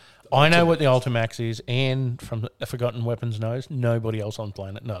 Ultimax. I know what the Ultimax is, and from the Forgotten Weapons knows, nobody else on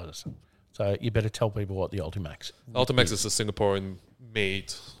planet knows. So you better tell people what the Ultimax Ultimax is a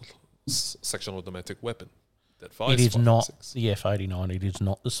Singaporean-made section automatic weapon that fires. It is not 5.6. the F-89. It is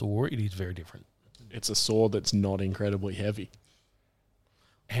not the SAW. It is very different. It's a sword that's not incredibly heavy.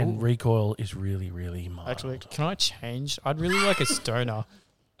 And recoil is really, really mild. Actually, can I change? I'd really like a stoner.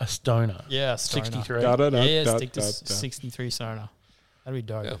 A stoner. Yeah, a stoner. 63. Yeah, stick to 63 stoner. That'd be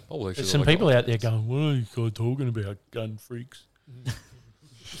dope. Yeah, probably actually There's some like people an out there going, what are you guys talking about, gun freaks?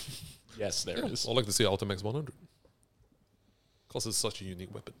 Yes, there is. I'd like to see Ultimax 100. Because it's such a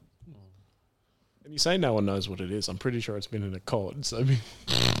unique weapon. And you say no one knows what it is. I'm pretty sure it's been in a COD. So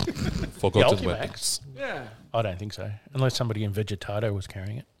Forgotten Ultimax? weapons. yeah. I don't think so. Unless somebody in Vegetado was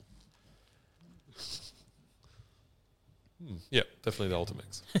carrying it. Yeah, definitely the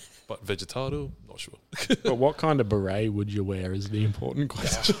Ultimax. But Vegetado, not sure. But what kind of beret would you wear is the important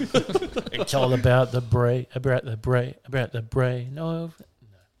question. It's all about the bray, about the bray, about the bray. No.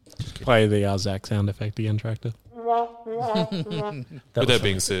 Play the Zach sound effect again, Tractor. With that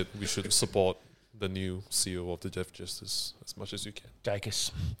being said, we should support the new CEO of the Jeff Justice as much as you can.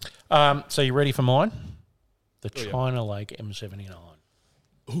 Dacus. So you ready for mine? The Oh, yeah. China Lake M79.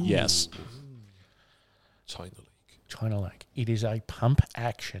 Yes. China League. China Lake. It is a pump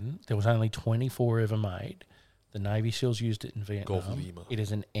action. There was only 24 ever made. The Navy SEALs used it in Vietnam. Gulf Lima. It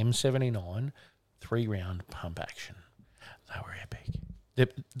is an M79 3-round pump action. They were epic.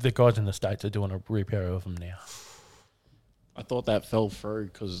 The guys in the States are doing a repair of them now. I thought that fell through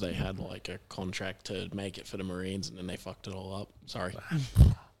because they had like a contract to make it for the Marines and then they fucked it all up. Sorry.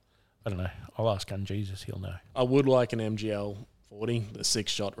 I don't know. I'll ask Gun Jesus. He'll know. I would like an MGL 40, the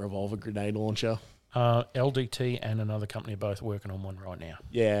 6-shot revolver grenade launcher. LDT and another company are both working on one right now.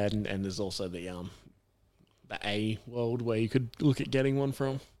 Yeah, and there's also the A world where you could look at getting one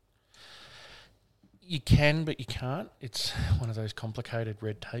from. You can, but you can't. It's one of those complicated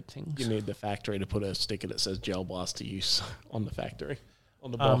red tape things. You need the factory to put a sticker that says gel blast to use on the factory,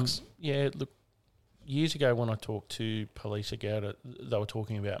 on the box. Yeah, look, years ago when I talked to police about it, they were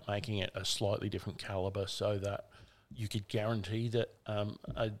talking about making it a slightly different caliber so that you could guarantee that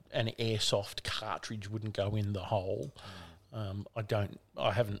an airsoft cartridge wouldn't go in the hole.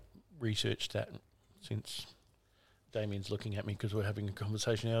 I haven't researched that since Damien's looking at me because we're having a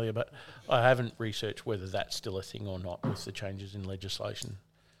conversation earlier, but I haven't researched whether that's still a thing or not with the changes in legislation.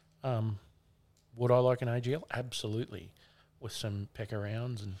 Would I like an AGL? Absolutely, with some pecker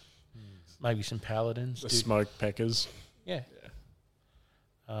rounds and maybe some paladins. The smoke peckers. Yeah.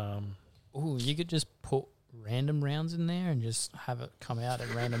 Ooh, you could just put random rounds in there and just have it come out at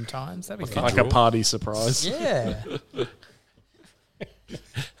random times. That'd be fun. Like a party surprise. Yeah.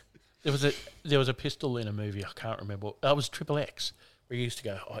 There was a pistol in a movie, I can't remember. That was Triple X, where you used to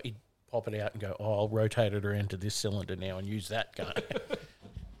go, he'd pop it out and go, I'll rotate it around to this cylinder now and use that gun.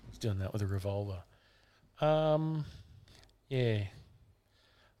 He's doing that with a revolver. Yeah,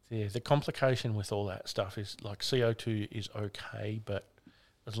 the complication with all that stuff is like CO2 is okay, but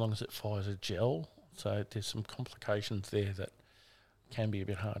as long as it fires a gel, so there's some complications there that can be a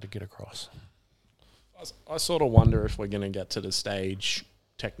bit hard to get across. I sort of wonder if we're going to get to the stage,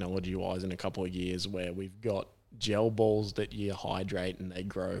 technology-wise, in a couple of years where we've got gel balls that you hydrate and they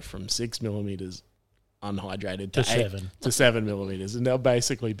grow from 6 millimeters unhydrated To to 7. to 7 millimeters, and they'll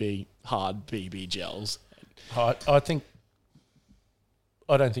basically be hard BB gels. I don't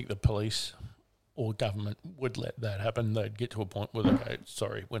think the police or government would let that happen. They'd get to a point where they go,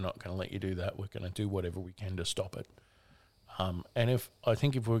 sorry, we're not going to let you do that. We're going to do whatever we can to stop it. And if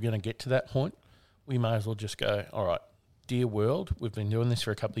we're going to get to that point, we may as well just go, all right, dear world, we've been doing this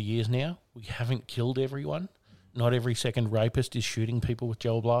for a couple of years now. We haven't killed everyone. Not every second rapist is shooting people with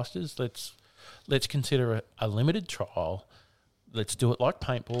gel blasters. Let's consider a limited trial. Let's do it like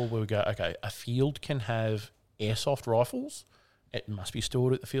paintball, where we go, okay, a field can have airsoft rifles. It must be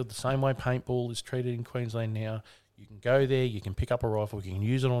stored at the field the same way paintball is treated in Queensland now. You can go there, you can pick up a rifle, you can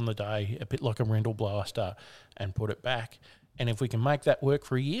use it on the day, a bit like a rental blaster, and put it back. And if we can make that work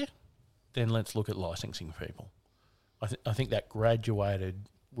for a year, then let's look at licensing people. I think that graduated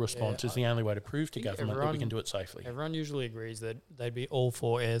response is the only way to prove to government that we can do it safely. Everyone usually agrees that they'd be all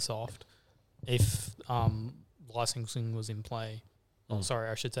for airsoft if licensing was in play. Sorry,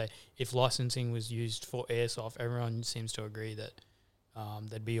 I should say, if licensing was used for airsoft, everyone seems to agree that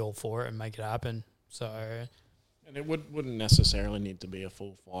they'd be all for it and make it happen. So, and it wouldn't necessarily need to be a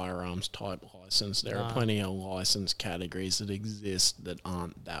full firearms type license. There are plenty of license categories that exist that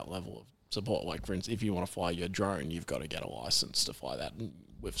aren't that level of support. Like, for instance, if you want to fly your drone, you've got to get a license to fly that,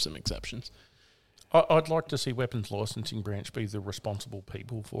 with some exceptions. I'd like to see weapons licensing branch be the responsible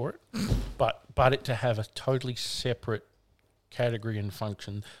people for it, but it to have a totally separate category and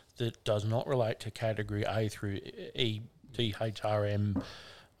function that does not relate to category A through E, D, H, R, M,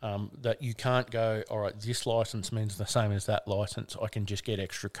 that you can't go, all right, this license means the same as that license, I can just get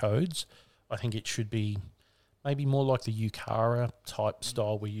extra codes. I think it should be maybe more like the UCARA type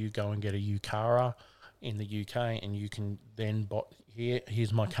style, where you go and get a UCARA in the UK and you can then buy,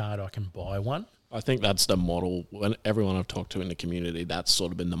 here's my card, I can buy one. I think that's the model. When everyone I've talked to in the community, that's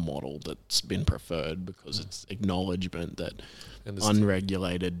sort of been the model that's been preferred, because it's acknowledgement that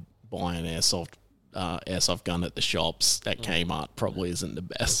unregulated buy an airsoft gun at the shops at Kmart probably isn't the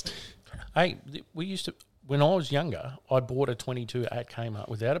best. Hey, we used to, when I was younger, I bought a 22 at Kmart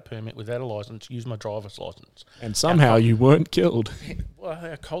without a permit, without a license, used my driver's license. And somehow you weren't killed. Well,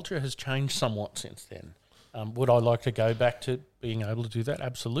 our culture has changed somewhat since then. Would I like to go back to being able to do that?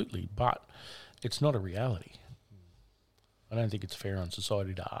 Absolutely, but it's not a reality. I don't think it's fair on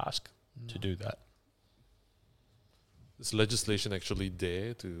society to ask to do that. Is legislation actually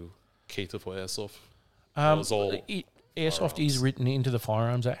there to cater for airsoft? Airsoft is written into the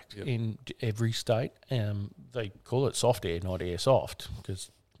Firearms Act in every state. They call it soft air, not airsoft, because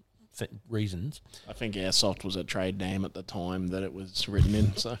reasons. I think airsoft was a trade name at the time that it was written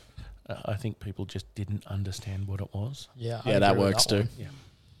in. So I think people just didn't understand what it was. yeah, that works too. Yeah.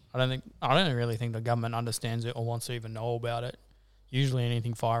 I don't really think the government understands it or wants to even know about it. Usually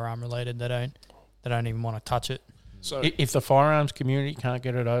anything firearm related, they don't even want to touch it. So If the firearms community can't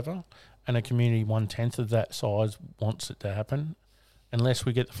get it over, and a community 1/10 of that size wants it to happen, unless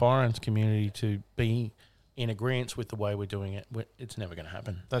we get the firearms community to be in agreement with the way we're doing it, it's never going to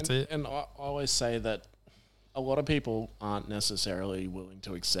happen. That's it. And I always say that a lot of people aren't necessarily willing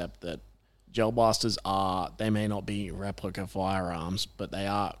to accept that gel blasters they may not be replica firearms, but they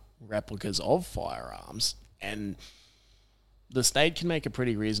are replicas of firearms. And the state can make a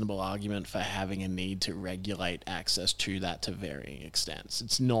pretty reasonable argument for having a need to regulate access to that to varying extents.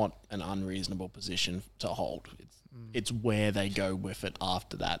 It's not an unreasonable position to hold. It's where they go with it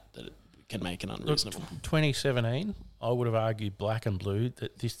after that it can make it unreasonable. Look, 2017, I would have argued black and blue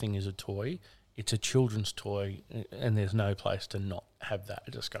that this thing is a toy. It's a children's toy, and there's no place to not have that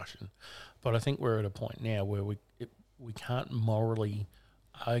discussion. But I think we're at a point now where we can't morally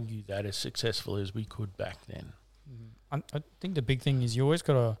argue that as successfully as we could back then. I think the big thing is you always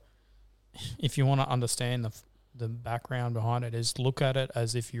got to, if you want to understand the background behind it, is look at it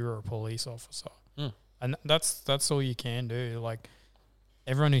as if you're a police officer. And that's all you can do. Like,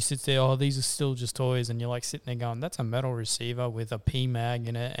 everyone who sits there, these are still just toys, and you're like sitting there going, that's a metal receiver with a P-mag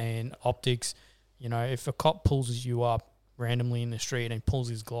in it and optics. You know, if a cop pulls you up randomly in the street and pulls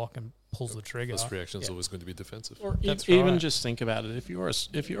his Glock and pulls the trigger, First reaction is always going to be defensive. Or That's even right. just think about it. If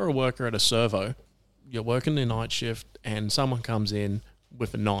you're a worker at a servo, you're working the night shift, and someone comes in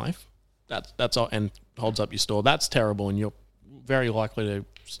with a knife, that's all, and holds up your store. That's terrible, and you're very likely to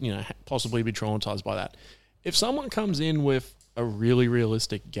possibly be traumatized by that. If someone comes in with a really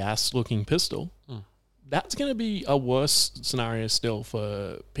realistic gas-looking pistol, that's going to be a worse scenario still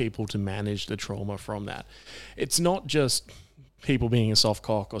for people to manage the trauma from that. It's not just people being a soft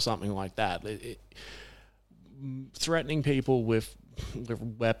cock or something like that. Threatening people with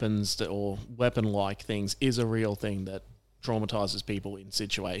weapons or weapon-like things is a real thing that traumatizes people in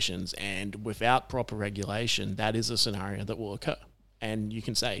situations, and without proper regulation, that is a scenario that will occur. And you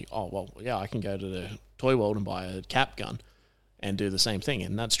can say, oh, well, yeah, I can go to the toy world and buy a cap gun and do the same thing.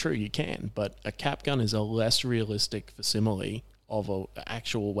 And that's true, you can. But a cap gun is a less realistic facsimile of an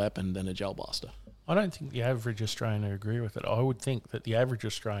actual weapon than a gel blaster. I don't think the average Australian would agree with it. I would think that the average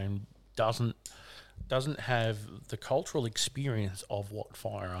Australian doesn't have the cultural experience of what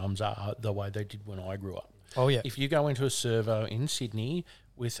firearms are the way they did when I grew up. Oh, yeah. If you go into a servo in Sydney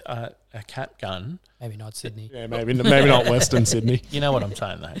with a cap gun... Maybe not Sydney. Yeah, maybe not Western Sydney. You know what I'm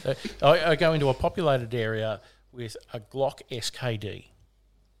saying, though. I go into a populated area with a Glock SKD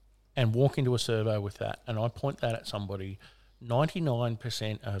and walk into a servo with that, and I point that at somebody,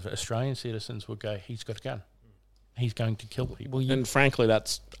 99% of Australian citizens would go, he's got a gun. He's going to kill people. And frankly,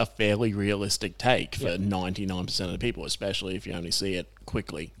 that's a fairly realistic take for 99% of the people, especially if you only see it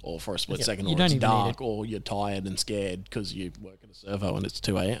quickly or for a split second, or it's dark, or you're tired and scared because you work at a servo and it's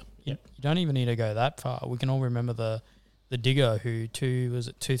 2 a.m. Yeah, you don't even need to go that far. We can all remember the digger who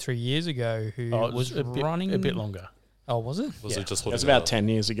 2-3 years ago who was running a bit longer. Oh, was it? Was it just? It was about 10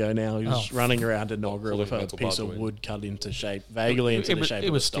 years ago now. He was running around Inogra with a piece of wood cut into shape, vaguely into the shape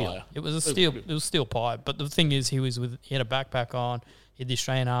of a style. It was a steel. It was steel pipe. But the thing is, he had a backpack on, he had the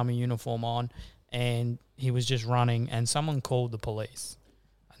Australian Army uniform on, and he was just running. And someone called the police,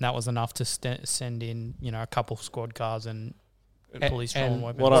 and that was enough to send in, a couple squad cars and police and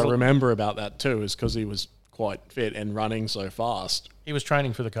weapons. What I remember about that too is because he was quite fit and running so fast. He was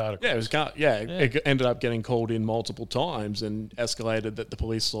training for the car. It ended up getting called in multiple times and escalated that the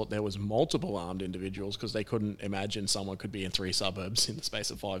police thought there was multiple armed individuals because they couldn't imagine someone could be in 3 suburbs in the space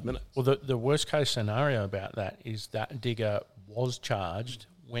of 5 minutes. Well, the worst case scenario about that is that digger was charged,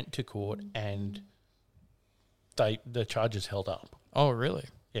 went to court, and the charges held up. Oh, really?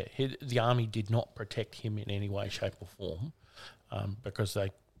 Yeah, the army did not protect him in any way, shape or form because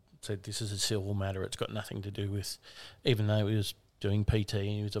they said this is a civil matter. It's got nothing to do with, even though he was doing PT and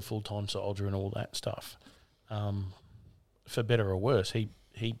he was a full-time soldier and all that stuff. For better or worse, he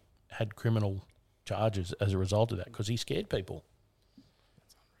had criminal charges as a result of that because he scared people.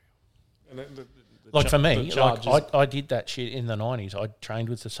 And for me, I did that shit in the 90s. I trained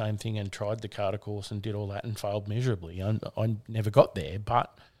with the same thing and tried the Carter course and did all that and failed miserably. I never got there,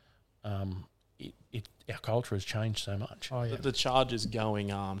 but our culture has changed so much. Oh, yeah. The charge is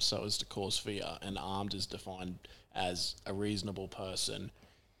going armed so as to cause fear, and armed is defined as a reasonable person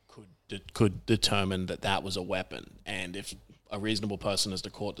could determine that was a weapon. And if a reasonable person, as the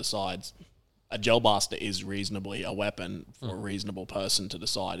court decides, a gel blaster is reasonably a weapon for a reasonable person to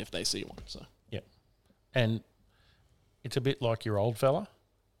decide if they see one. So yeah, and it's a bit like your old fella.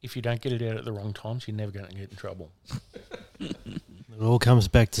 If you don't get it out at the wrong times, you're never going to get in trouble. It all comes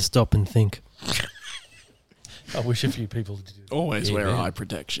back to stop and think. I wish a few people did. Always wear eye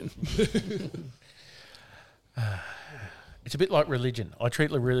protection. It's a bit like religion. I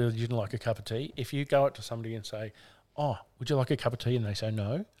treat religion like a cup of tea. If you go up to somebody and say, "Oh, would you like a cup of tea?" and they say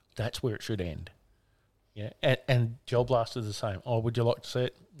no, that's where it should end. Yeah, and gel blasters the same. Oh, would you like to see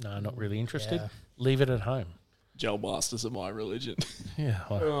it? No, not really interested. Yeah. Leave it at home. Gel blasters are my religion. Yeah.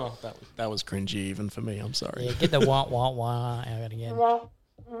 Well, That was cringy even for me. I'm sorry. Yeah, get the wah out again.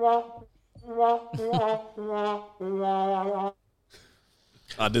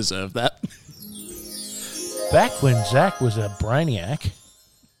 I deserve that. back when Zach was a brainiac.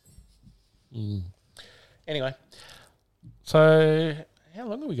 Anyway, so how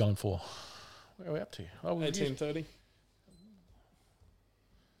long are we going for? Where are we up to? 18:30.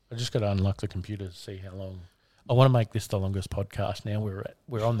 I just got to unlock the computer to see how long. I want to make this the longest podcast now.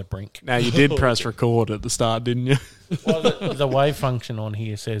 We're on the brink. Now, you did press record at the start, didn't you? Well, the wave function on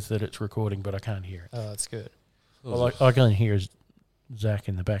here says that it's recording, but I can't hear it. Oh, that's good. Well, I can hear Zach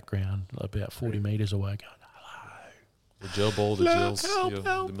in the background about 40 metres away going, hello. The gel ball, the gels, the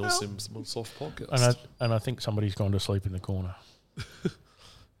Milsoft podcast. And I think somebody's gone to sleep in the corner.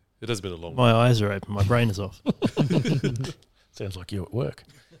 It has been a long My eyes are open. My brain is off. Sounds like you at work.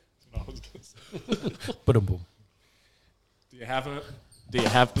 Boom. Do you have it? Do you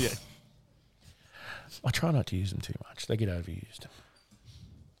have it? I try not to use them too much. They get overused.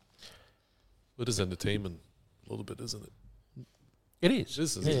 It is entertainment a little bit, isn't it? It is. It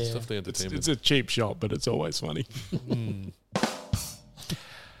is. It's definitely entertainment. It's a cheap shot, but it's always funny.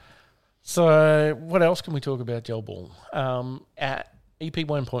 So what else can we talk about gel ball? At EP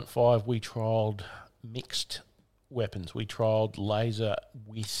 1.5, we trialled mixed weapons. We trialled laser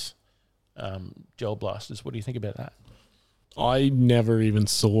with gel blasters. What do you think about that? I never even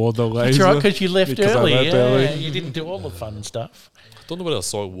saw the laser. That's right, because you left Because I early. left early. Yeah, you didn't do all the fun stuff. I don't know whether I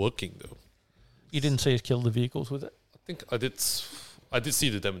saw it working though. You didn't see us kill the vehicles with it? I think I did. I did see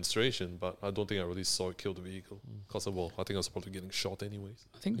the demonstration, but I don't think I really saw it kill the vehicle. Because I think I was probably getting shot anyways.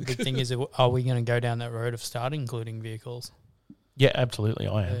 I think the big thing is, are we going to go down that road of starting including vehicles? Yeah, absolutely,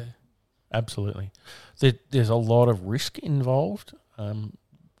 I am. Yeah. Absolutely. There's a lot of risk involved.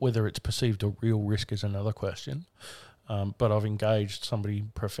 Whether it's perceived a real risk is another question. But I've engaged somebody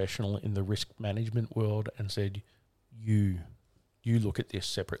professional in the risk management world and said, you look at this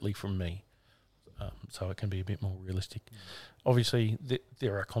separately from me. So it can be a bit more realistic. Obviously,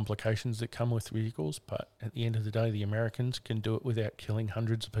 there are complications that come with vehicles, but at the end of the day, the Americans can do it without killing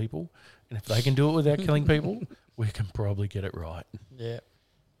hundreds of people. And if they can do it without killing people, we can probably get it right. Yeah.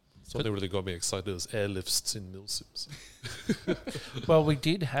 So they really got me excited as airlifts in milsims. Well, we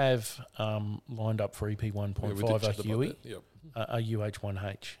did have lined up for EP 1.5 a Huey, Yep. a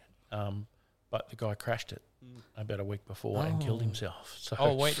UH-1H, but the guy crashed it about a week before and killed himself. So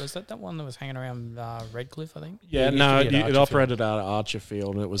Oh, wait, was that one that was hanging around Redcliffe, I think? Yeah, it used no, to be at it Archerfield. operated out of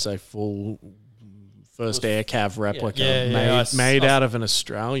Archerfield, and it was a full first air cav replica Yeah, made out of an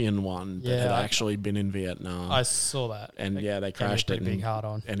Australian one that Yeah, had I- actually been in Vietnam. I saw that. and That yeah, they gave me a crashed it, pretty big hard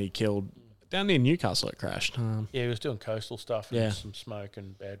on. and he killed down near Newcastle. It crashed. Yeah, he was doing coastal stuff and Yeah. some smoke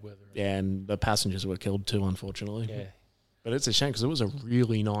and bad weather. Yeah, and the passengers were killed too, unfortunately. Yeah. But it's a shame because it was a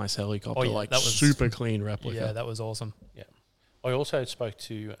really nice helicopter, Oh, yeah, like that was- super clean replica. Yeah, that was awesome. I also spoke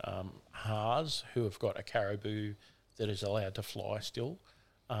to Haas, who have got a Caribou that is allowed to fly still.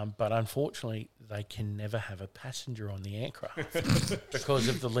 But unfortunately, they can never have a passenger on the aircraft because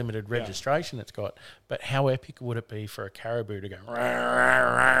of the limited registration it's got. But how epic would it be for a Caribou to go "Rah, rah,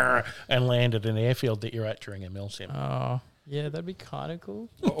 rah," and land at an airfield that you're at during a milsim? Oh, yeah, that'd be kind of cool.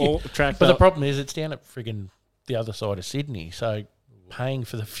 All tracked But the up. problem is it's down at friggin' the other side of Sydney, so paying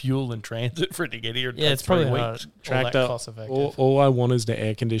for the fuel and transit for it to get here Yeah, it's probably not all Tracked that up. cost effective. All I want is the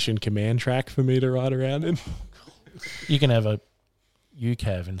air-conditioned command track for me to ride around in. you can have a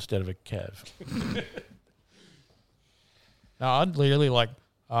UCAV instead of a CAV. No, I'd really like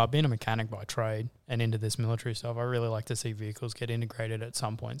being a mechanic by trade and into this military stuff. I really like to see vehicles get integrated at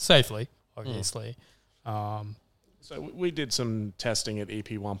some point safely, obviously. So we did some testing at EP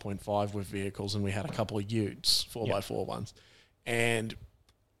 1.5 with vehicles, and we had a couple of Utes, 4x4 ones, and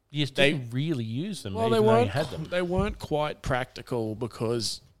You didn't really use them, well, even they though you weren't had them. they weren't quite practical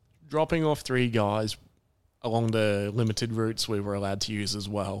because dropping off 3 guys along the limited routes we were allowed to use as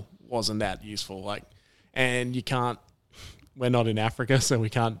well wasn't that useful. Like, and you can't. We're not in Africa, so we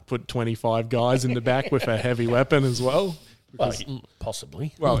can't put 25 guys in the back with a heavy weapon as well. Well,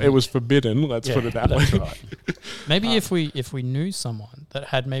 possibly. Well, it was forbidden. Let's put it that way. That's right. Maybe if we knew someone that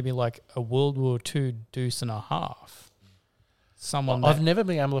had maybe like a World War II deuce and a half, someone I've that, never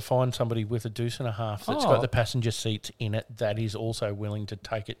been able to find somebody with a deuce and a half that's got Oh. the passenger seats in it that is also willing to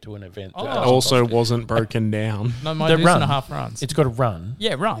take it to an event. That Oh. doesn't Also cost it. wasn't broken down. no, my the deuce and run. a half runs. It's got to run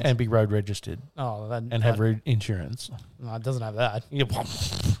Yeah, runs. and be road registered Oh, that, and have that, insurance. no, it doesn't have that. Yeah,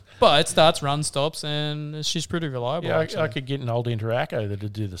 But it starts, runs, stops, and she's pretty reliable. yeah, actually. I could get an old Interaco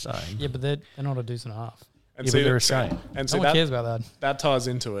that'd do the same. Yeah, but they're not a deuce and a half. And Yeah, but they're a same. And No see one cares about that. that ties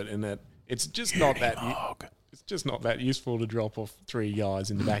into it in that it's just not that Dog. it's just not that useful to drop off 3 guys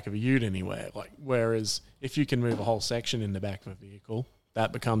in the back of a ute anywhere. Like, whereas if you can move a whole section in the back of a vehicle,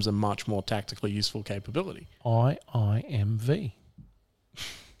 that becomes a much more tactically useful capability. IIMV.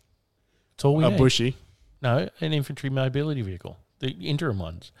 It's all we A need. bushy. No, an infantry mobility vehicle. The interim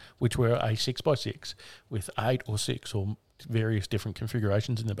ones, which were a 6x6 with 8 or 6 or various different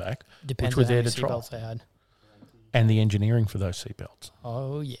configurations in the back, Depends were on how there many to trial. seatbelts they had. and the engineering for those seatbelts.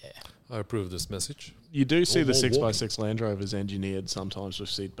 Oh, yeah. I approve this message. You do see the whoa, 6x6 Land Rovers engineered sometimes with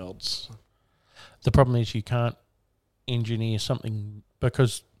seat belts. The problem is you can't engineer something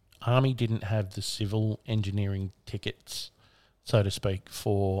because Army didn't have the civil engineering tickets, so to speak,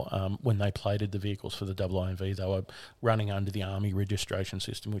 for when they plated the vehicles for the IIMV. They were running under the Army registration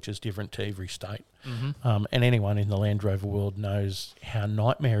system, which is different to every state. Mm-hmm. And anyone in the Land Rover world knows how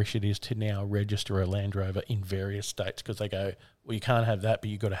nightmarish it is to now register a Land Rover in various states because they go, well, you can't have that, but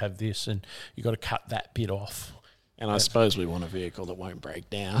you've got to have this, and you've got to cut that bit off. And I suppose we want a vehicle that won't break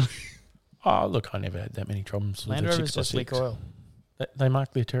down. Oh, look, I never had that many problems with Land the Rover's just 6x6. leak oil. They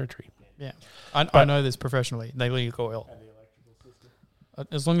mark their territory. Yeah. I know this professionally. They leak oil.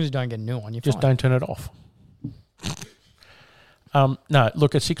 As long as you don't get a new one, you're Just fine. don't turn it off. No,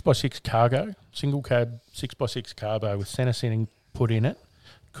 look, a 6x6 cargo, single cab 6x6 cargo with centre seating put in it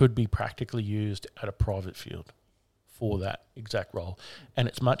could be practically used at a private field for that exact role. And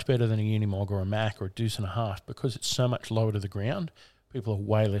it's much better than a Unimog or a Mac or a deuce and a half because it's so much lower to the ground. People are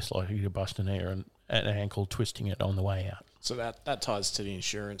way less likely to bust an ear and an ankle twisting it on the way out. So that ties to the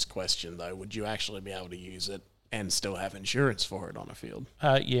insurance question, though. Would you actually be able to use it and still have insurance for it on a field?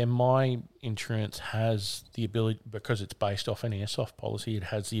 Yeah, my insurance has the ability, because it's based off an airsoft policy, it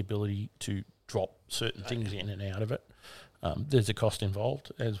has the ability to drop certain things in and out of it. There's a cost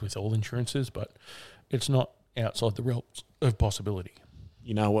involved, as with all insurances, but it's not outside the realms of possibility.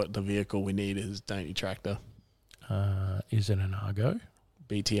 You know what the vehicle we need is, don't you, Tractor? Is it an Argo?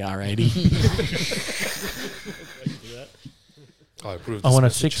 BTR 80. I approve. I this want a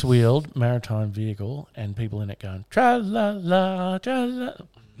message. 6-wheeled maritime vehicle and people in it going, tra-la-la, tra-la.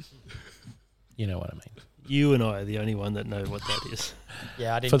 You know what I mean. You and I are the only one that know what that is.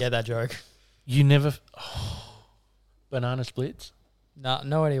 Yeah, I didn't For- get that joke. You never... banana splits?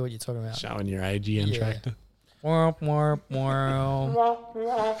 No idea what you're talking about. Showing your AGN Yeah. Tractor. Womp, womp,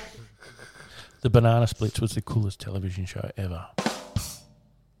 womp. The banana splits was the coolest television show ever.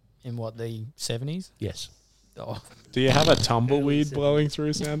 In what, the 70s? Yes. Oh, Do you have a tumbleweed blowing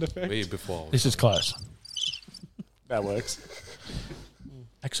through sound effect? Way before. This is close. That works.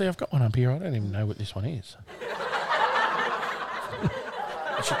 Actually, I've got one up here. I don't even know what this one is.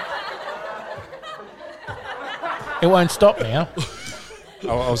 It won't stop now.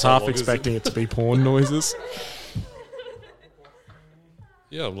 I was half expecting it to be porn noises.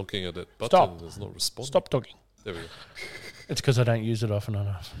 Yeah, I'm looking at it. Button. Stop. There's no response. Stop talking. There we go. It's because I don't use it often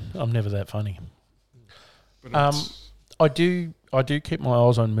enough. I'm never that funny. But I do keep my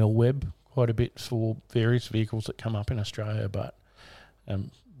eyes on Millweb quite a bit for various vehicles that come up in Australia. But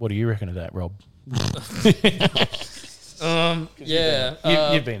what do you reckon of that, Rob?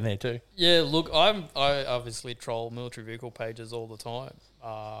 yeah. You've been there too. Yeah, look, I obviously troll military vehicle pages all the time.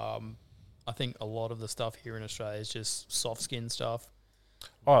 I think a lot of the stuff here in Australia is just soft skin stuff.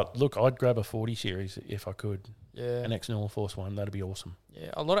 Oh, look, I'd grab a 40 series if I could. Yeah. An X-Nilla Force 1, that'd be awesome.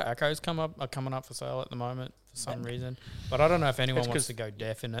 Yeah, a lot of Acos are coming up for sale at the moment for some reason. But I don't know if anyone It's wants 'cause- to go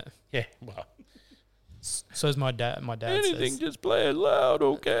deaf in it. Yeah, well, So's my dad. My dad anything, says. just play it loud,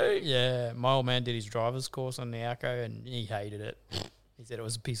 okay? Yeah, my old man did his driver's course on the Acco and he hated it. He said it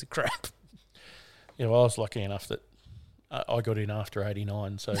was a piece of crap. Yeah, well, I was lucky enough that I got in after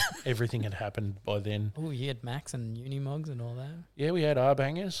 89, so everything had happened by then. Oh, you had Max and Unimogs and all that. Yeah, we had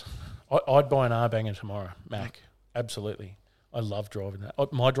R-bangers. I'd buy an R-banger tomorrow, Mac. Absolutely. I love driving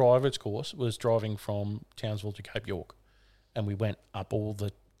that. My driver's course was driving from Townsville to Cape York, and we went up all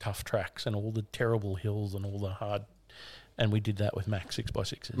the tough tracks and all the terrible hills and all the hard, and we did that with Mac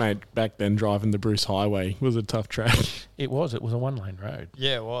 6x6s. mate, back then driving the Bruce Highway was a tough track. It was a one-lane road.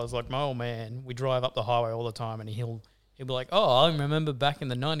 Yeah, well, I was like, my old man, we drive up the highway all the time and he'll be like, oh, I remember back in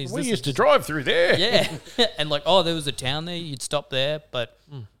the 90s. We this used to is- drive through there. Yeah. And like, oh, there was a town there, you'd stop there, but,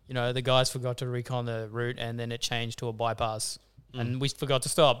 you know, the guys forgot to recon the route and then it changed to a bypass and we forgot to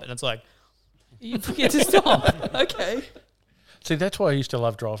stop. And it's like, you forget to stop. Okay. See, that's why I used to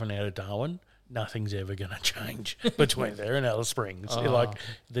love driving out of Darwin. Nothing's ever going to change between there and Alice Springs. Oh. Like,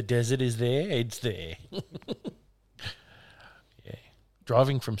 the desert is there, it's there. Yeah.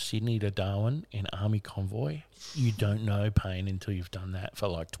 Driving from Sydney to Darwin in Army convoy, you don't know pain until you've done that for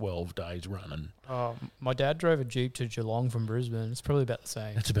like 12 days running. My dad drove a Jeep to Geelong from Brisbane. It's probably about the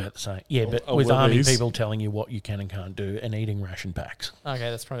same. It's about the same. Yeah, but Oh, with well, Army these- people telling you what you can and can't do and eating ration packs. Okay,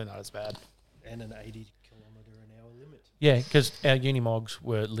 that's probably not as bad. And an 80-kilometre-an-hour limit. Yeah, because our Unimogs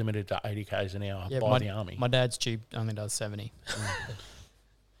were limited to 80 k's an hour Yeah, by the Army. My dad's Jeep only does 70.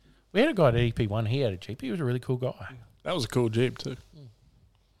 We had a guy at EP1, he had a Jeep. He was a really cool guy. That was a cool Jeep too.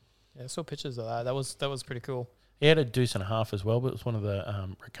 Yeah, I saw pictures of that. That was pretty cool. He had a deuce and a half as well, but it was one of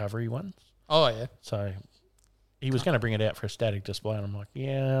the recovery ones. Oh, yeah. So he was going to bring it out for a static display, and I'm like,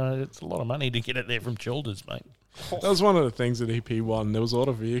 yeah, it's a lot of money to get it there from Childers, mate. That was one of the things at EP1. There was a lot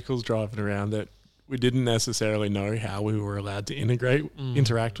of vehicles driving around that we didn't necessarily know how we were allowed to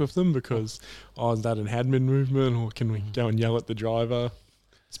interact with them because, is that an admin movement or can we go and yell at the driver?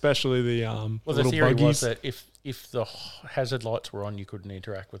 Especially the Well, the little theory buggies. was that if the hazard lights were on, you couldn't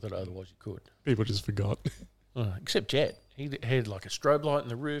interact with it, otherwise you could. People just forgot. Except Jet. He had like a strobe light in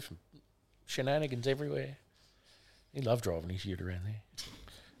the roof and shenanigans everywhere. He loved driving his ute around there.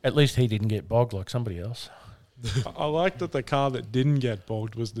 At least he didn't get bogged like somebody else. I like that the car that didn't get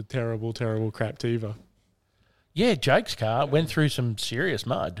bogged was the terrible, terrible Craptiva. Yeah, Jake's car went through some serious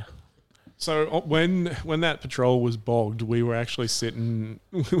mud. So when that patrol was bogged, we were actually sitting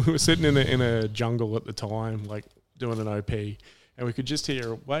in a jungle at the time, like doing an OP, and we could just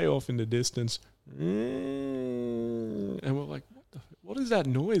hear way off in the distance, and we're like, What is that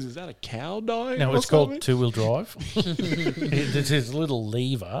noise? Is that a cow dying? No, or it's something? called two-wheel drive. There's this little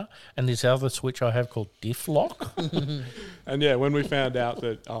lever and this other switch I have called diff lock. And yeah, when we found out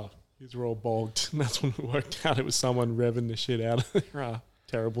that, these were all bogged, that's when we worked out it was someone revving the shit out of their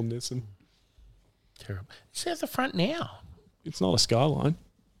terrible Nissan. Terrible. It's at the front now. It's not a Skyline.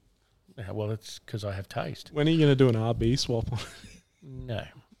 Yeah, well, it's because I have taste. When are you going to do an RB swap on it? No.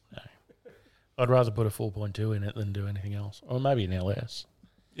 I'd rather put a 4.2 in it than do anything else. Or maybe an LS.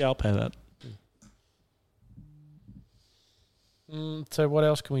 Yeah, I'll pay that. So what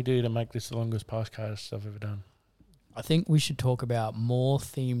else can we do to make this the longest podcast I've ever done? I think we should talk about more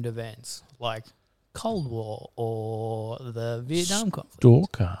themed events like Cold War or the Vietnam conflict.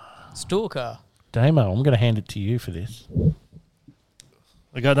 Stalker. Damo, I'm going to hand it to you for this.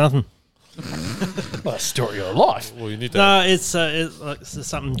 I got nothing. Well, story of your life. Well, you need that. No, it's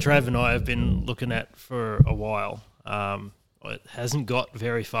something Trav and I have been looking at for a while. It hasn't got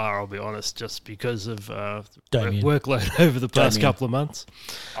very far, I'll be honest, just because of Damien. workload over the past Damien. couple of months.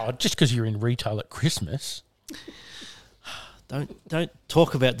 Oh, just because you're in retail at Christmas. Don't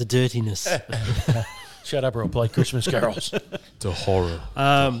talk about the dirtiness. Shut up or I'll play Christmas carols. The horror.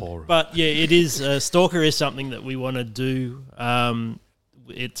 The horror. But yeah, it is. Stalker is something that we want to do.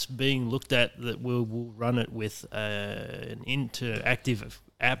 It's being looked at that we'll run it with an interactive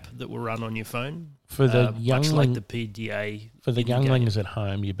app that will run on your phone. For the much youngling, like the PDA. for the in the younglings at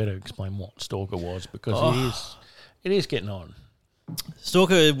home, you better explain what Stalker was because it is getting on.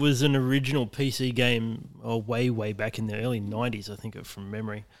 Stalker was an original PC game, way back in the early 90s, I think, from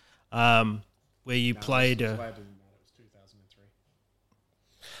memory, where you played.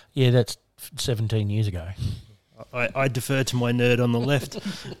 Yeah, that's 17 years ago. I defer to my nerd on the left. The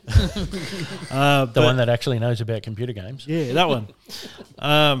one that actually knows about computer games. Yeah, that one.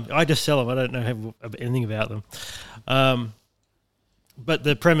 I just sell them. I don't know anything about them. But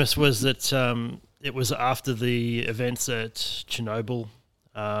the premise was that it was after the events at Chernobyl,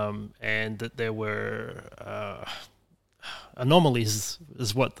 and that there were anomalies,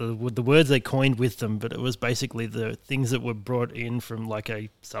 is what the words they coined with them. But it was basically the things that were brought in from like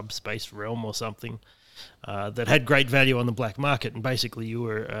a subspace realm or something. That had great value on the black market, and basically you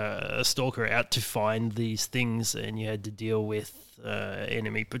were a stalker out to find these things, and you had to deal with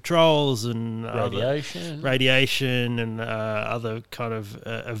enemy patrols and radiation and other kind of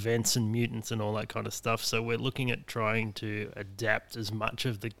events and mutants and all that kind of stuff. So we're looking at trying to adapt as much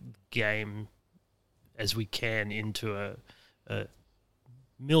of the game as we can into a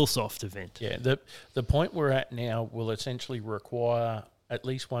MillSoft event. Yeah, the point we're at now will essentially require at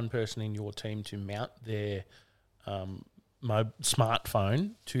least one person in your team to mount their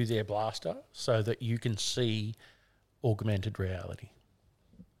smartphone to their blaster so that you can see augmented reality.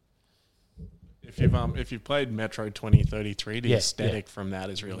 If you've played Metro 2033, the Yeah, aesthetic from that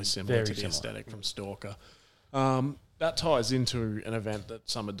is really similar Very to the similar. aesthetic from Stalker. That ties into an event that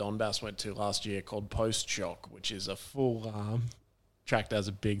Summer Donbass went to last year called Post Shock, which is a full Tract has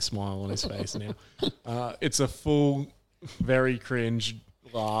a big smile on his face now. It's a full, very cringe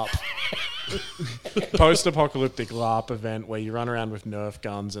LARP, post-apocalyptic LARP event where you run around with Nerf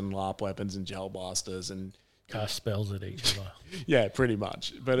guns and LARP weapons and gel blasters and Cast spells at each other. yeah, pretty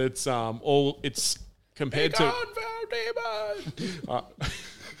much. But it's it's compared to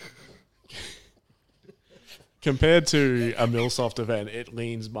compared to a MillSoft event, it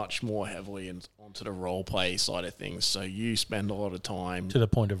leans much more heavily onto the role play side of things. So you spend a lot of time To the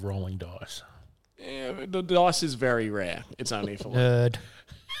point of rolling dice. Yeah, the dice is very rare. It's only for Nerd.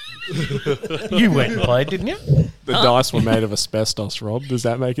 You went and played, didn't you? the dice were made of asbestos. Rob, does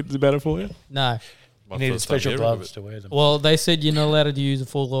that make it better for you? No. My You needed first time special hearing of gloves it. to wear them. Well, they said you're not allowed to use a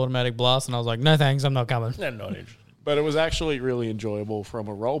full automatic blast, and I was like, no thanks, I'm not coming. They're not interested. But it was actually really enjoyable from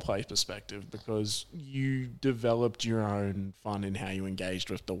a role play perspective because you developed your own fun in how you engaged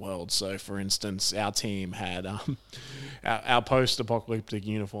with the world. So, for instance, our team had our post-apocalyptic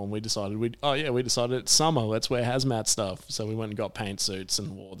uniform. We decided it's summer. Let's wear hazmat stuff. So we went and got paint suits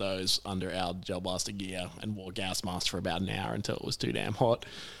and wore those under our gel blaster gear and wore gas masks for about an hour until it was too damn hot.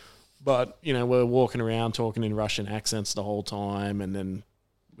 But we're walking around talking in Russian accents the whole time, and then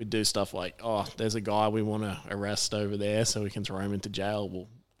we do stuff like, oh, there's a guy we want to arrest over there so we can throw him into jail. We'll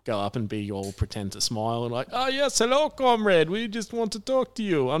go up and be all pretend to smile and like, oh, yes, hello, comrade. We just want to talk to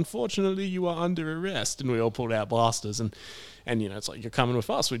you. Unfortunately, you are under arrest. And we all pulled out blasters. And it's like, you're coming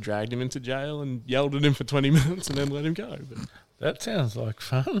with us. We dragged him into jail and yelled at him for 20 minutes and then let him go. But That sounds like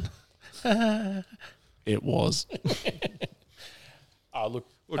fun. it was. Oh, look.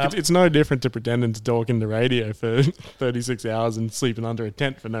 Look, it's no different to pretending to talk in the radio for 36 hours and sleeping under a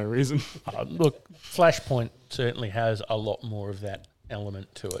tent for no reason. Look, Flashpoint certainly has a lot more of that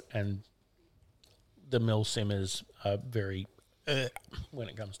element to it, and the mill simmers are very when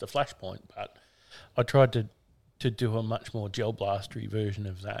it comes to Flashpoint, but I tried to do a much more gel blastery version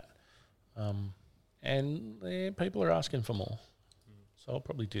of that, and people are asking for more, so I'll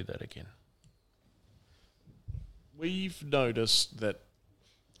probably do that again. We've noticed that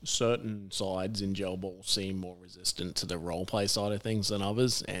certain sides in gel ball seem more resistant to the roleplay side of things than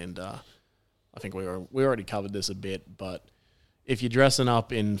others, and I think we already covered this a bit, but if you're dressing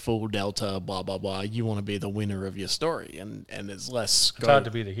up in full Delta, blah, blah, blah, you want to be the winner of your story, and there's less scope. It's hard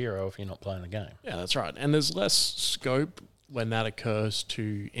to be the hero if you're not playing the game. Yeah, that's right. And there's less scope when that occurs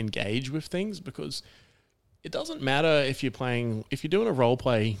to engage with things, because it doesn't matter if you're doing a role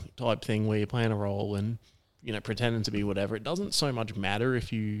play type thing where you're playing a role and, you know, pretending to be whatever. It doesn't so much matter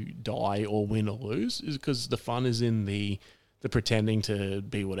if you die or win or lose, is because the fun is in the pretending to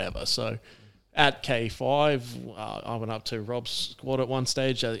be whatever. So at K5, I went up to Rob's squad at one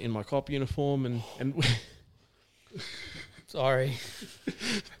stage in my cop uniform, and Sorry.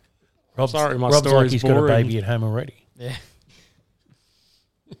 Rob's my like story's he's got a boring. baby at home already. Yeah.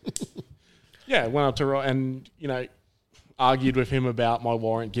 Yeah, went up to Rob and, you know, argued with him about my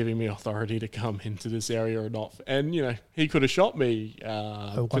warrant giving me authority to come into this area or not. And, you know, he could have shot me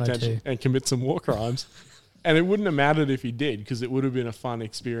potentially and commit some war crimes. And it wouldn't have mattered if he did, because it would have been a fun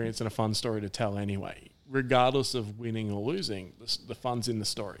experience and a fun story to tell anyway. Regardless of winning or losing, the fun's in the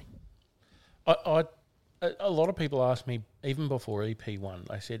story. A lot of people ask me, even before EP1,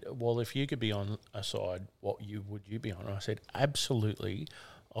 they said, well, if you could be on a side, would you be on? And I said, absolutely,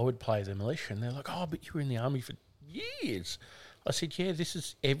 I would play the militia. And they're like, oh, but you were in the army for years. I said, yeah, this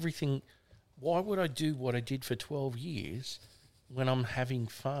is everything. Why would I do what I did for 12 years when I'm having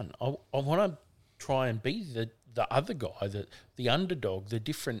fun? I want to try and be the other guy, the underdog, the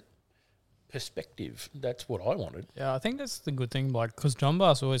different perspective. That's what I wanted. Yeah, I think that's the good thing, like, because John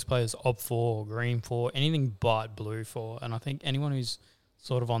Bass always plays Op 4, Green 4, anything but Blue 4, and I think anyone who's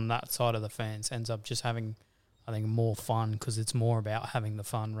sort of on that side of the fence ends up just having, I think, more fun, because it's more about having the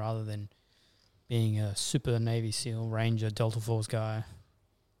fun rather than being a super Navy SEAL, Ranger, Delta Force guy.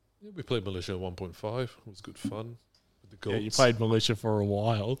 Yeah, we played Militia 1.5. It was good fun with the goats. Yeah, you played militia for a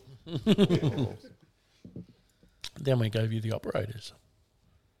while. Then we gave you the operators.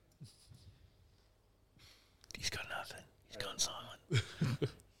 He's got nothing. He's gone silent.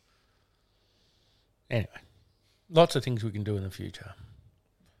 Anyway, lots of things we can do in the future.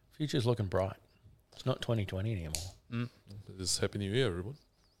 Future's looking bright. It's not 2020 anymore. It's Happy New Year, everyone.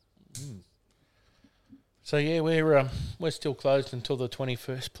 So yeah, we're still closed until the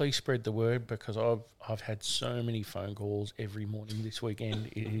 21st. Please spread the word, because I've had so many phone calls every morning this weekend.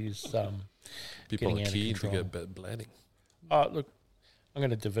 It is People getting are out of keen to control. get bad planning. Oh, look, I'm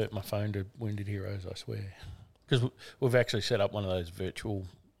going to divert my phone to Wounded Heroes, I swear. Because we've actually set up one of those virtual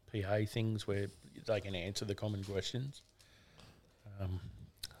PA things where they can answer the common questions.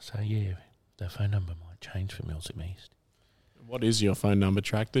 So, yeah, the phone number might change for Milsim East. What is your phone number,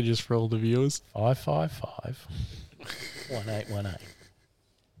 Tractor, just for all the viewers? 555 1818.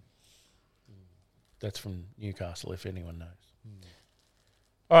 That's from Newcastle, if anyone knows.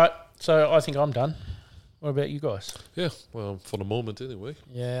 All right, so I think I'm done. What about you guys? Yeah, well, for the moment anyway.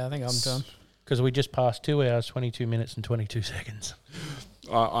 Yeah, I think I'm done. Because we just passed 2 hours, 22 minutes and 22 seconds.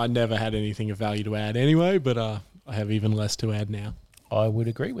 I never had anything of value to add anyway, but I have even less to add now. I would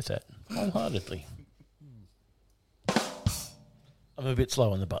agree with that wholeheartedly. I'm a bit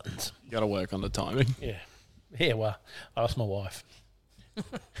slow on the buttons. You got to work on the timing. Yeah, well, ask my wife.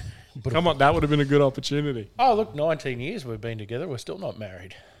 Come on, that would have been a good opportunity. Oh, look, 19 years we've been together. We're still not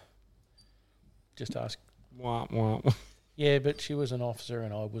married. Just ask. Wah, wah. Yeah, but she was an officer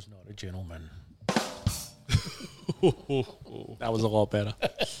and I was not a gentleman. That was a lot better.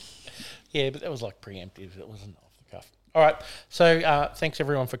 Yeah, but that was like preemptive. That wasn't off the cuff. All right. So thanks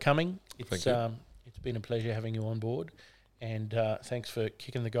everyone for coming. It's been a pleasure having you on board. And thanks for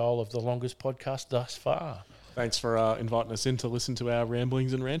kicking the goal of the longest podcast thus far. Thanks for inviting us in to listen to our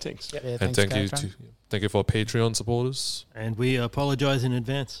ramblings and rantings. Yep. Yeah, And thank you for our Patreon supporters. And we apologise in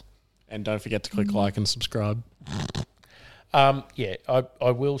advance. And don't forget to click like and subscribe. I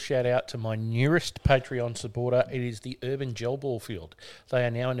will shout out to my newest Patreon supporter. It is the Urban Gel Ball Field. They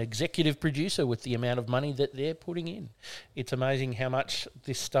are now an executive producer with the amount of money that they're putting in. It's amazing how much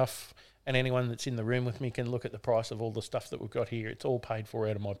this stuff, and anyone that's in the room with me can look at the price of all the stuff that we've got here. It's all paid for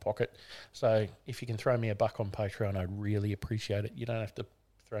out of my pocket. So if you can throw me a buck on Patreon, I'd really appreciate it. You don't have to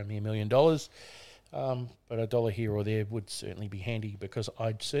throw me $1 million. But $1 here or there would certainly be handy, because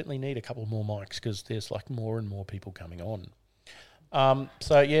I'd certainly need a couple more mics, because there's like more and more people coming on.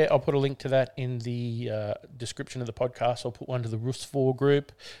 So, yeah, I'll put a link to that in the description of the podcast. I'll put one to the rusfor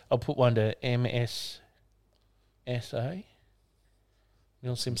group. I'll put one to MSSA,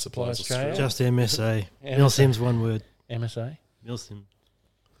 Milsim Supply Australia. Just MSA. Milsim's one word. MSA. Milsim.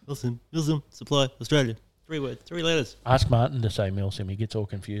 Supply Australia. 3 words, 3 letters. Ask Martin to say Milsim. He gets all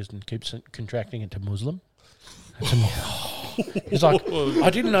confused and keeps contracting it to Muslim. He's like, I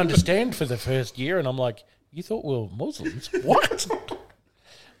didn't understand for the first year, and I'm like, you thought we were Muslims? What?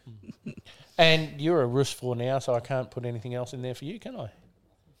 And you're a rusfor now, so I can't put anything else in there for you, can I?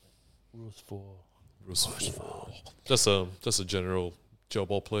 Rusfor. Just a general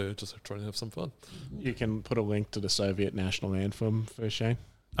gelball player, just trying to have some fun. You can put a link to the Soviet national anthem for Shane.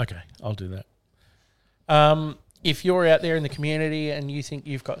 Okay, I'll do that. If you're out there in the community and you think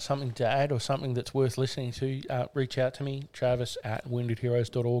you've got something to add or something that's worth listening to, reach out to me,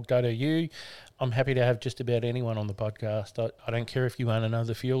 travis@woundedheroes.org.au. I'm happy to have just about anyone on the podcast. I don't care if you own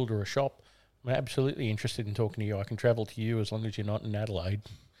another field or a shop. I'm absolutely interested in talking to you. I can travel to you as long as you're not in Adelaide,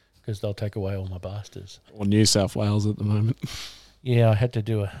 because they'll take away all my bastards. Or New South Wales at the moment. Yeah, I had to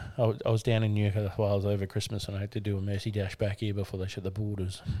do I was down in New South Wales over Christmas, and I had to do a mercy dash back here before they shut the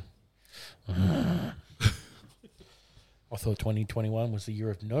borders. I thought 2021 was the year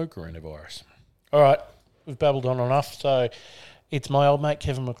of no coronavirus. All right, we've babbled on enough. So it's my old mate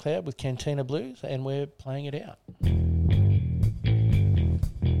Kevin McLeod with Cantina Blues, and we're playing it out.